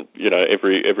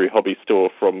 every hobby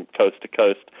store from coast to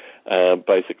coast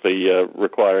basically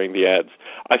requiring the ads.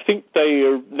 I think they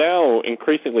are now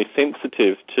increasingly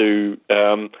sensitive to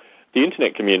the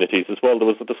internet communities as well. There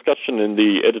was a discussion in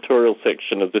the editorial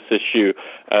section of this issue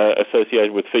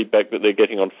associated with feedback that they're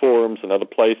getting on forums and other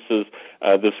places.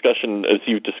 The discussion, as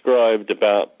you described,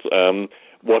 about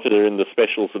what are in the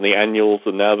specials and the annuals,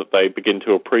 and now that they begin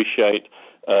to appreciate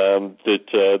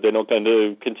that they're not going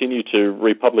to continue to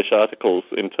republish articles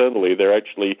internally. They're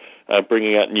actually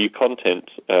bringing out new content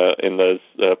in those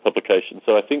publications.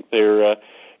 So I think they're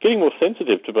getting more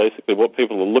sensitive to basically what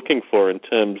people are looking for in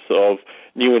terms of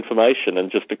new information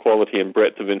and just the quality and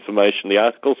breadth of information. The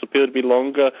articles appear to be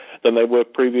longer than they were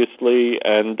previously,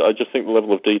 and I just think the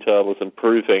level of detail is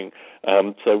improving.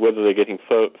 So whether they're getting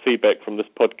feedback from this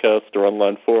podcast or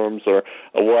online forums or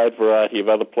a wide variety of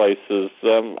other places,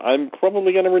 I'm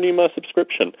probably going to renew my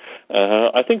subscription.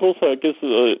 I think also it gives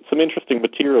some interesting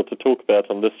material to talk about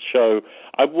on this show.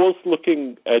 I was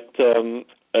looking at Railway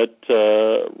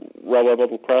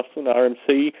Model Craftsman,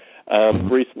 RMC,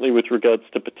 recently with regards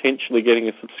to potentially getting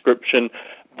a subscription,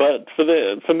 but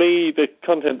for me the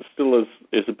content still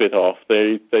is a bit off.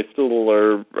 They still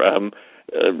are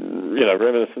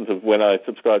reminiscent of when I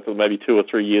subscribed to them maybe 2 or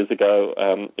 3 years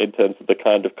ago in terms of the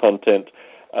kind of content.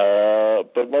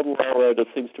 But Model Railroader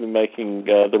seems to be making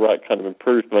the right kind of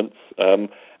improvements. And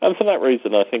for that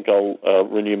reason, I think I'll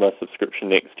renew my subscription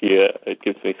next year. It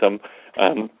gives me some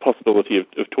possibility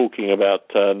of talking about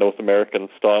North American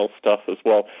style stuff as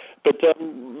well. But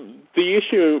the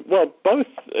issue, both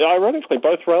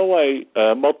Railway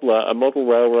Modeler and Model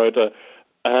Railroader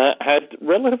had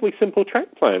relatively simple track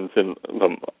plans in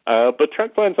them. But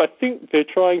track plans, I think they're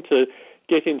trying to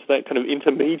get into that kind of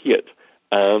intermediate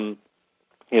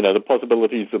the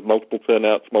possibilities of multiple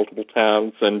turnouts, multiple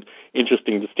towns, and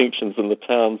interesting distinctions in the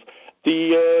towns.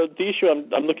 The issue,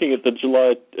 I'm looking at the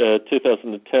July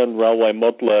 2010 Railway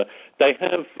Modeler. They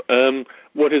have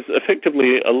what is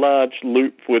effectively a large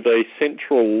loop with a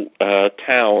central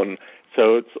town.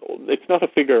 So it's not a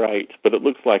figure 8, but it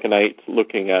looks like an 8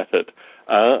 looking at it.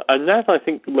 And that, I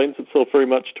think, lends itself very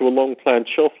much to a long-planned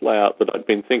shelf layout that I've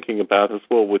been thinking about as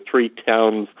well, with 3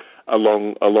 towns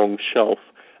along shelf.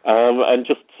 And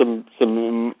just some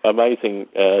amazing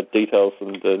details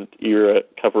and era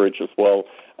coverage as well.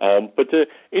 But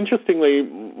interestingly,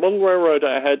 Model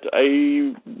Railroader had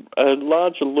a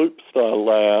larger loop-style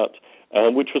layout,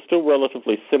 which was still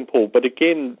relatively simple. But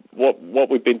again, what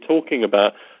we've been talking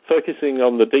about, focusing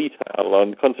on the detail,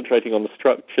 on concentrating on the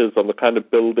structures, on the kind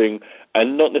of building,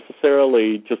 and not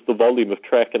necessarily just the volume of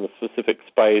track in a specific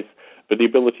space, but the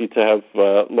ability to have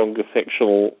longer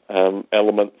sectional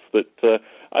elements that,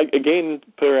 again,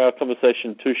 per our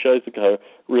conversation 2 shows ago,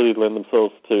 really lend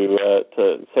themselves to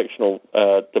sectional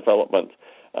development.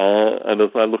 And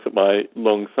as I look at my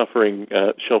long-suffering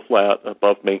shelf layout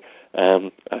above me,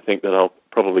 I think that I'll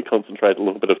probably concentrate a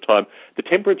little bit of time. The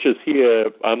temperatures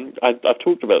here, I've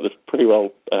talked about this pretty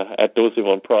well ad nauseam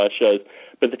on prior shows,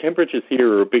 but the temperatures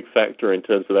here are a big factor in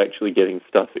terms of actually getting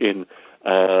stuff in.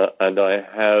 And I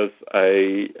have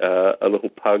a little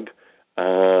pug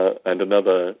and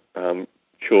another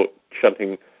short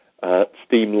shunting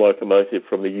steam locomotive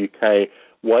from the UK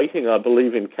waiting, I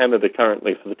believe, in Canada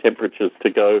currently for the temperatures to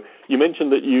go. You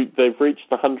mentioned that they've reached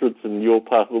the hundreds in your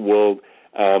part of the world.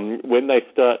 When they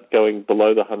start going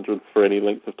below the hundreds for any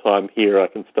length of time here, I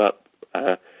can start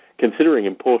considering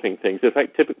importing things. In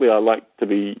fact, typically I like to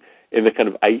be in the kind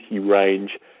of 80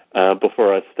 range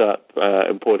before I start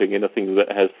importing anything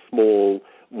that has small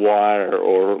wire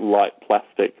or light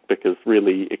plastic, because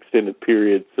really extended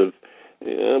periods of,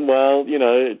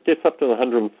 it gets up to the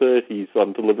 130s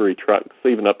on delivery trucks,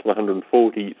 even up to the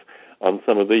 140s on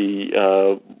some of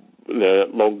the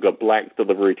longer black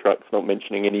delivery trucks, not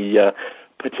mentioning any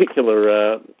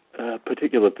particular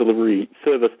delivery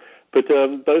service. But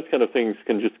those kind of things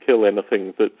can just kill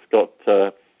anything that's got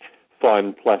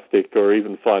fine plastic or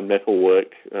even fine metal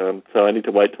work. So I need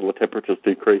to wait till the temperatures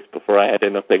decrease before I add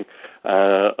anything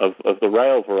of the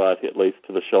rail variety, at least,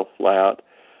 to the shelf layout.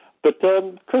 But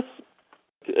Chris,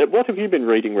 what have you been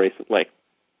reading recently?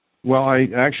 Well,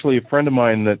 a friend of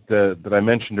mine that I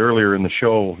mentioned earlier in the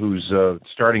show, who's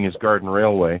starting his garden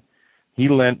railway, he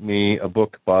lent me a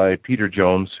book by Peter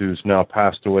Jones, who's now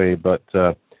passed away, but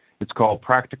it's called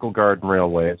Practical Garden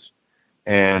Railways,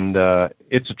 and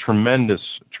it's a tremendous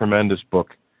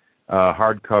book.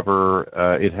 hardcover.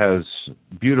 It has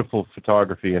beautiful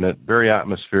photography in it, very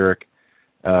atmospheric.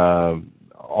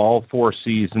 All 4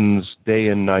 seasons, day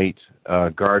and night,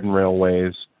 garden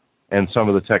railways, and some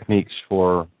of the techniques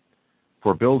for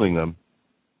building them.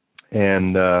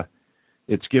 And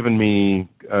it's given me,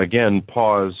 again,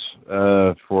 pause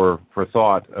for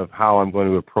thought of how I'm going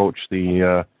to approach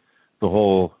the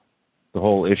whole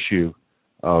issue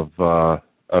of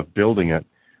building it.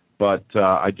 But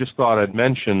I just thought I'd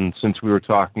mention, since we were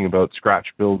talking about scratch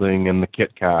building and the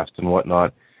kit cast and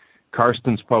whatnot,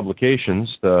 Karstens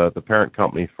Publications, the parent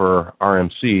company for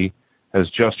RMC, has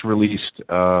just released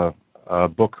a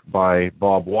book by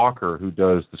Bob Walker, who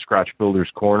does the Scratch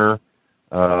Builder's Corner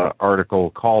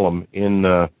article column in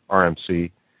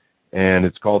RMC, and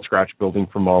it's called Scratch Building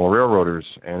for Model Railroaders,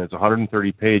 and it's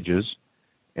 130 pages,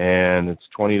 and it's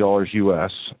 $20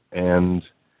 US, and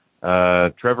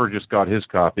Trevor just got his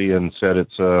copy and said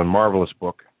it's a marvelous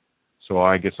book, so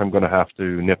I guess I'm going to have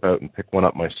to nip out and pick one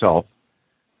up myself.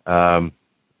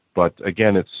 But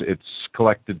again, it's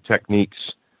collected techniques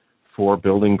for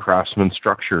building Craftsman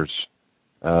structures.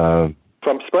 From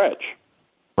scratch?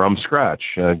 From scratch,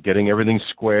 getting everything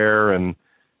square and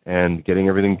getting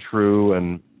everything true,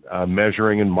 and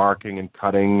measuring and marking and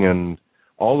cutting and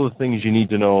all the things you need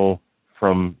to know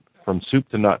from soup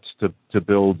to nuts to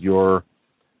build your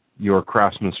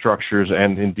Craftsman structures.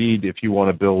 And indeed, if you want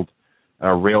to build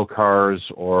rail cars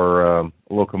or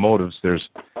locomotives, there's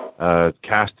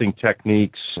casting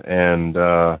technies and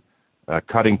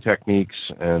cutting techniques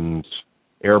and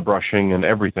airbrushing, and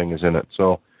everything is in it.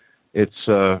 So it's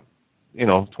 $20,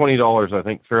 I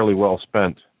think, fairly well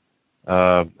spent.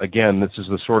 Again, this is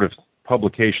the sort of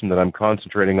publication that I'm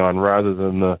concentrating on rather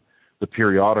than the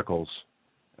periodicals,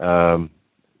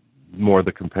 more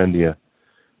the compendia.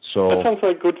 So that sounds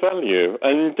like good value,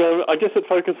 and I guess it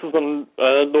focuses on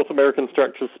North American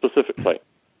structures specifically.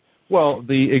 Well,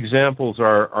 the examples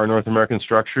are North American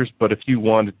structures, but if you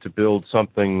wanted to build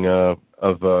something of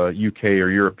UK or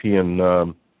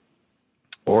European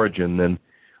origin, then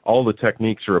all the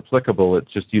techniques are applicable.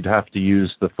 It's just you'd have to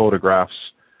use the photographs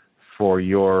for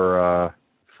your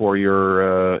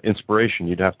inspiration.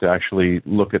 You'd have to actually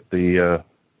look at the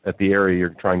area you're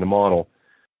trying to model.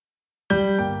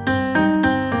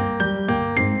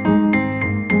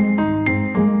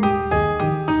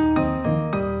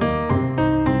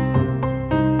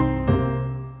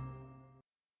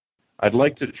 I'd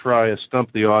like to try a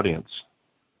Stump the Audience.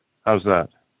 How's that?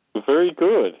 Very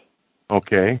good.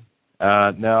 Okay.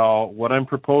 Now, what I'm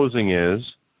proposing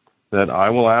is that I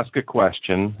will ask a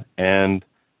question, and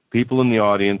people in the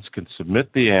audience can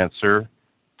submit the answer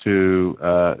to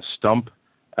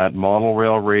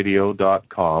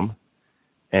stump@modelrailradio.com,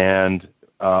 and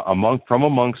from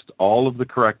amongst all of the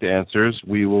correct answers,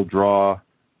 we will draw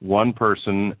one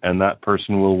person, and that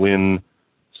person will win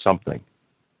something.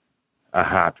 A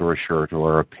hat or a shirt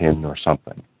or a pin or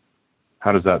something.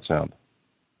 How does that sound?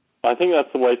 I think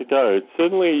that's the way to go.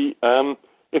 Certainly,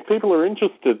 if people are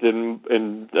interested in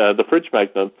the fridge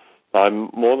magnets, I'm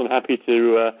more than happy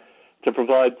to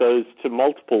provide those to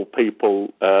multiple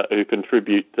people who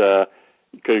contribute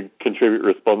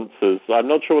responses. I'm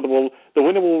not sure whether the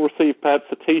winner will receive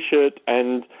perhaps a T-shirt,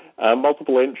 and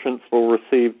multiple entrants will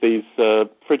receive these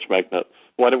fridge magnets.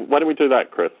 Why don't we do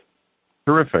that, Chris?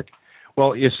 Terrific.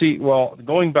 Well, you see,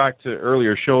 going back to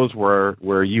earlier shows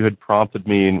where you had prompted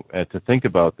me to think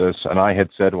about this, and I had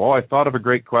said, well, I thought of a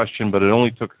great question, but it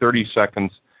only took 30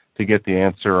 seconds to get the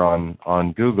answer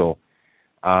on Google.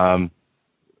 And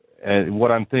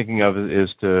what I'm thinking of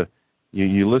is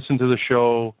you listen to the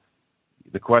show,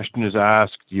 the question is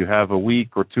asked, you have a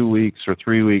week or 2 weeks or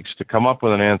 3 weeks to come up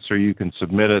with an answer, you can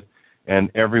submit it, and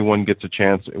everyone gets a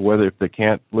chance, whether if they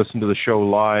can't listen to the show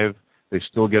live, they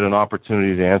still get an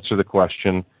opportunity to answer the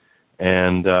question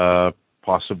and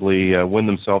possibly win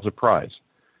themselves a prize.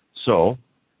 So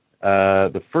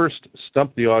the first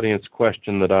Stump the Audience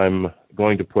question that I'm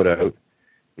going to put out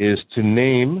is to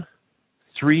name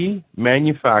 3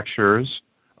 manufacturers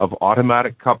of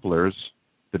automatic couplers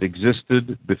that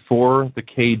existed before the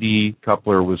KD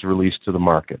coupler was released to the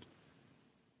market.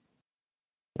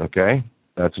 Okay?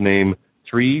 That's name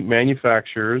 3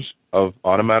 manufacturers of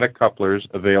automatic couplers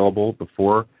available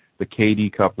before the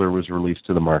KD coupler was released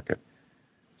to the market.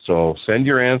 So send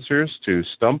your answers to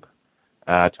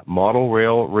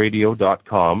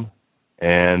stump@modelrailradio.com,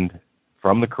 and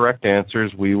from the correct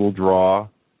answers, we will draw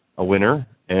a winner,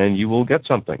 and you will get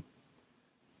something.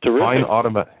 Terrific.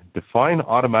 Define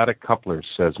automatic couplers,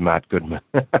 says Matt Goodman.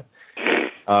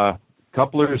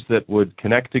 Couplers that would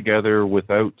connect together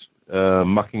without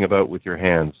mucking about with your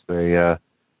hands. They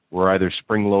were either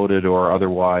spring-loaded or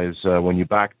otherwise, when you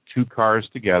back two cars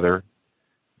together.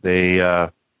 They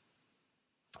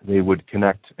would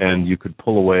connect, and you could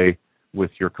pull away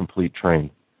with your complete train.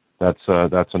 That's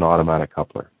an automatic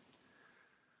coupler.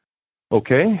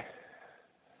 Okay.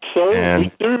 So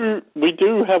we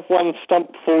do have one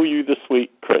stump for you this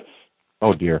week, Chris.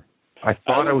 Oh dear! I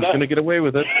thought I was going to get away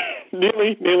with it.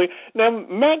 Nearly. Now,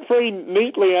 Matt very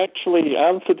neatly actually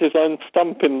answered his own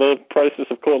stump in the process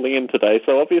of calling in today,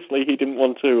 so obviously he didn't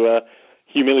want to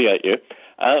humiliate you.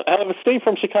 However, Steve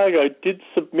from Chicago did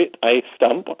submit a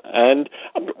stump, and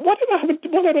what happened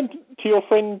to your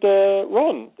friend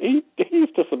Ron? He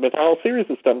used to submit a whole series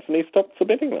of stumps, and he stopped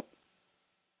submitting them.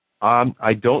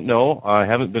 I don't know. I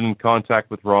haven't been in contact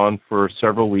with Ron for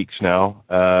several weeks now.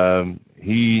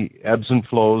 He ebbs and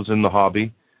flows in the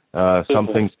hobby. Some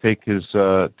things take his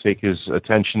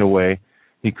attention away.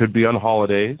 He could be on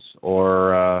holidays,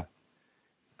 or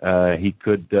he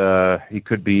could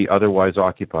be otherwise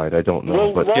occupied. I don't know.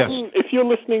 Well, but Ron, yes, if you're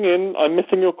listening in, I'm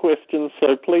missing your questions,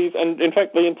 so please, and in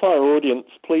fact the entire audience,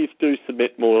 please do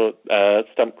submit more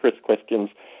Stump Chris questions.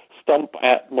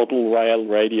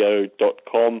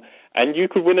 stump@modelrailradio.com, and you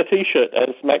could win a T-shirt,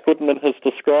 as Matt Goodman has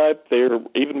described. They're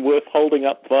even worth holding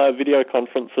up via video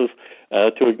conferences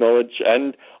to acknowledge.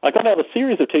 And I got out a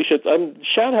series of T-shirts.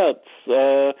 Shout-outs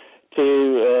to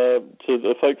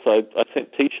the folks I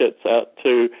sent T-shirts out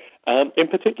to. In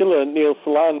particular, Neil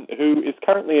Salan, who is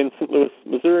currently in St. Louis,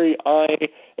 Missouri. I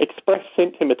express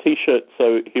sent him a T-shirt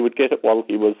so he would get it while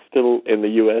he was still in the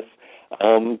U.S.,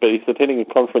 but he's attending a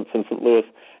conference in St. Louis.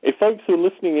 If folks who are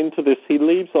listening into this, he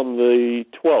leaves on the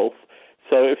 12th,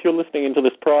 so if you're listening into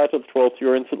this prior to the 12th,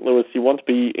 you're in St. Louis, you want to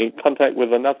be in contact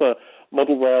with another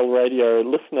Model Rail Radio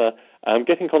listener,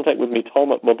 get in contact with me,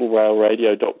 Tom, at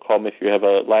modelrailradio.com if you have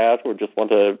a layout or just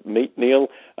want to meet Neil.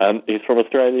 He's from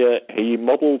Australia. He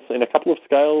models in a couple of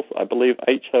scales, I believe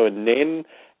HO and NEN,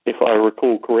 if I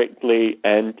recall correctly,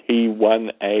 and he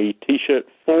won a T-shirt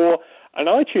for an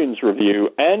iTunes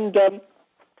review. And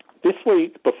this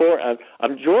week, before I'm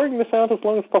drawing this out as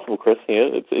long as possible, Chris,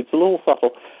 here. It's a little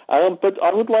subtle. But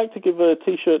I would like to give a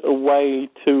T-shirt away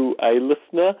to a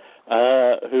listener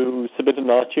who submitted an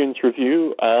iTunes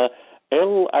review,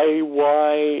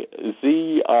 LAYZIS,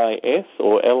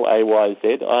 or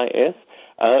LAYZIS,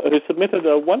 who submitted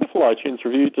a wonderful iTunes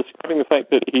review describing the fact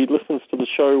that he listens to the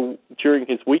show during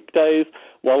his weekdays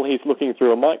while he's looking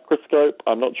through a microscope.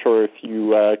 I'm not sure if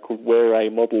you could wear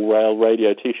a Model Rail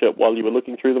Radio T-shirt while you were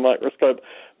looking through the microscope,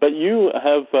 but you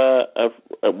have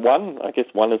one, I guess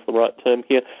one is the right term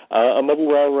here, a Model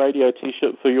Rail Radio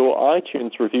T-shirt for your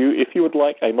iTunes review. If you would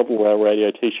like a Model Rail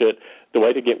Radio T-shirt, the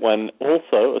way to get one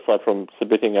also, aside from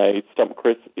submitting a Stump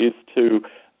Chris, is to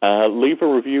leave a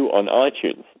review on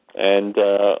iTunes. And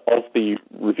of the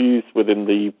reviews within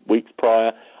the weeks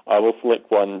prior, I will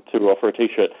select one to offer a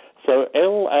T-shirt. So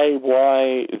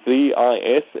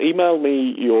LAYZIS, email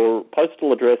me your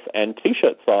postal address and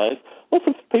T-shirt size. Lots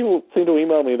of people seem to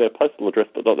email me their postal address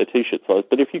but not their T-shirt size.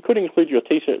 But if you could include your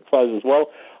T-shirt size as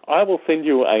well, I will send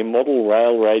you a Model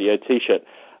Rail Radio T-shirt.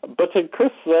 But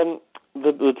Chris, the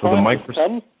time has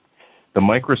come. The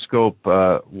microscope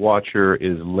watcher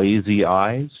is Lazy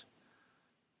Eyes.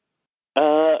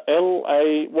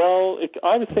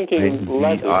 I was thinking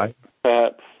lazy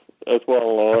perhaps as well,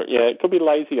 or it could be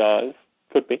Lazy Eyes,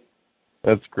 could be.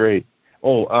 That's great.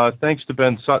 Thanks to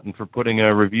Ben Sutton for putting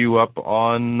a review up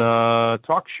on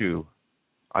TalkShoe.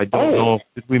 I don't know.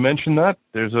 Did we mention that?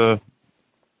 There's a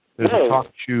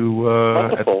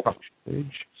TalkShoe at the TalkShoe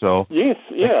page. So yes,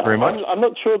 thanks very much. I'm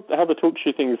not sure how the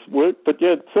TalkShoe things work, but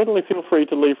certainly feel free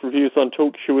to leave reviews on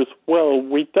TalkShoe as well.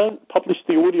 We don't publish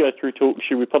the audio through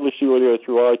TalkShoe. We publish the audio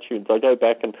through iTunes. I go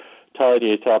back and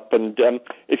tidy it up. And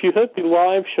if you heard the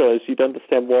live shows, you'd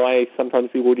understand why sometimes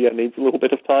the audio needs a little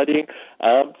bit of tidying.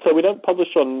 So we don't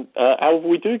publish on. However,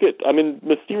 we do get.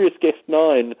 Mysterious Guest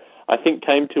 9, I think,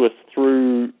 came to us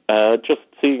through just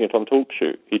seeing it on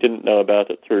TalkShoe. He didn't know about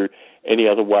it through any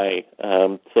other way.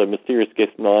 So Mysterious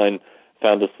Guest 9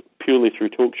 found us purely through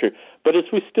TalkShoe. But as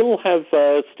we still have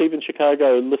Steve in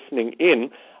Chicago listening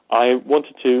in, I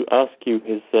wanted to ask you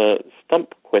his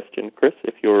stump question, Chris,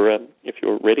 if you're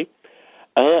ready.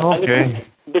 Okay.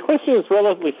 The question is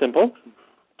relatively simple.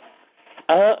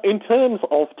 In terms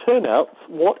of turnouts,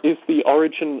 what is the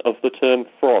origin of the term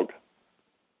frog?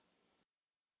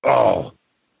 Oh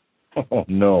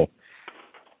no.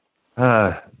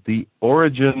 The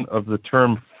origin of the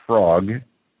term frog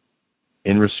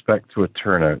in respect to a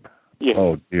turnout. Yes.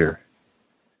 Oh dear.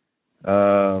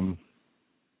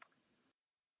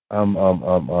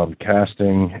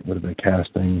 Casting. Would have been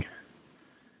casting.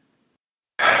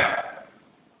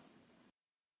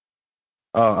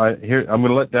 I'm going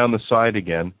to let down the side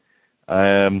again.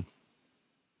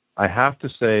 I have to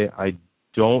say I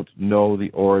don't know the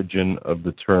origin of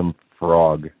the term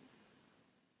frog.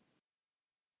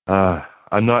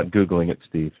 I'm not Googling it,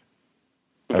 Steve.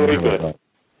 Very good.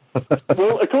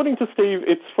 Well, according to Steve,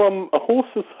 it's from a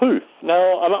horse's hoof.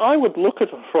 Now, I would look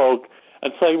at a frog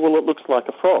and say, well, it looks like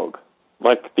a frog,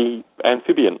 like the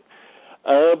amphibian.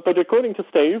 But according to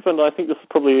Steve, and I think this is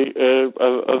probably a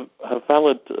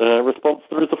valid response,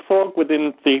 there is a frog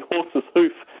within the horse's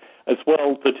hoof as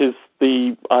well that is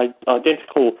the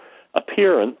identical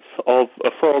appearance of a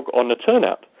frog on a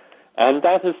turnout. And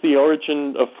that is the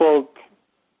origin of frog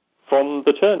from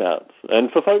the turnouts.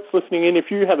 And for folks listening in,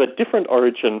 if you have a different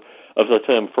origin of the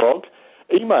term frog,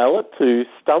 email it to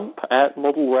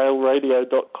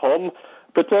stump@modelrailradio.com.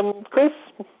 But, Chris,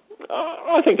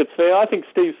 I think it's fair. I think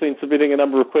Steve's been submitting a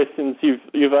number of questions.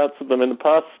 You've answered them in the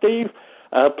past. Steve,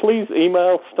 please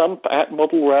email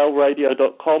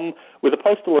stump@modelrailradio.com with a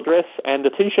postal address and a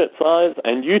T-shirt size,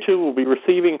 and you too will be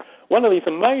receiving one of these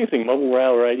amazing Model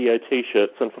Rail Radio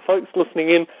T-shirts. And for folks listening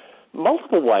in,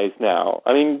 multiple ways now.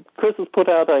 I mean, Chris has put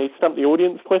out a Stump the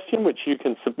Audience question, which you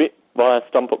can submit via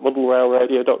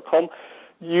stump@modelrailradio.com.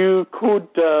 You could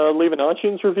leave an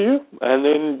iTunes review, and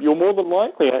then you're more than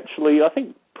likely, actually, I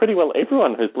think pretty well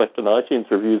everyone who's left an iTunes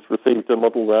review has received a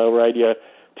Model Rail Radio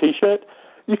T-shirt.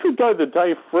 You could go the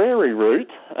Dave Frary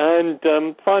route and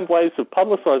find ways of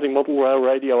publicising Model Rail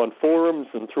Radio on forums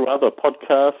and through other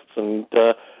podcasts and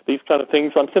these kind of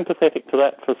things. I'm sympathetic to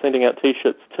that for sending out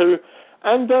T-shirts too.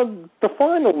 And the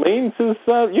final means is,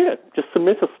 just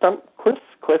submit a Stump Chris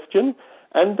question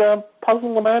and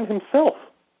puzzle the man himself.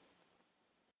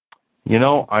 You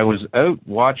know, I was out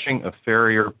watching a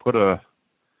farrier put a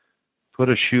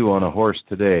shoe on a horse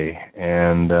today,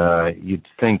 and you'd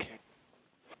think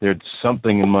there's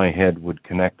something in my head would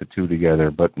connect the two together,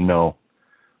 but no.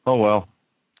 Oh, well.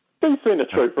 He's been a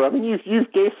trooper. I mean,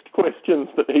 you've guessed questions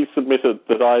that he submitted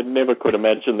that I never could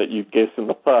imagine that you'd guess in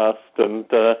the past, and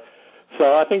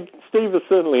so I think Steve has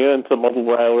certainly earned the Model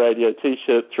Rail Radio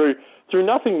T-shirt through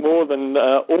nothing more than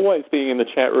always being in the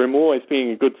chat room, always being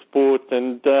a good sport,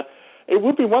 and it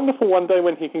would be wonderful one day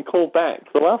when he can call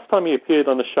back. The last time he appeared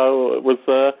on the show, it was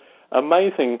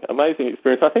amazing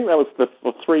experience. I think that was the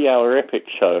 3-hour epic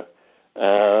show,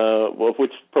 of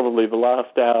which probably the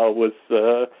last hour was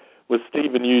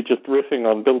Steve and you just riffing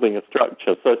on building a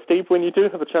structure. So, Steve, when you do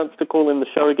have a chance to call in the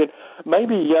show again,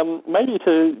 maybe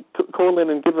to call in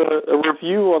and give a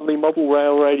review on the Model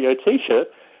Rail Radio T-shirt,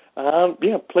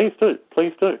 please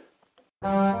do.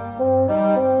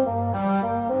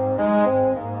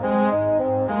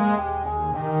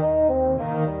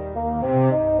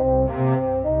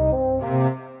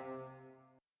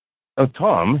 Oh,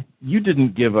 Tom, you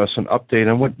didn't give us an update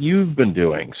on what you've been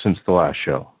doing since the last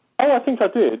show. Oh, I think I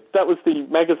did. That was the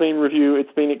magazine review.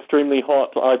 It's been extremely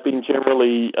hot. I've been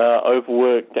generally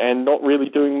overworked and not really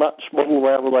doing much model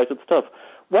rail-related stuff.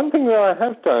 One thing that I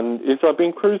have done is I've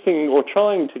been cruising or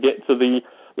trying to get to the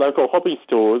local hobby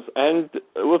stores, and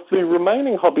with the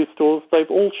remaining hobby stores, they've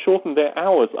all shortened their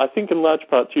hours, I think in large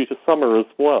part due to summer as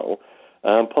well,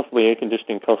 possibly air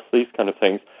conditioning costs, these kind of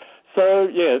things. So,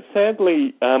 yeah,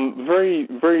 sadly, very,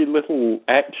 very little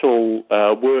actual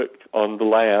work on the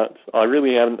layout. I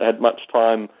really haven't had much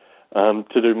time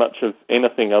to do much of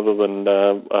anything other than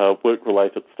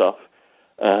work-related stuff.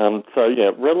 So,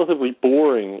 yeah, relatively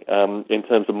boring in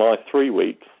terms of my 3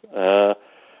 weeks.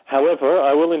 However,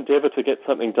 I will endeavour to get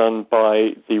something done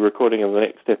by the recording of the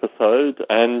next episode.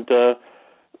 And,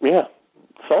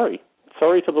 sorry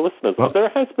to the listeners. Well, there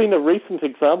has been a recent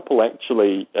example,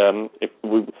 actually, if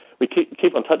we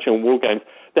keep on touching on war games.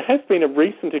 There has been a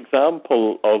recent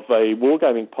example of a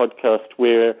wargaming podcast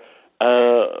where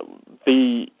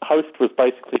the host was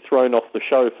basically thrown off the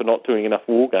show for not doing enough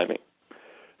wargaming.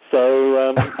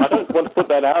 So I don't want to put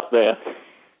that out there.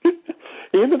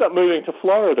 He ended up moving to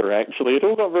Florida, actually. It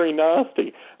all got very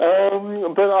nasty. But I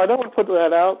don't want to put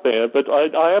that out there. But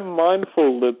I am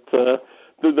mindful that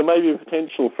there may be a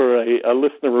potential for a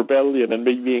listener rebellion and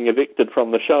me being evicted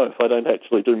from the show if I don't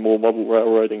actually do more model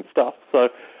railroading stuff. So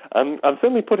I'm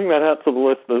certainly putting that out to the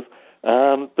listeners,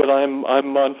 that I'm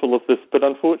mindful of this. But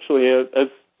unfortunately, as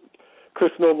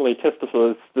Chris normally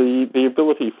testifies, the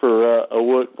ability for a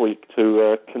work week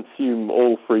to consume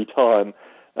all free time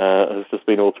has just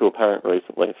been all too apparent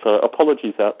recently. So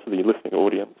apologies out to the listening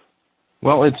audience.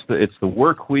 Well, it's the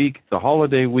work week, the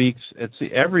holiday weeks.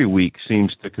 Every week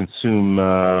seems to consume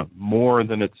more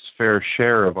than its fair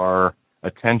share of our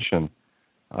attention,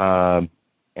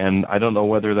 and I don't know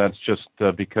whether that's just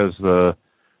because the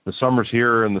the summer's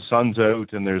here and the sun's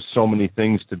out and there's so many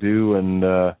things to do. And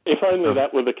if only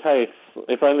that were the case.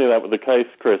 If only that were the case,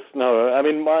 Chris. No, I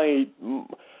mean my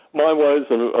woes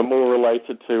are more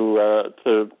related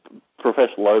to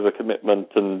professional overcommitment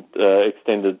and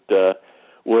extended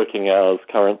working hours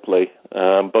currently.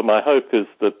 But my hope is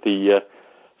that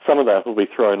some of that will be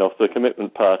thrown off. The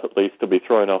commitment part, at least, will be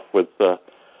thrown off with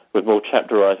more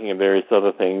chapter writing and various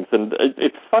other things. And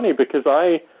it's funny because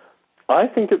I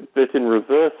think that in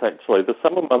reverse, actually, the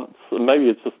summer months, maybe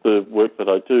it's just the work that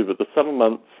I do, but the summer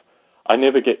months I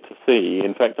never get to see.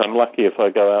 In fact, I'm lucky if I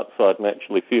go outside and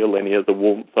actually feel any of the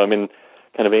warmth. I'm in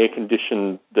kind of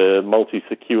air-conditioned,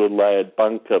 multi-secured layered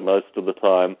bunker most of the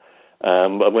time.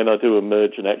 But when I do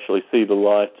emerge and actually see the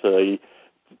light,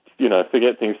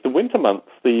 forget things. The winter months,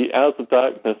 the hours of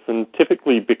darkness, and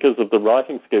typically because of the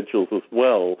writing schedules as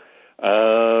well,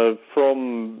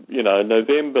 from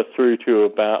November through to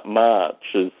about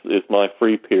March is my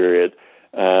free period,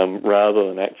 rather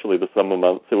than actually the summer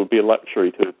months. It would be a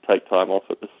luxury to take time off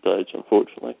at this stage,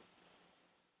 unfortunately.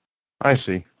 I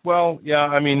see. Well, yeah,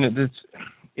 I mean,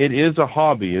 it is a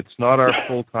hobby. It's not our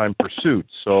full-time pursuit,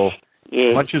 so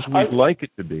yes. Much as we'd like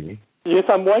it to be. Yes,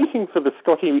 I'm waiting for the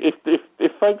Scotty.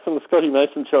 If folks on the Scotty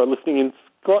Mason show are listening in,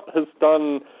 Scott has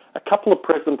done a couple of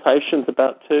presentations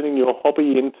about turning your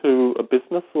hobby into a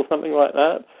business or something like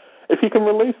that. If you can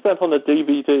release that on a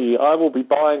DVD, I will be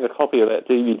buying a copy of that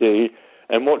DVD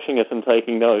and watching it and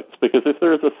taking notes, because if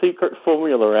there is a secret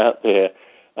formula out there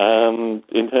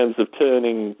in terms of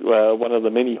turning one of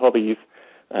the many hobbies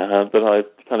that I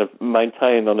kind of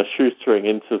maintain on a shoestring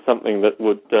into something that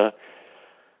would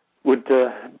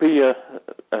be a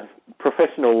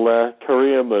professional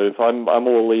career move, I'm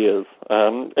all ears.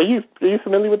 Are you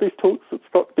familiar with these talks that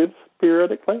Scott gives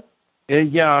periodically?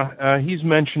 Yeah, he's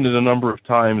mentioned it a number of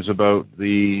times about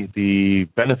the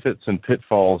benefits and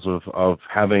pitfalls of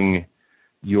having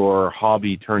your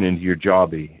hobby turn into your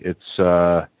jobby.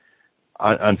 It's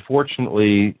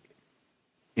unfortunately,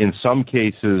 in some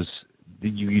cases,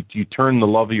 you turn the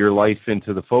love of your life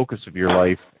into the focus of your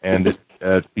life, and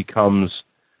it becomes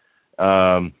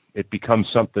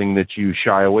something that you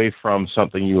shy away from,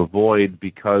 something you avoid,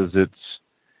 because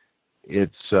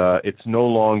it's no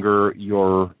longer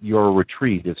your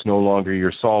retreat. It's no longer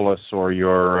your solace or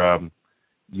your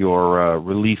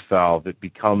relief valve. It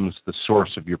becomes the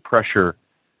source of your pressure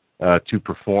to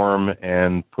perform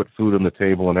and put food on the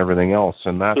table and everything else.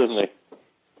 And that's certainly.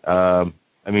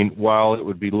 I mean, while it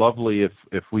would be lovely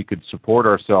if we could support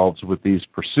ourselves with these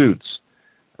pursuits,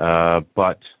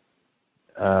 but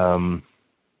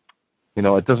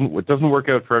it doesn't work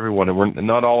out for everyone, and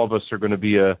not all of us are going to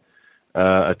be a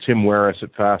Tim Werris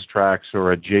at Fast Tracks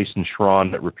or a Jason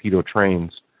Schron at Rapido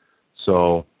Trains.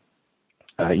 So,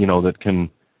 that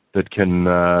can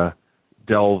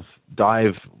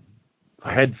dive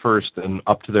head first and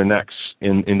up to their necks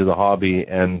into the hobby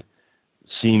and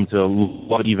seem to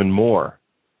love even more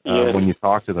when you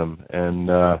talk to them. And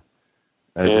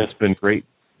it's been great.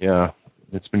 Yeah,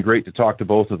 it's been great to talk to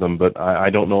both of them, but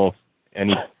I don't know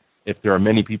if there are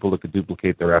many people that could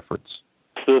duplicate their efforts.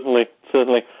 Certainly.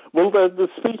 Well,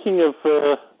 speaking of,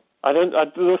 there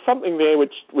was something there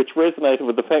which resonated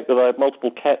with the fact that I have multiple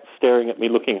cats staring at me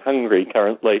looking hungry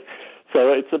currently.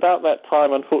 So it's about that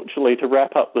time, unfortunately, to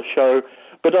wrap up the show.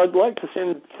 But I'd like to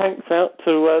send thanks out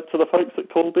to the folks that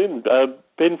called in.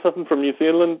 Ben Sutton from New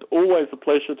Zealand, always a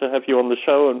pleasure to have you on the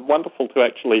show, and wonderful to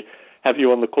actually have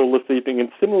you on the call this evening. And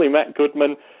similarly, Matt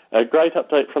Goodman, a great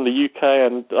update from the UK,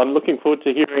 and I'm looking forward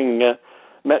to hearing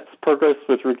Matt's progress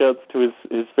with regards to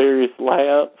his various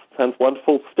layouts. Sounds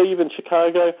wonderful. Steve in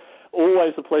Chicago,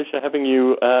 always a pleasure having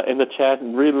you in the chat,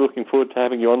 and really looking forward to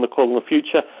having you on the call in the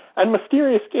future. And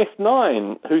mysterious guest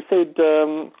 9, who said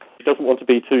he doesn't want to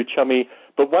be too chummy,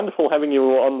 but wonderful having you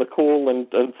on the call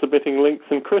and submitting links.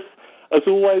 And Chris, as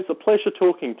always, a pleasure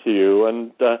talking to you,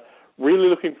 and really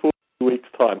looking forward to a week's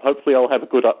time. Hopefully I'll have a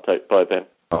good update by then.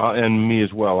 And me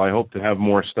as well. I hope to have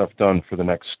more stuff done for the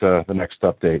next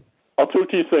update. I'll talk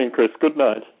to you soon, Chris. Good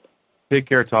night. Take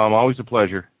care, Tom. Always a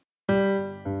pleasure.